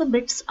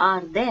alphabets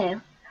are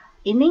there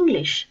in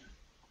English?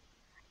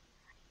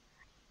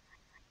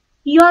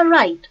 You are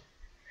right.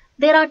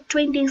 There are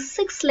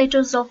 26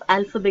 letters of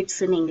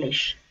alphabets in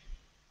English.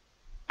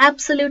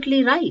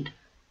 Absolutely right.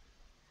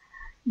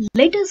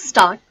 Let us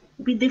start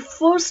with the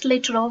first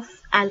letter of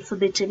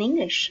alphabet in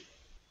English.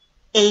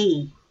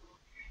 A.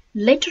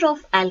 Letter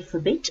of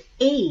alphabet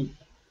A.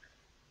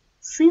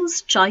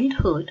 Since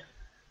childhood,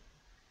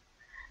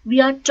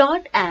 we are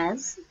taught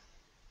as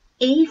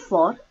A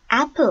for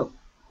apple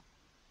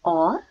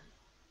or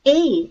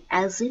A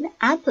as in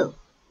apple.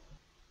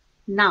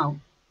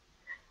 Now,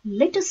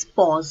 let us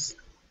pause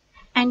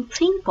and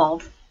think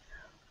of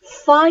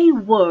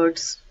 5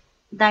 words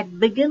that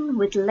begin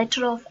with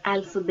letter of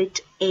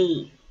alphabet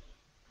A.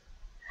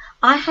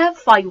 I have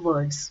 5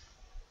 words.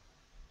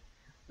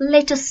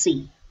 Let us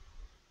see.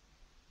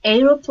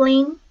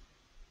 Aeroplane,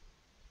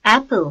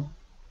 apple,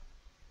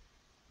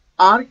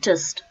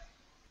 artist,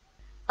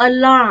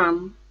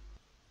 alarm,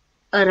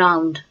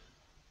 around.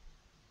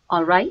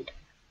 Alright?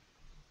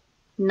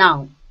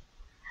 Now,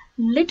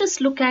 let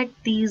us look at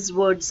these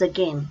words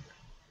again.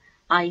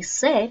 I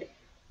said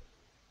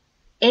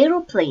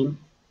aeroplane.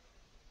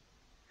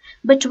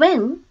 But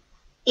when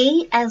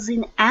A as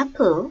in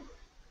apple,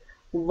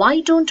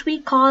 why don't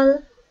we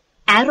call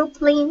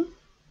aeroplane?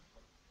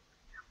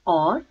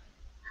 Or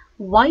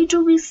why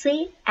do we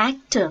say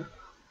actor?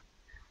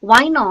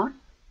 Why not?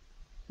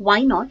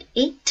 Why not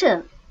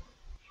actor?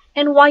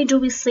 And why do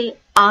we say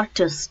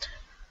artist?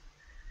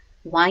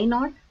 Why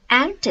not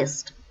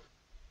artist?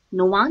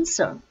 No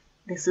answer.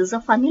 This is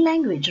a funny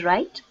language,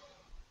 right?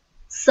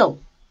 So,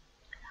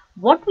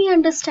 what we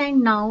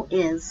understand now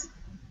is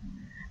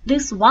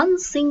this one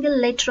single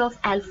letter of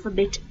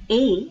alphabet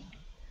A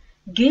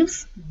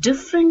gives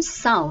different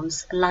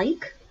sounds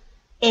like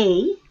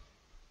A,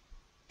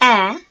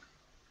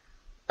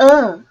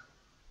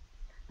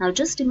 Now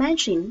just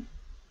imagine,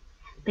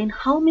 then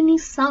how many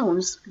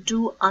sounds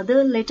do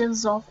other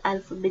letters of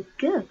alphabet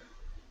give?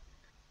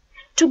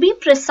 To be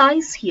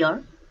precise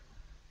here,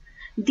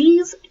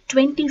 these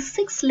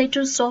 26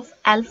 letters of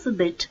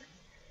alphabet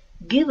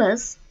give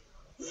us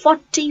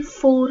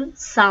 44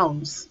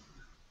 sounds.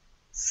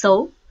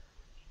 So,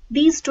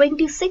 these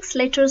 26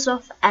 letters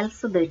of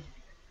alphabet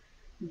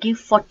give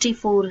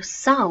 44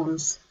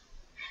 sounds,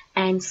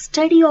 and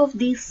study of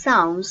these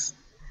sounds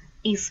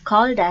is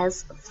called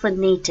as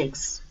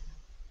phonetics.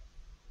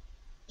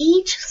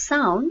 Each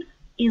sound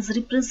is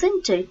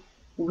represented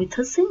with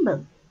a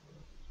symbol,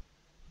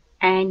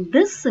 and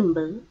this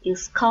symbol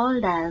is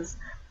called as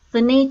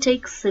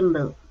phonetic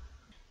symbol.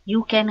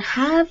 You can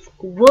have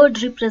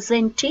word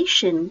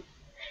representation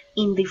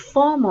in the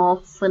form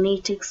of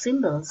phonetic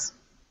symbols.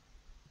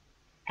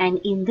 And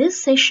in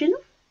this session,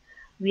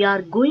 we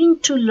are going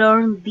to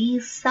learn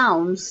these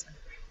sounds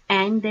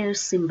and their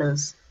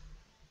symbols.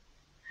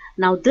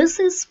 Now this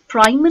is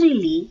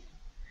primarily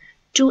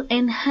to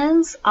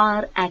enhance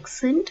our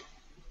accent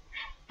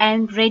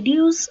and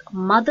reduce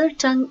mother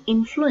tongue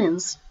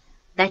influence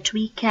that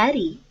we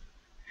carry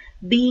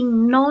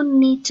being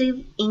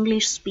non-native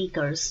English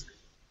speakers.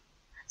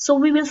 So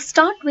we will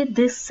start with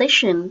this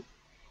session,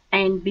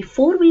 and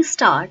before we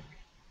start,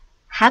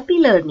 happy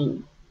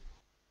learning.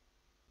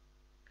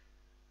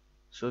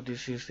 So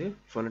this is the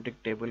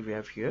phonetic table we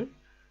have here.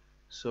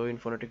 So in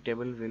phonetic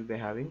table we will be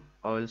having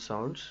vowel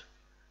sounds,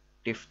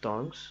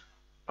 diphthongs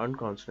and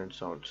consonant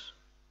sounds.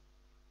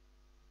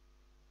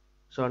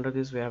 So under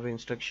this we have an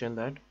instruction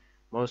that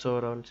mouse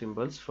over on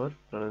symbols for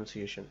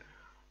pronunciation.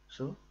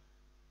 So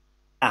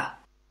A, I,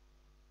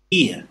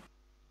 H,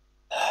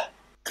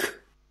 K,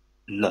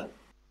 L.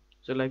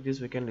 So like this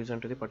we can listen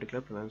to the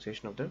particular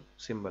pronunciation of the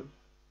symbol.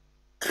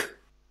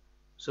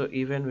 So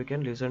even we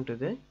can listen to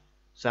the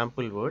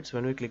sample words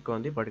when we click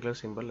on the particular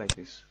symbol like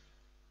this.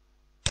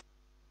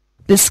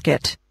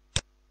 Biscuit,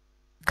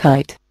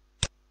 kite,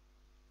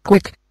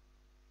 quick,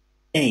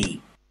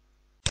 A,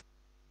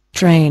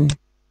 train,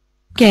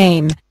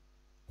 game,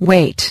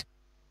 wait.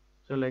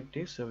 So like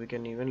this, so we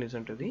can even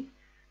listen to the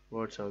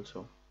words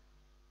also.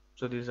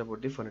 So this is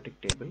about the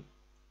phonetic table.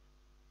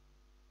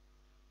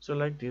 So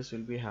like this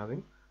we'll be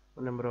having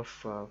a number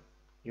of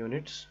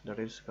units that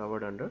is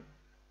covered under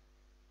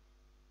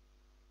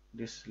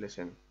this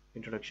lesson,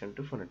 Introduction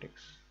to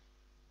Phonetics.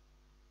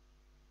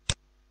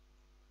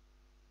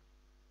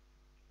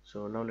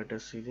 So now let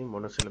us see the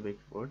monosyllabic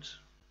words.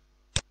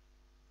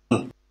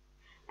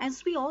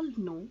 As we all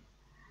know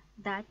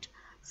that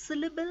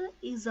syllable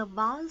is a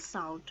vowel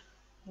sound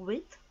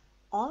with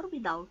or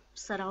without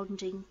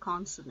surrounding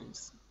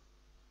consonants.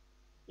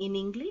 In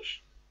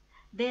English,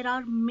 there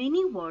are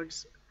many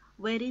words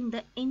wherein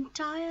the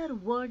entire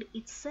word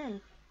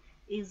itself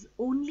is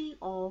only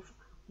of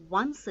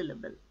one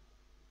syllable.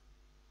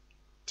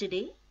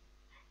 Today,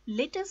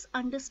 let us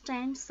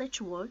understand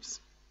such words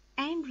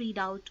and read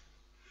out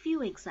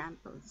few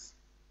examples.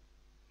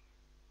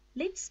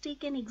 Let's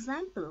take an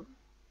example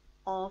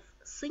of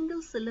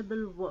single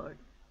syllable word.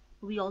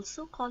 We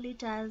also call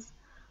it as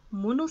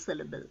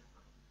monosyllable.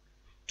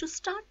 To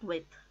start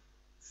with,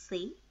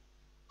 say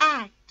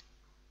act.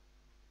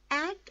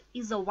 Act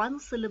is a one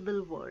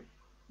syllable word.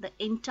 The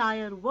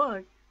entire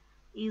word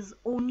is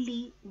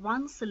only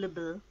one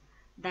syllable,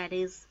 that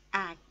is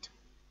act.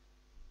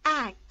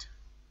 Act.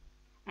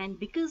 And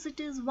because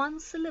it is one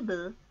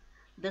syllable,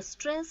 the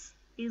stress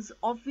is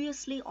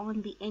obviously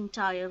on the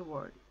entire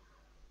word.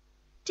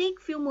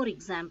 Take few more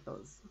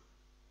examples.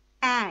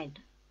 Add,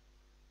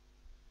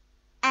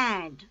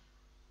 add,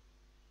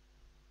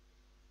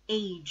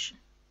 age,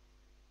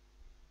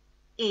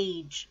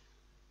 age.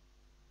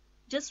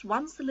 Just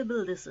one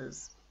syllable this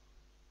is.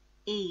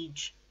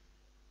 Age,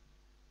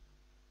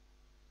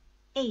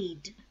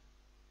 aid,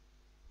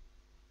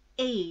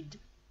 aid.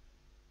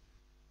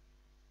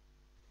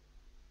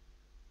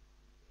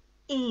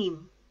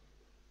 Aim,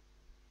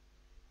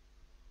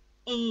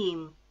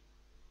 aim.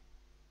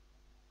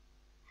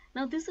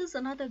 Now this is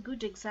another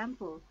good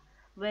example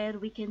where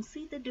we can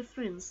see the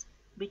difference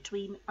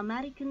between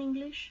American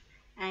English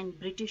and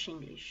British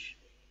English.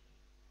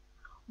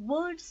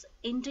 Words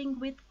ending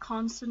with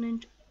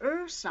consonant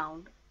R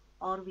sound,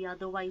 or we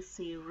otherwise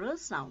say R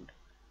sound.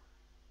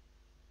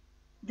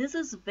 This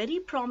is very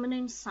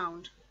prominent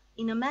sound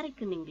in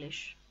American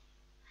English,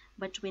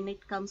 but when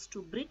it comes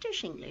to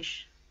British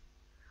English,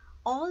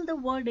 all the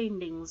word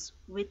endings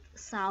with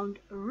sound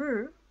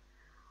R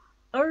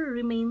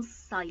remains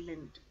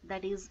silent,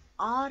 that is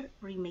R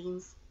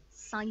remains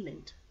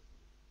silent.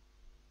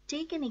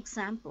 Take an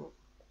example.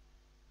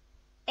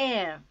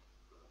 Air,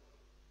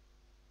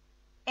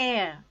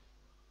 air.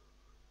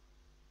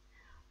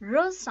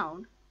 R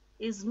sound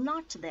is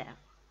not there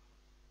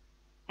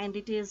and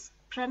it is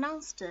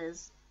pronounced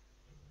as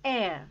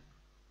air,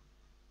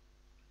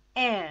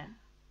 air.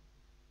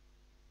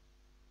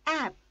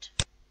 Apt.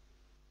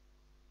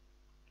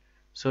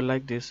 So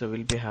like this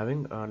we'll be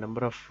having a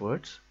number of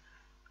words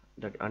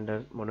that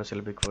under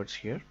monosyllabic words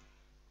here.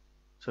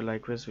 So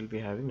likewise we'll be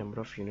having number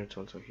of units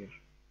also here.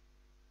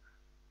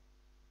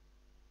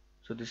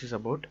 So this is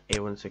about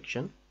A1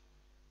 section.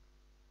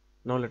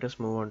 Now let us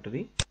move on to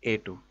the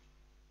A2.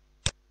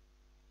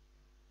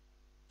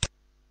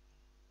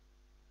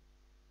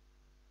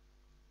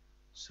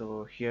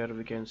 So here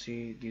we can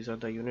see these are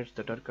the units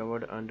that are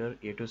covered under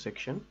A2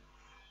 section.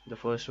 The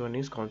first one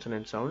is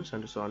consonant sounds,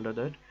 and so under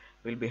that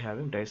we'll be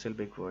having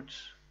disyllabic words.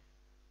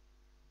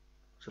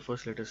 So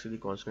first let us see the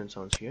consonant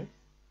sounds here.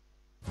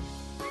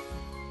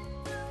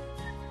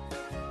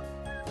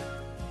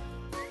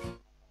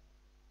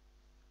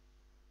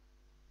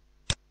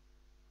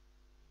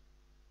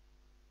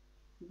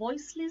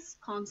 Voiceless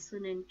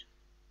consonant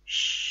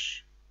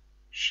sh,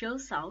 sh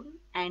sound,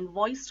 and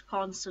voiced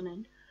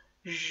consonant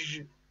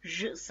zh,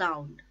 zh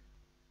sound.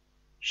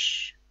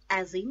 Sh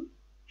as in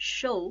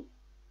show,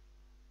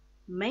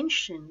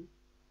 mention,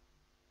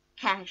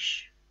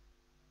 cash.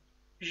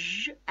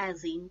 Zh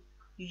as in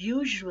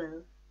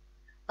usual,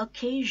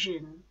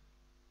 occasion,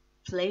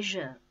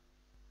 pleasure.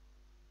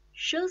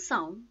 Sh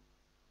sound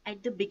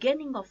at the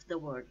beginning of the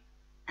word,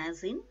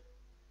 as in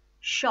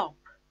shop,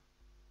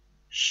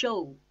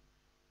 show,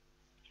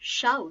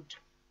 shout,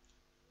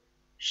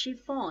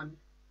 chiffon,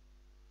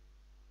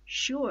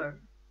 sure,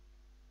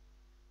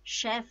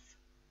 chef,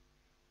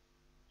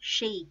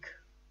 shake,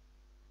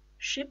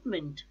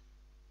 shipment,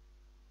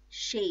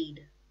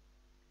 shade,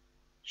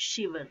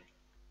 shiver.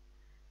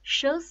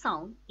 Sh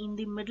sound in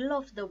the middle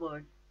of the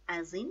word,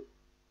 as in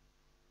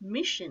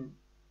mission,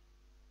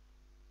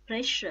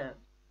 pressure,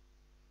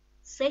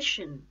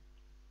 session,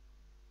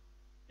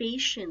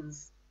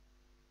 patience,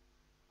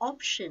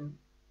 option,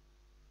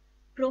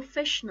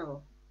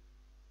 professional,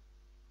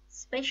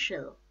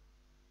 special,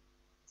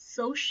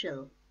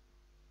 social,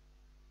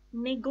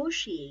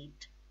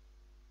 negotiate,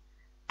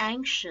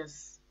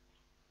 anxious.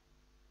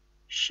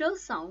 Sh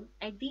sound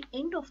at the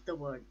end of the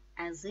word,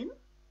 as in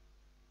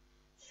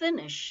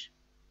finish,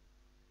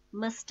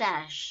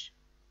 mustache,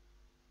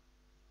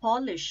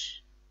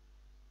 polish,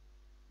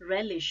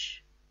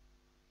 relish,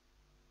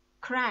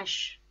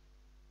 crash,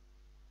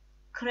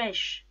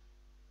 crash,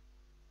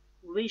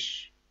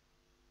 wish,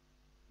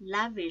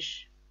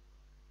 lavish,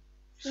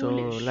 So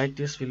foolish, like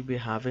this we'll be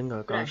having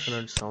brush.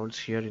 consonant sounds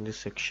here in this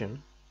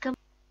section, Com-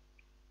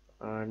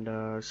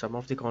 and some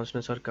of the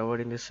consonants are covered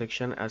in this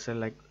section as a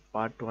like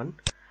part 1,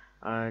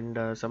 and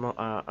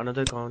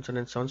another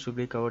consonant sounds will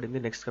be covered in the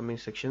next coming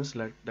sections,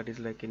 like that is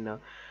like in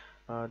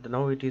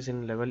now it is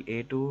in level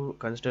A2.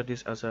 Consider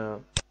this as a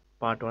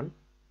part 1.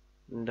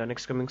 In the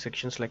next coming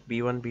sections like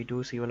B1,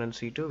 B2, C1 and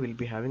C2 will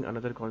be having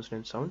another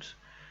consonant sounds.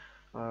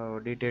 There will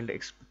be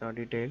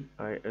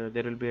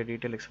a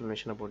detailed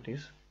explanation about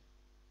this.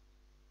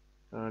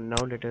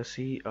 Now let us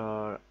see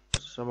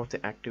some of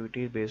the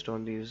activities based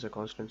on these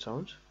consonant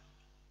sounds.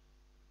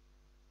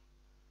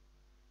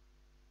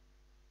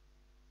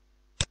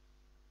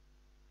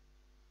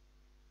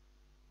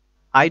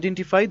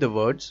 Identify the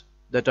words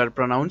that are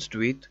pronounced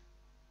with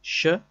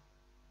sh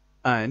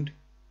and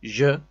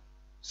j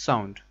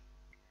sound.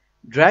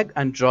 Drag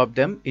and drop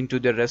them into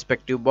their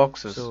respective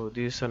boxes. So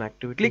this is an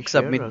activity Click here.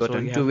 Submit So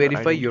button you to have to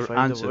verify your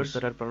identify the words answers.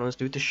 that are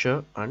pronounced with sh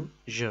and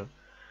j.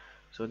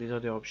 So these are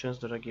the options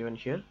that are given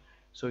here.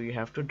 So you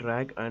have to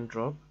drag and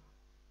drop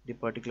the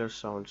particular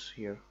sounds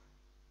here.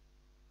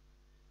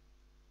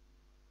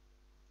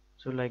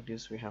 So like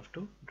this we have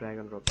to drag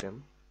and drop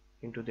them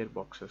into their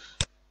boxes.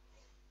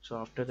 So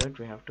after that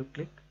we have to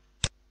click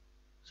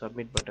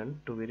submit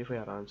button to verify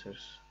our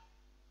answers.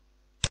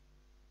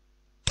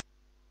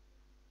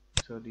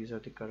 So these are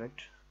the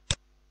correct.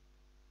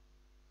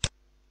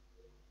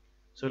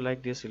 So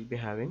like this we'll be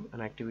having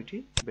an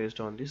activity based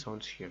on the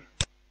sounds here.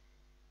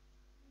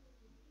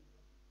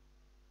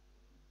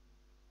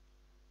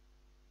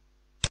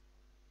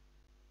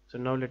 So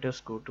now let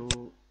us go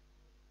to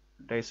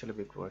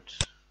disyllabic words.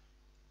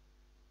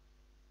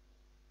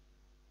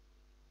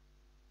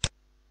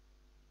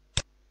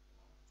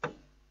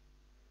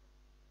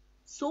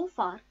 So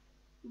far,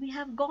 we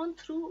have gone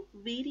through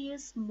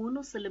various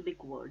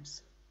monosyllabic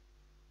words.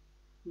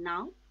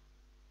 Now,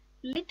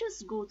 let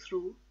us go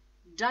through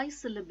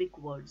disyllabic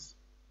words,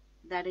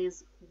 that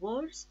is,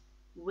 words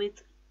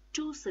with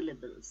two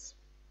syllables.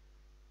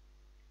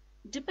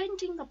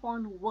 Depending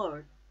upon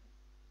word,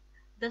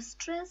 the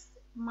stress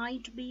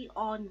might be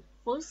on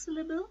first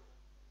syllable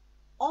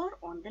or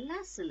on the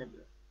last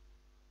syllable.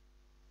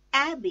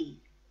 Abbey,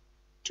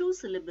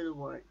 two-syllable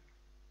word.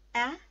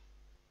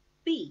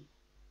 A-B.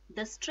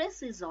 The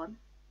stress is on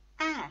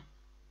A.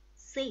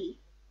 Say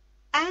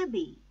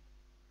Abbey.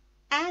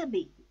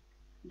 Abbey.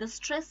 The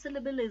stress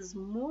syllable is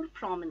more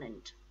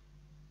prominent.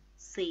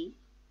 Say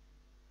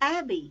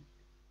Abbey.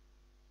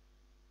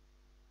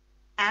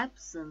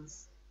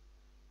 Absence.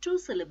 Two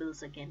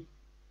syllables again.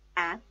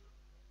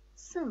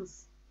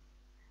 Absence.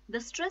 The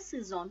stress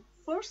is on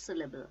first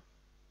syllable.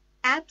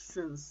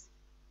 Absence.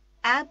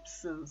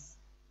 Absence.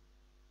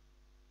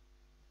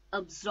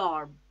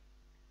 Absorb.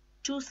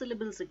 Two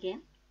syllables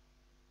again.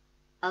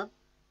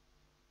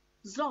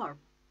 Absorb.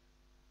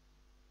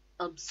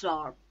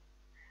 Absorb.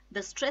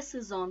 The stress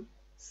is on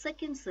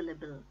second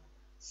syllable.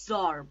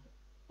 Zorb.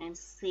 And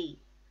say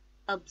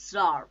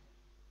absorb.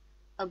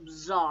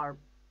 Absorb.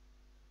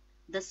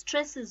 The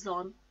stress is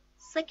on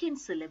second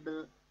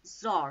syllable.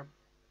 Zorb.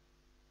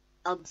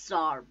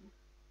 Absorb.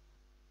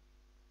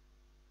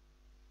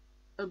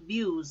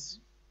 Abuse.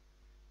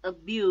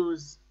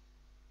 Abuse.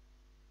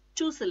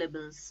 Two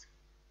syllables.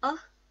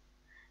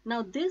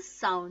 Now this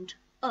sound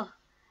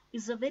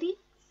is a very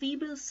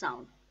feeble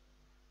sound.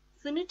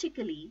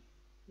 Phonetically,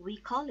 we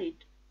call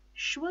it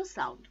schwa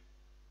sound.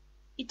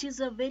 It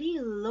is a very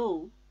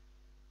low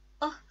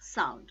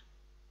sound.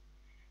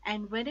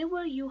 And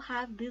whenever you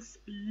have this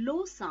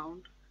low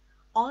sound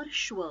or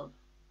schwa,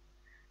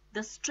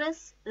 the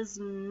stress is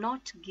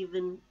not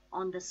given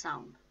on the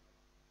sound.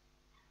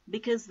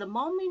 Because the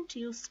moment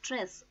you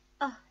stress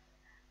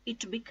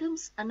it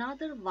becomes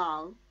another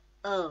vowel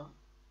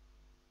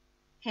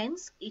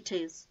Hence it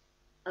is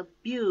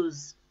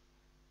abuse.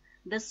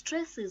 The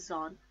stress is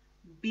on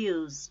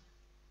abuse.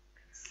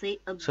 Say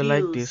abuse. So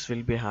like this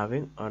we'll be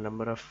having a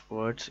number of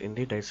words in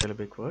the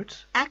disyllabic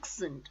words.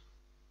 Accent.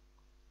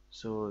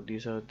 So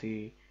these are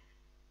the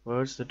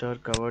words that are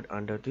covered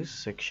under this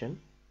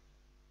section.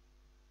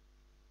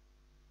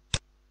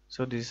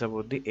 So this is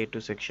about the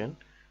A2 section.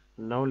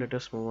 Now let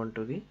us move on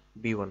to the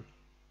B1.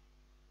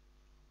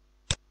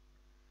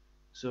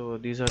 So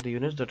these are the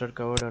units that are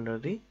covered under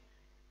the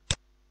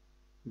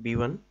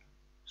B1.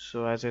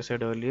 So as I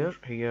said earlier,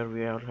 here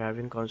we are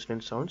having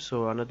consonant sounds.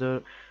 So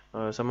another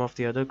some of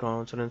the other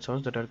consonant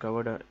sounds that are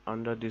covered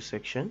under this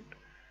section.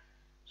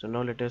 So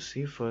now let us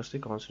see first the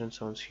consonant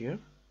sounds here.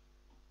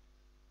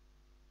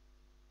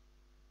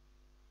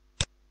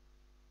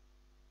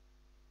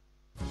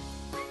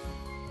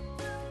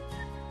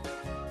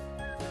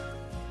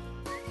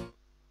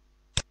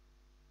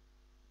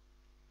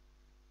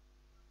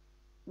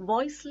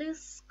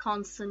 voiceless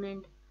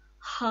consonant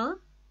h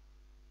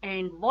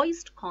and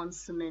voiced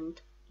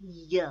consonant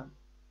y.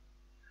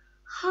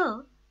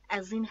 H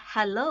as in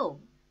hello,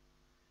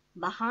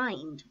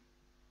 behind.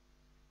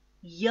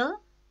 Y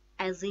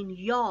as in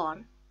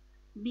your,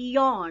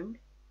 beyond,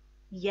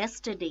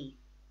 yesterday.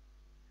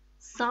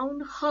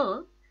 Sound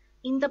h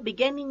in the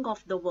beginning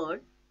of the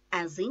word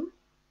as in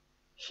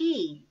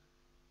he,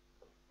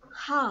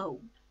 how,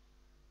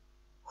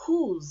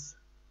 whose,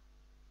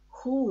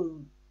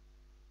 whom.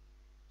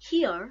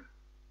 Here,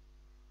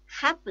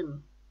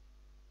 happen,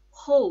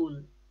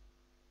 whole.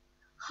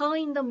 H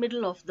in the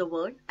middle of the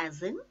word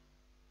as in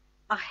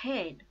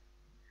ahead,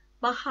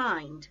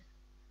 behind,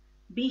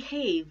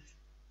 behave,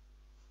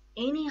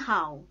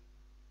 anyhow,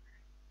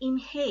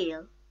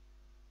 inhale,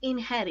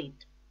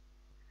 inherit.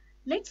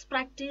 Let's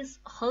practice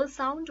her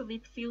sound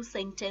with few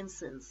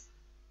sentences.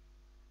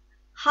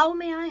 How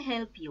may I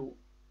help you?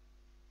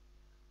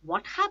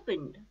 What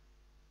happened?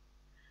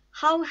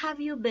 How have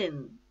you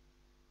been?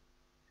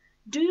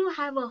 Do you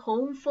have a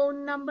home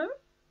phone number?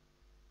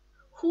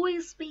 Who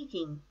is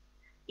speaking?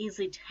 Is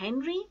it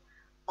Henry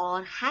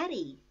or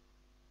Harry?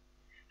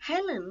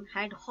 Helen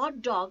had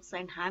hot dogs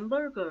and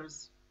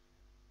hamburgers.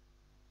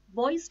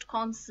 Voiced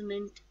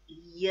consonant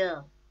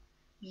y.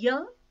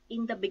 Y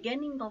in the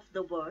beginning of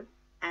the word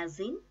as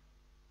in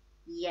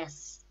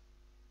yes,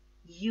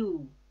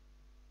 you,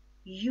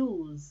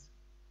 use,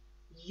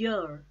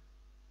 year,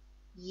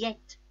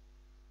 yet,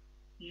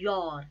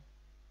 your,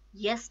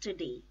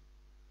 yesterday.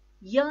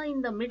 Y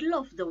in the middle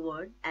of the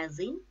word as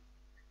in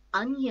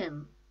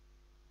onion,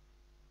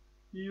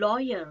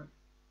 lawyer,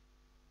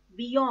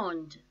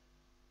 beyond,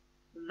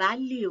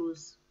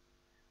 values,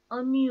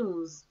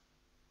 amuse,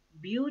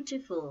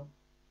 beautiful,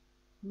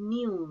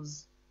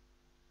 news.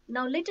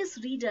 Now let us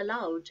read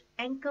aloud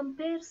and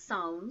compare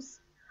sounds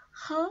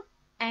h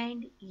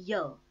and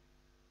y.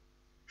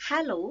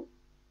 Hello,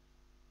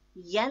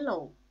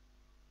 yellow.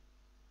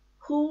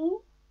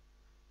 Who,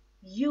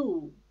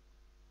 you.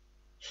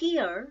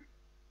 Here,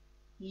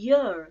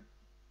 year.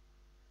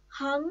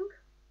 Hung,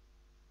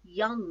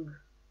 young.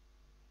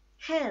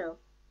 Hell,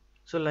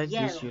 So like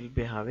this yell. you'll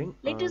be having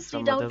Let us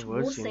some read other out more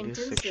words in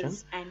this section,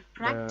 sentences and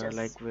practice.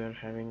 like we are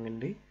having in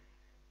the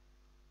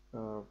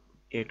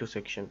A2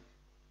 section.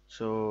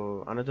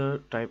 So another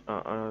type,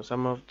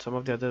 some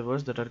of the other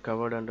words that are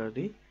covered under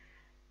the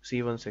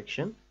C1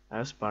 section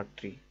as part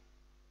 3.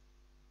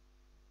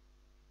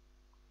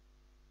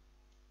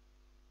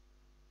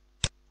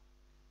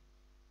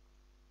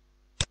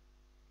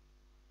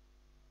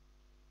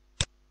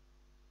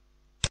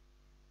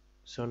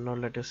 So now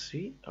let us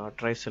see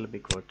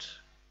trisyllabic words.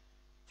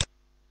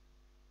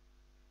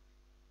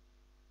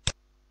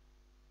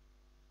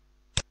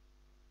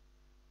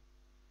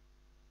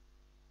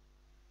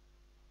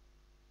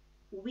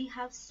 We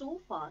have so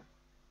far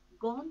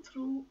gone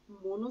through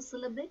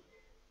monosyllabic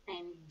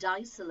and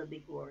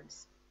disyllabic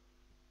words.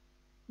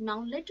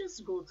 Now let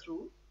us go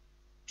through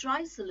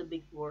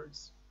trisyllabic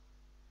words,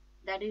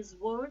 that is,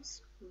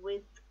 words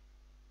with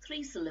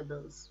 3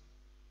 syllables.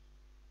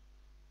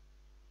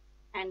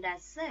 And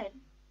as said,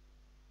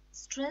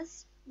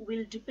 stress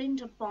will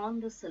depend upon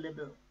the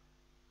syllable.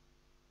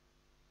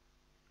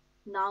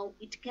 Now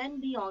it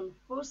can be on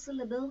first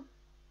syllable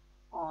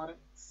or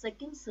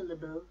second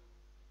syllable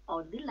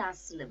or the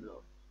last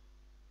syllable.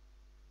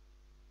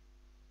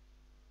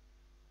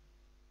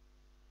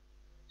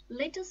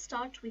 Let us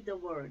start with the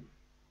word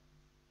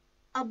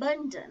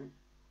abandon.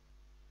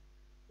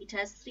 It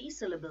has 3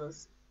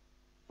 syllables.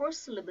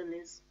 First syllable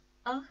is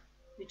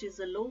which is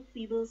a low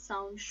feeble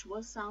sound,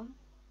 schwa sound.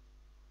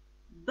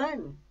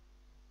 Bun,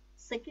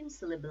 second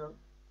syllable,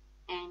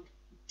 and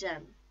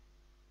done,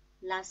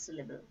 last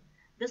syllable.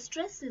 The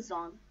stress is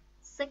on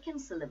second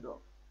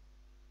syllable.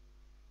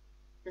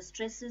 The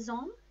stress is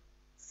on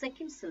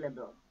second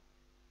syllable.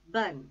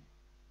 Bun,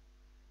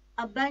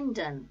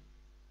 abandon,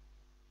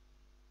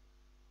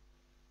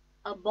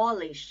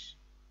 abolish,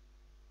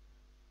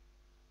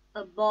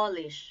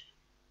 abolish,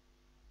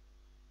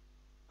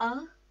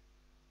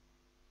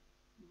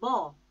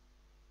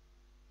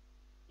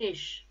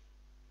 ish.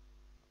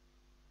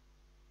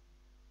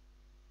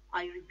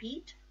 I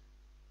repeat,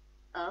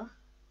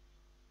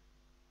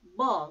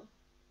 ball,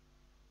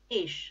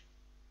 ish.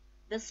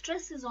 The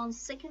stress is on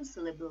second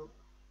syllable,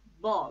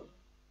 ball.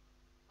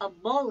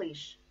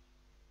 Abolish,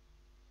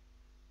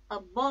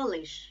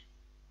 abolish.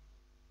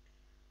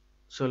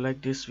 So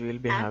like this we will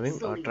be having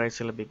Absolute.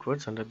 trisyllabic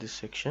words under this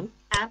section.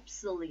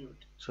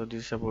 Absolute. So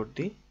this is about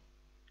the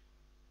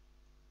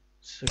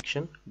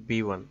section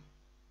B1.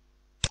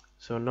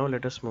 So now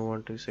let us move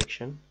on to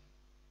section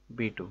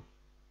B2.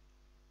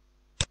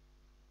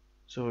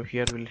 So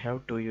here we'll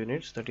have 2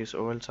 units, that is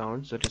vowel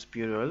sounds, that is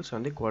pure vowels,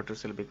 and the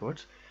quadrisyllabic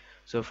words.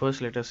 So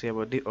first let us see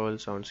about the vowel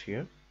sounds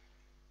here.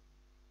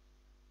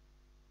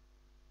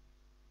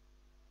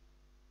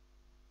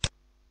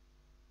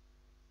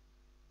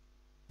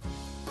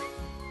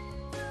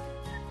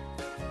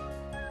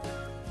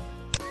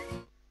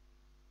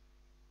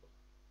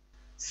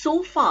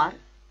 So far,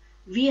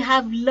 we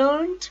have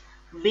learnt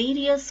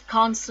various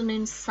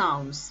consonant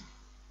sounds.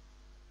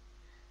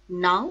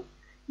 Now,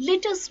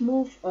 let us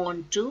move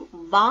on to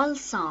vowel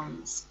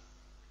sounds.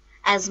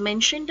 As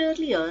mentioned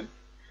earlier,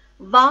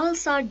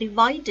 vowels are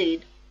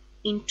divided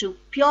into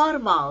pure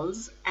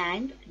vowels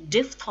and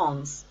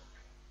diphthongs.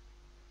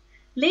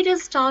 Let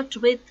us start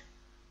with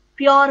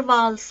pure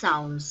vowel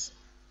sounds.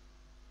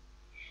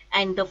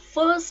 And the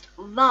first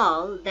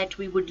vowel that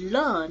we would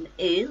learn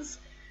is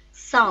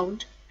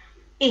sound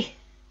I.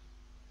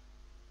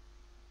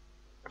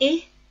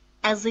 I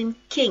as in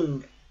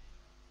king.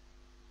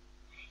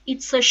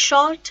 It's a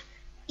short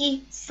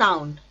I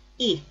sound,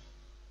 I.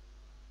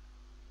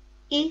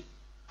 I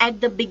at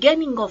the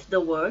beginning of the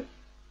word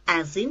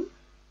as in,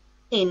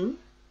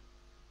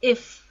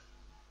 if,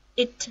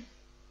 it,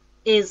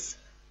 is,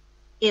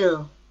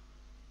 ill.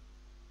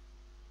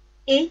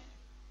 I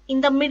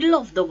in the middle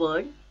of the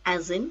word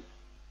as in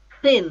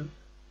pin,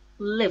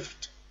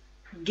 lift,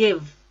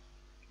 give,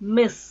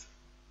 miss,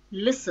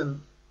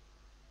 listen.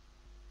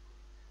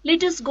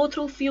 Let us go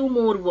through few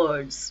more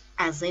words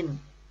as in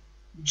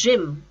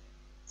gym,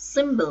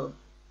 symbol,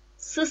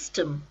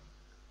 system,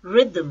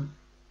 rhythm,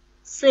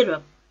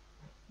 syrup,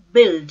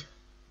 build,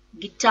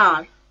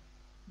 guitar,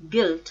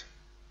 guilt,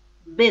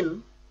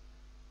 bin,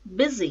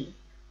 busy.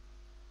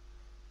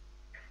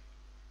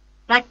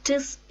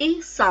 Practice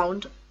A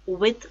sound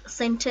with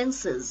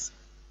sentences.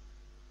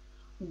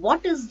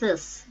 What is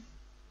this?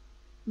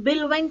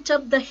 Bill went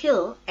up the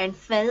hill and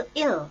fell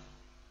ill.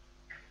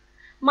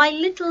 My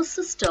little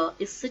sister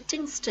is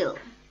sitting still.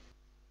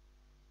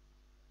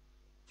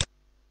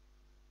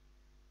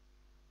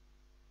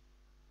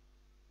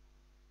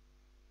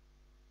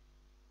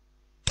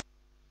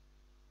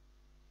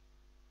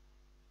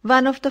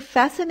 One of the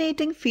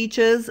fascinating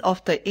features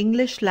of the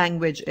English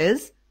language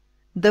is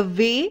the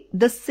way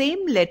the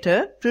same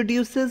letter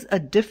produces a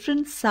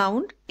different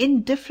sound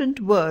in different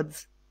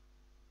words.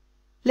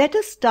 Let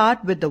us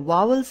start with the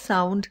vowel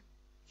sound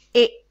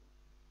A.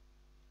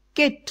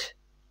 Kit,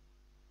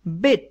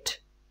 bit,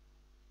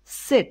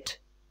 sit.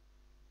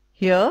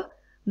 Here,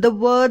 the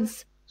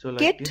words So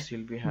like kit, this,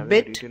 you'll be having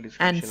a bit, detailed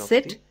and description of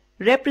sit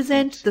the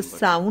represent each the symbol.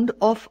 sound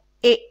of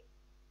A.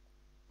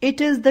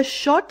 It is the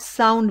short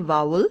sound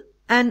vowel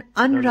and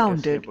Now let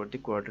us see unrounded. about the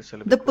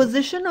quadrisyllabic The words.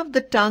 position of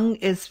the tongue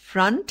is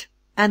front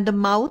and the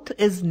mouth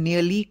is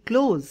nearly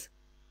close.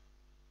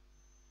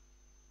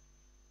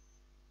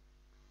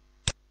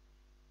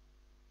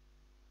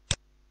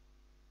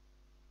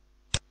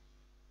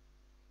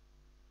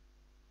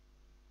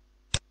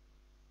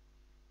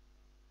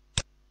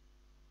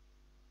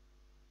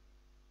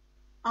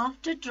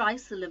 After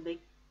trisyllabic,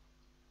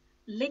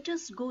 let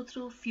us go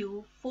through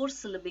few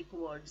four-syllabic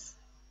words.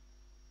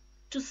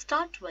 To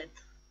start with,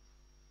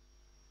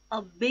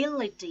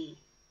 ability,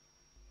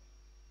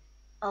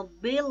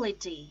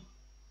 ability,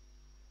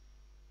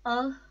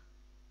 a,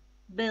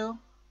 bill,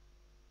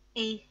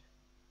 a,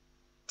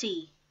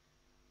 t.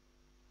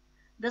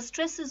 The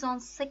stress is on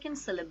second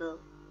syllable,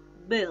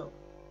 bill,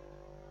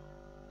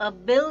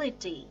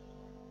 ability.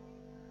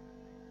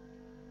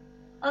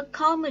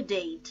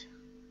 Accommodate,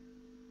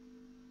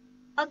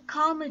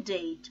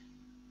 accommodate,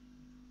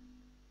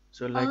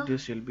 So like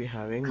this, you'll be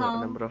having a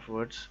number of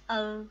words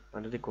a,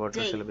 under the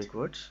quadrisyllabic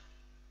words.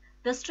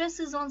 The stress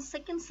is on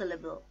second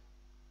syllable,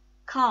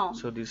 calm,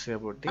 So this is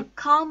about the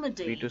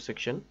accommodate, B2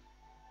 section.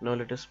 Now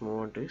let us move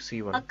on to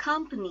C1.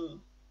 accompany,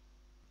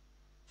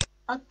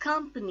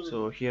 accompany.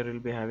 So here we'll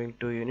be having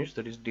two units,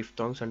 that is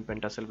diphthongs and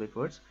pentasyllabic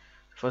words.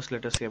 First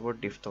let us see about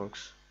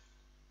diphthongs.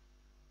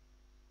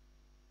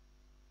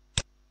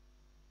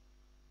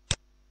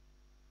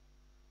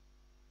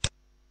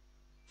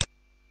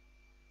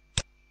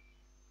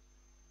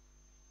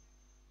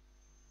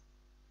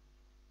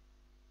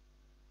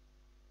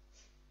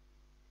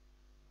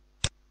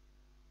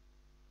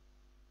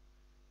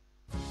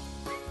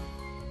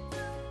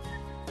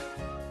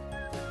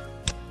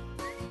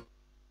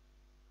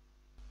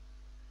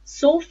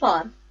 So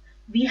far,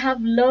 we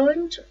have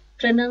learned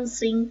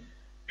pronouncing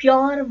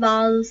pure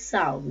vowel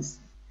sounds.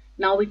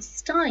 Now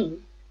it's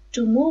time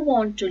to move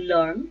on to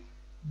learn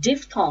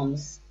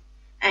diphthongs.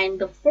 And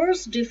the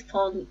first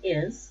diphthong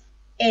is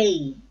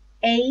A.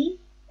 A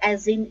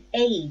as in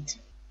eight.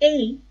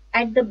 A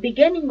at the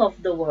beginning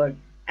of the word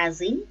as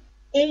in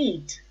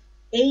eight,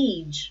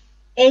 age,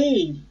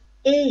 ale,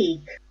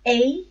 ache.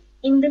 A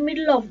in the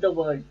middle of the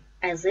word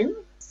as in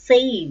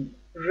save,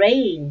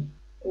 rain,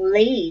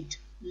 late,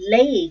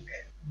 lake,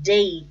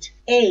 date.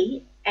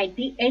 A at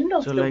the end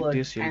of So the like word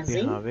this, you'll as be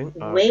in having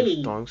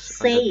way, diphthongs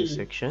under say, this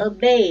section.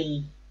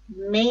 obey,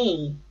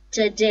 may,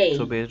 today.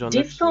 So based on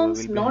that,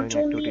 Diphthongs we'll be having not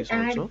only activities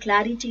add also.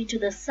 clarity to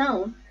the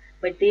sound,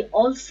 but they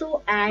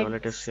also Now add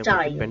let us see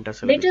about the style.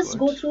 pentasyllabic Let us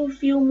go words. through a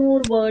few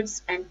more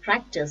words and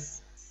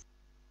practice.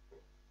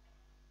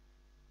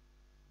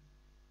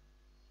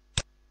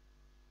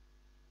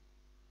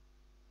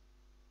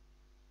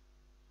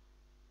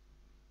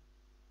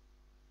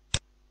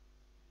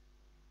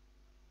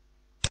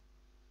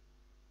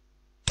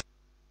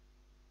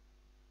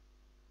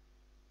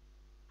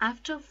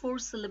 After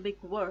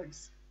four-syllabic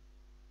words,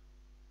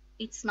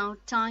 it's now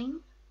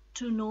time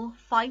to know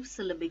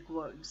five-syllabic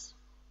words.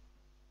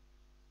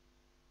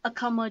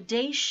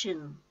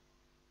 accommodation,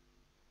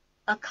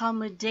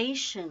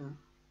 accommodation,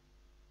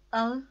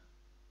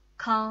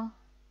 accommodation.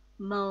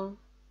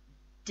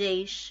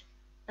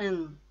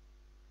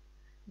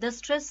 The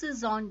stress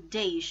is on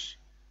dash,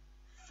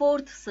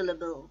 fourth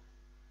syllable,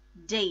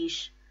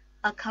 dash,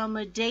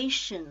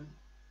 accommodation,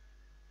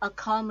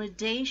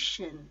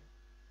 accommodation.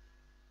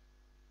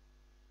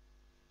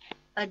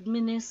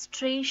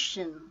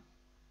 Administration,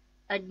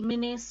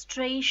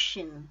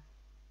 administration,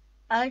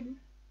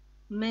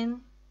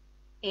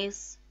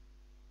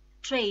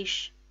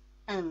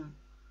 administration.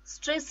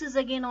 Stress is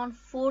again on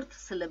fourth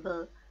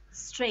syllable,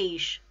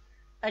 stress,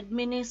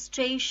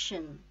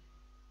 administration.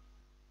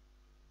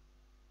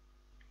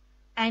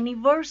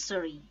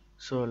 Anniversary,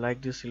 So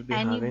like this you'll be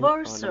having a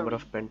anniversary, number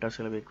of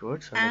pentasyllabic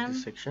words under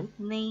this section.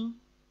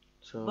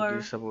 So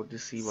this is about the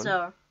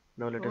C1.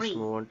 Now let us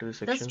move on to the The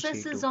section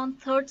stress is C2. on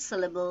third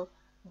syllable,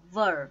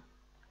 ver.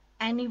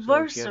 So here we'll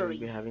Anniversary,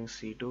 be having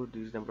C2.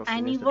 These number of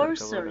units that are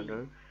covered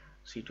under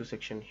C2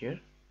 section here.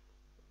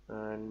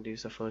 And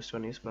this the first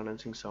one is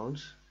pronouncing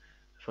sounds.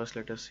 First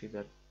let us see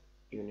that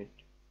unit.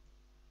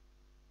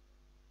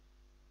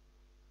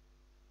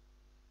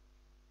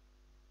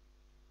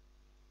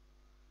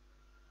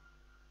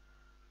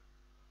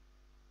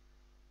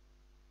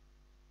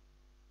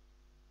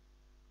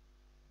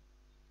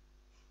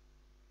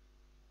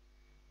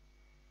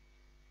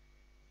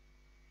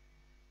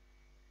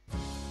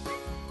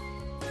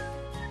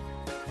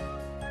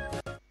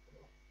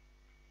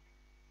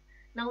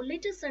 Now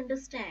let us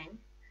understand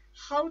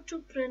how to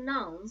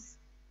pronounce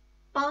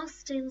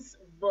past tense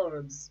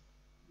verbs.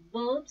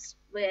 Verbs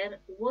where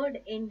word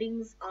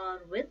endings are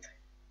with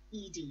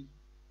ed.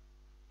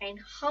 And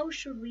how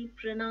should we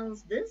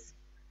pronounce this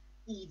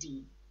ed?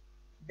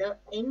 The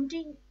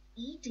ending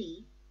ed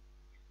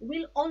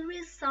will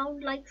always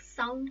sound like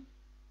sound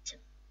t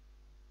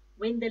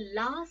when the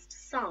last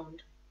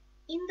sound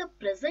in the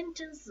present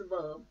tense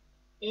verb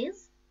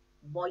is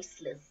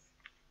voiceless.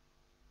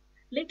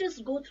 Let us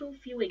go through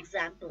few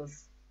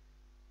examples.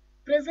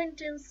 Present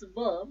tense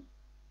verb,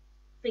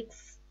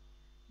 fix.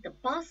 The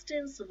past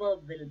tense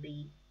verb will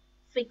be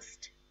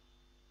fixed.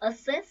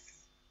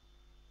 Assess,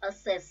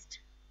 assessed.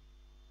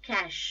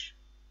 Cash,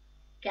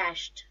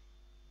 cashed.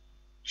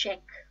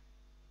 Check,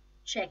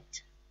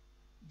 checked.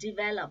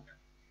 Develop,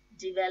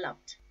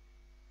 developed.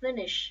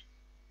 Finish,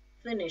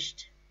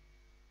 finished.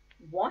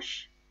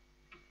 Wash,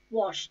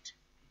 washed.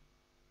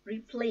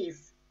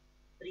 Replace,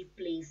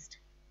 replaced.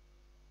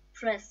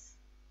 Press,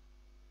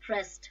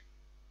 pressed.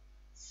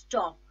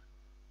 Stop,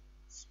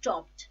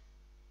 stopped.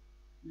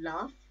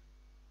 Laugh,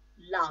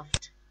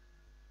 laughed.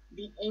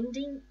 The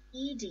ending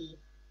ed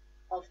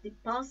of the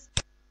past.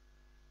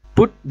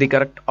 Put the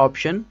correct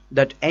option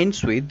that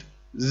ends with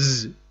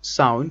z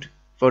sound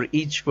for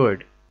each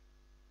word.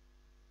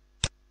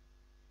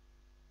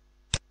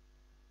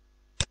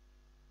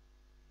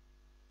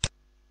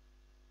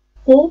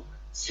 Hope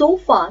so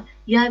far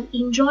you have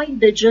enjoyed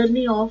the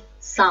journey of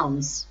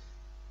sounds.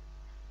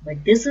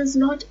 But this is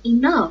not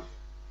enough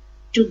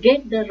to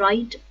get the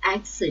right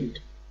accent.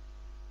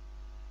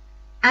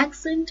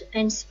 Accent,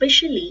 and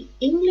especially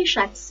English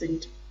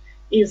accent,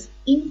 is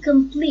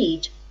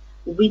incomplete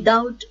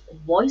without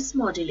voice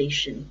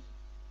modulation,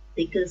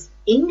 because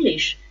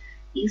English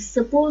is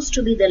supposed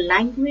to be the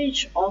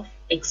language of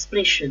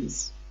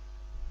expressions.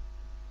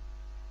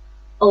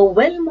 A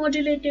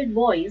well-modulated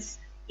voice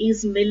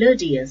is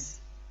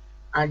melodious.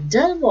 A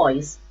dull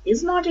voice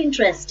is not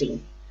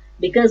interesting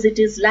because it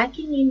is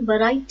lacking in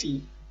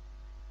variety.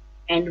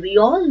 And we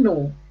all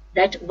know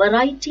that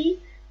variety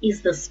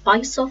is the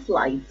spice of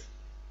life.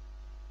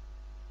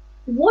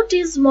 What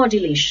is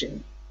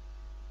modulation?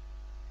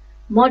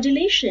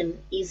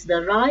 Modulation is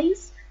the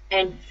rise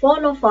and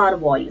fall of our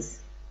voice.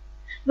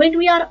 When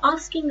we are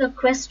asking a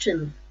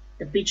question,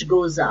 the pitch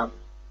goes up,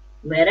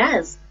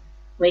 whereas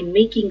when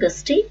making a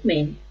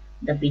statement,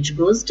 the pitch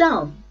goes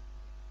down.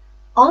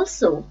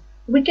 Also,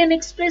 we can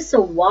express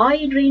a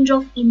wide range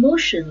of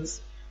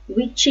emotions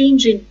with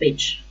change in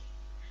pitch.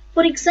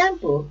 For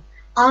example,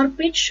 our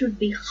pitch should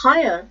be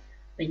higher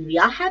when we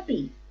are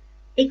happy,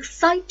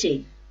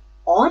 excited,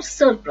 or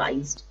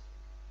surprised,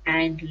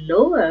 and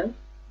lower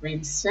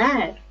when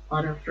sad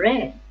or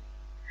afraid.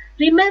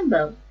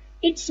 Remember,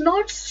 it's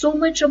not so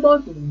much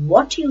about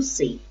what you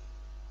say,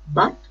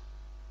 but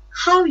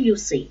how you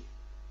say.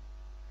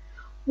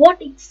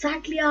 What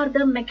exactly are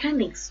the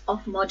mechanics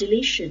of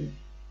modulation?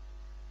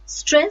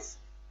 Stress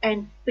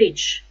and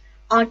pitch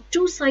are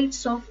two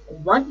sides of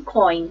one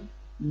coin,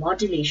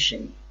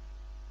 modulation.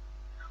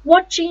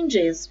 What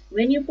changes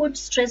when you put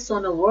stress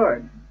on a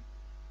word?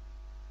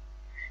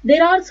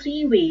 There are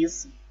three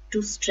ways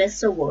to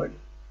stress a word.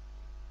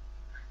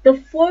 The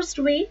first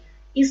way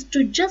is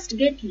to just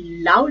get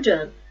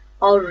louder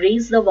or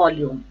raise the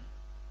volume.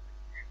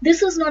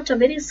 This is not a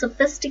very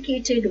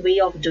sophisticated way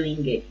of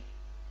doing it,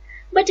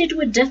 but it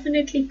would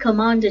definitely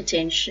command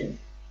attention.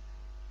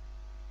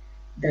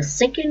 The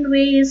second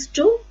way is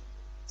to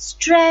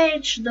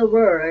stretch the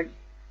word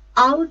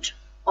out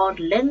or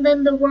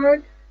lengthen the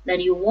word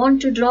that you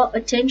want to draw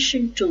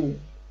attention to.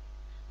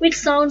 which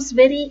sounds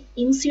very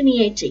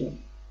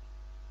insinuating.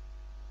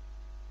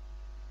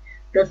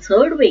 The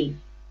third way,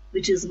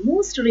 which is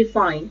most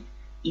refined,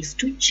 is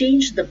to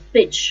change the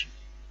pitch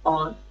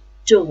or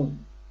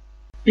tone.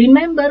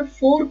 Remember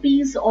 4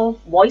 P's of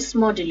voice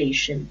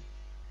modulation.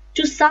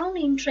 To sound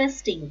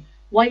interesting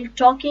while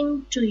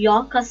talking to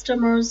your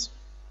customers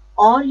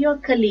or your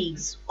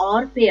colleagues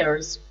or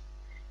peers,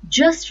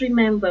 just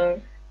remember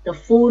the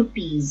 4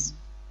 P's.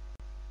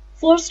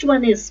 First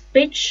one is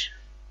pitch.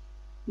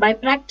 By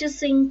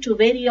practicing to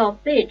vary your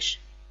pitch,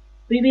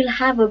 we will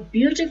have a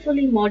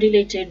beautifully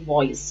modulated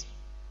voice.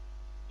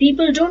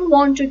 People don't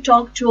want to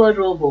talk to a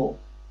robot.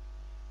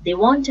 They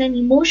want an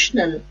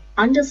emotional,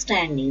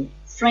 understanding,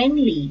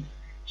 friendly,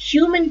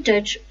 human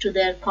touch to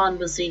their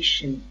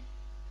conversation.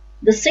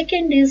 The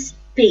second is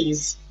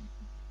pace.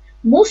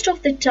 Most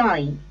of the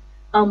time,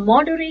 a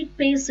moderate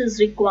pace is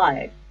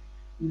required,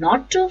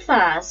 not too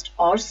fast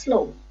or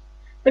slow,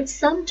 but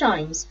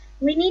sometimes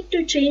we need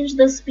to change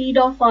the speed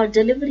of our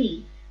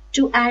delivery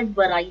to add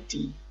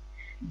variety,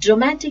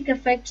 dramatic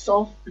effects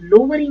of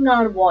lowering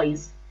our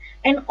voice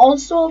and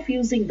also of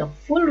using the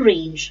full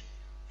range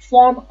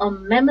form a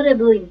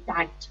memorable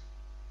impact.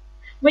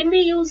 When we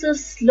use a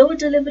slow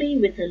delivery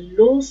with a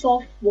low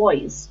soft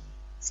voice,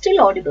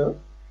 still audible,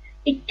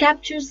 it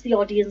captures the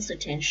audience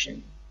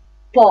attention.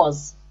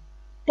 Pause.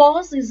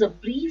 Pause is a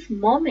brief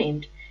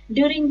moment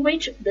during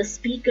which the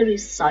speaker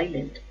is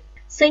silent.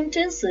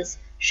 Sentences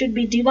should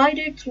be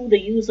divided through the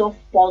use of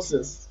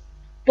pauses.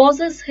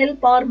 Pauses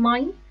help our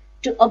mind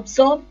to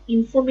absorb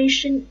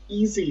information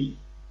easily.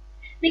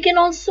 We can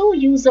also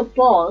use a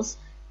pause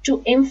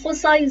to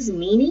emphasize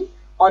meaning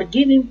or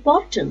give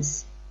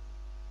importance.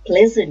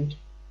 Pleasant.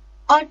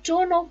 Our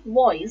tone of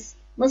voice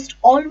must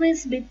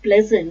always be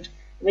pleasant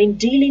when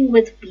dealing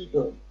with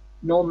people,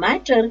 no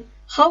matter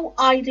how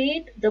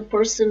irate the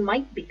person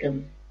might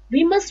become.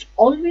 We must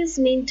always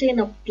maintain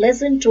a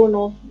pleasant tone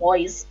of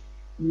voice,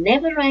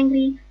 never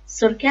angry,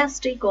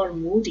 sarcastic, or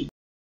moody.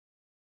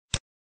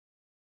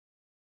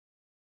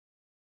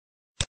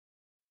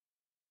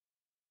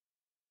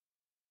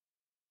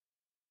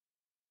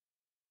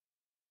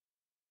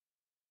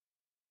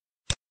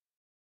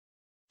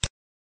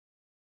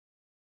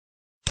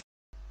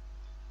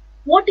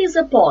 What is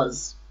a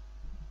pause?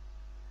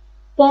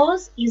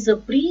 Pause is a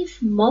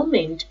brief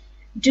moment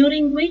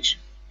during which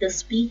the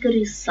speaker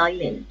is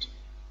silent.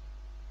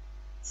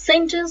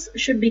 Sentence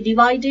should be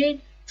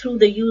divided through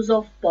the use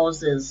of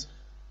pauses.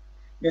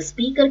 The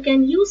speaker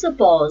can use a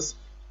pause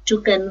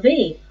to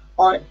convey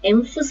or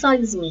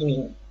emphasize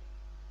meaning.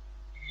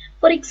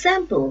 For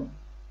example,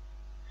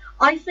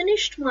 I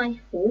finished my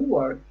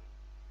homework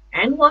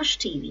and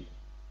watched TV.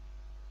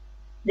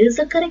 There is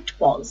a correct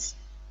pause.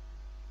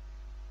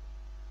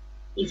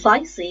 If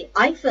I say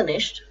I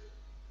finished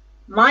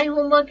my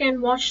homework and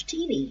watched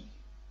TV,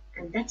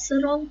 and that's a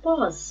wrong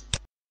pause.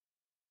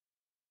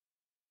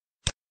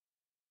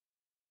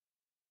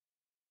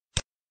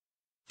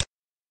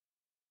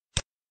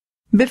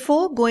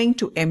 Before going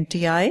to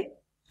MTI,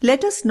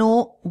 let us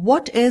know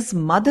what is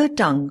mother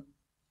tongue.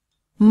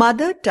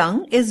 Mother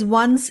tongue is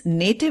one's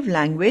native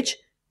language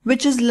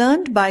which is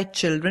learned by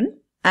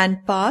children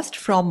and passed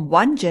from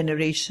one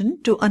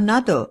generation to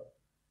another.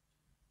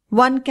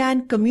 One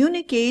can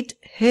communicate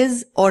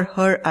his or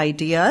her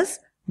ideas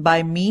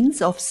by means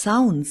of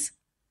sounds.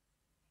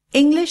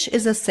 English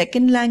is a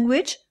second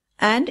language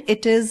and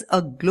it is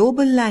a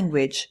global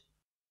language.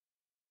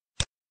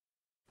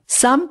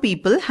 Some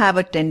people have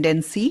a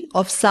tendency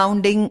of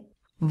sounding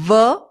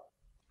v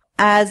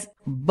as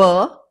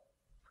b,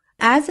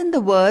 as in the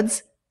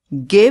words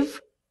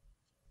give,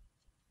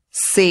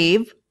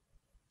 save,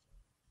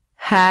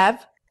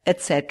 have,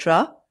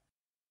 etc.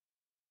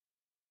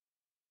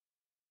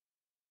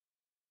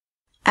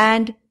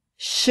 and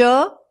sh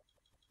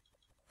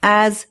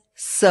as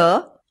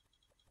sir,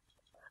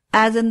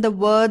 as in the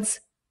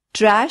words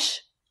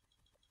trash,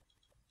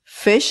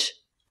 fish,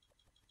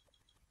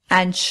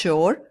 and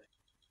shore,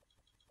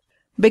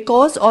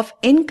 because of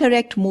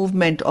incorrect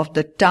movement of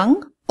the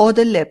tongue or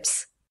the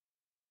lips.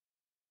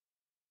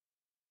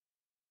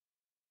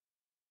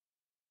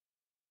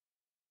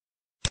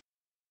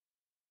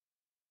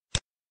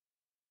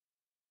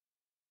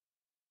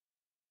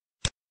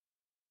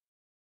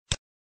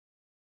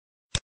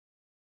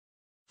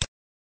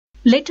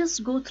 Let us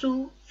go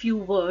through few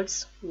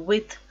words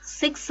with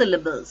 6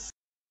 syllables.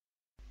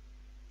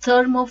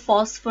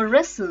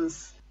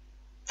 Thermophosphorescence,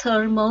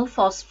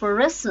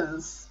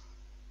 thermophosphorescence,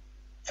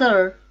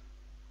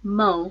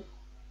 thermo,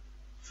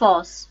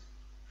 phos,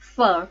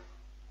 phor,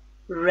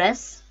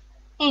 res,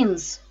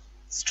 ins.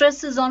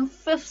 Stress is on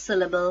 5th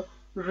syllable,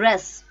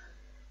 res,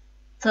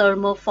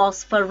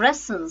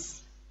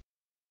 thermophosphorescence.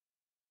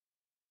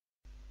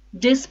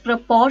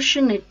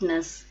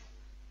 Disproportionateness,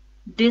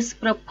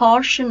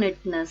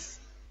 disproportionateness,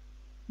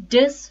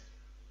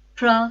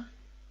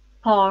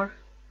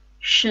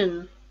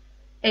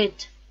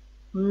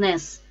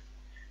 disproportionateness.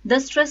 The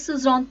stress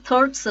is on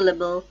 3rd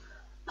syllable,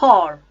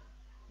 por,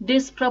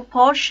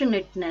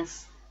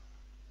 disproportionateness,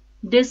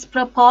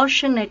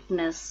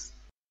 disproportionateness.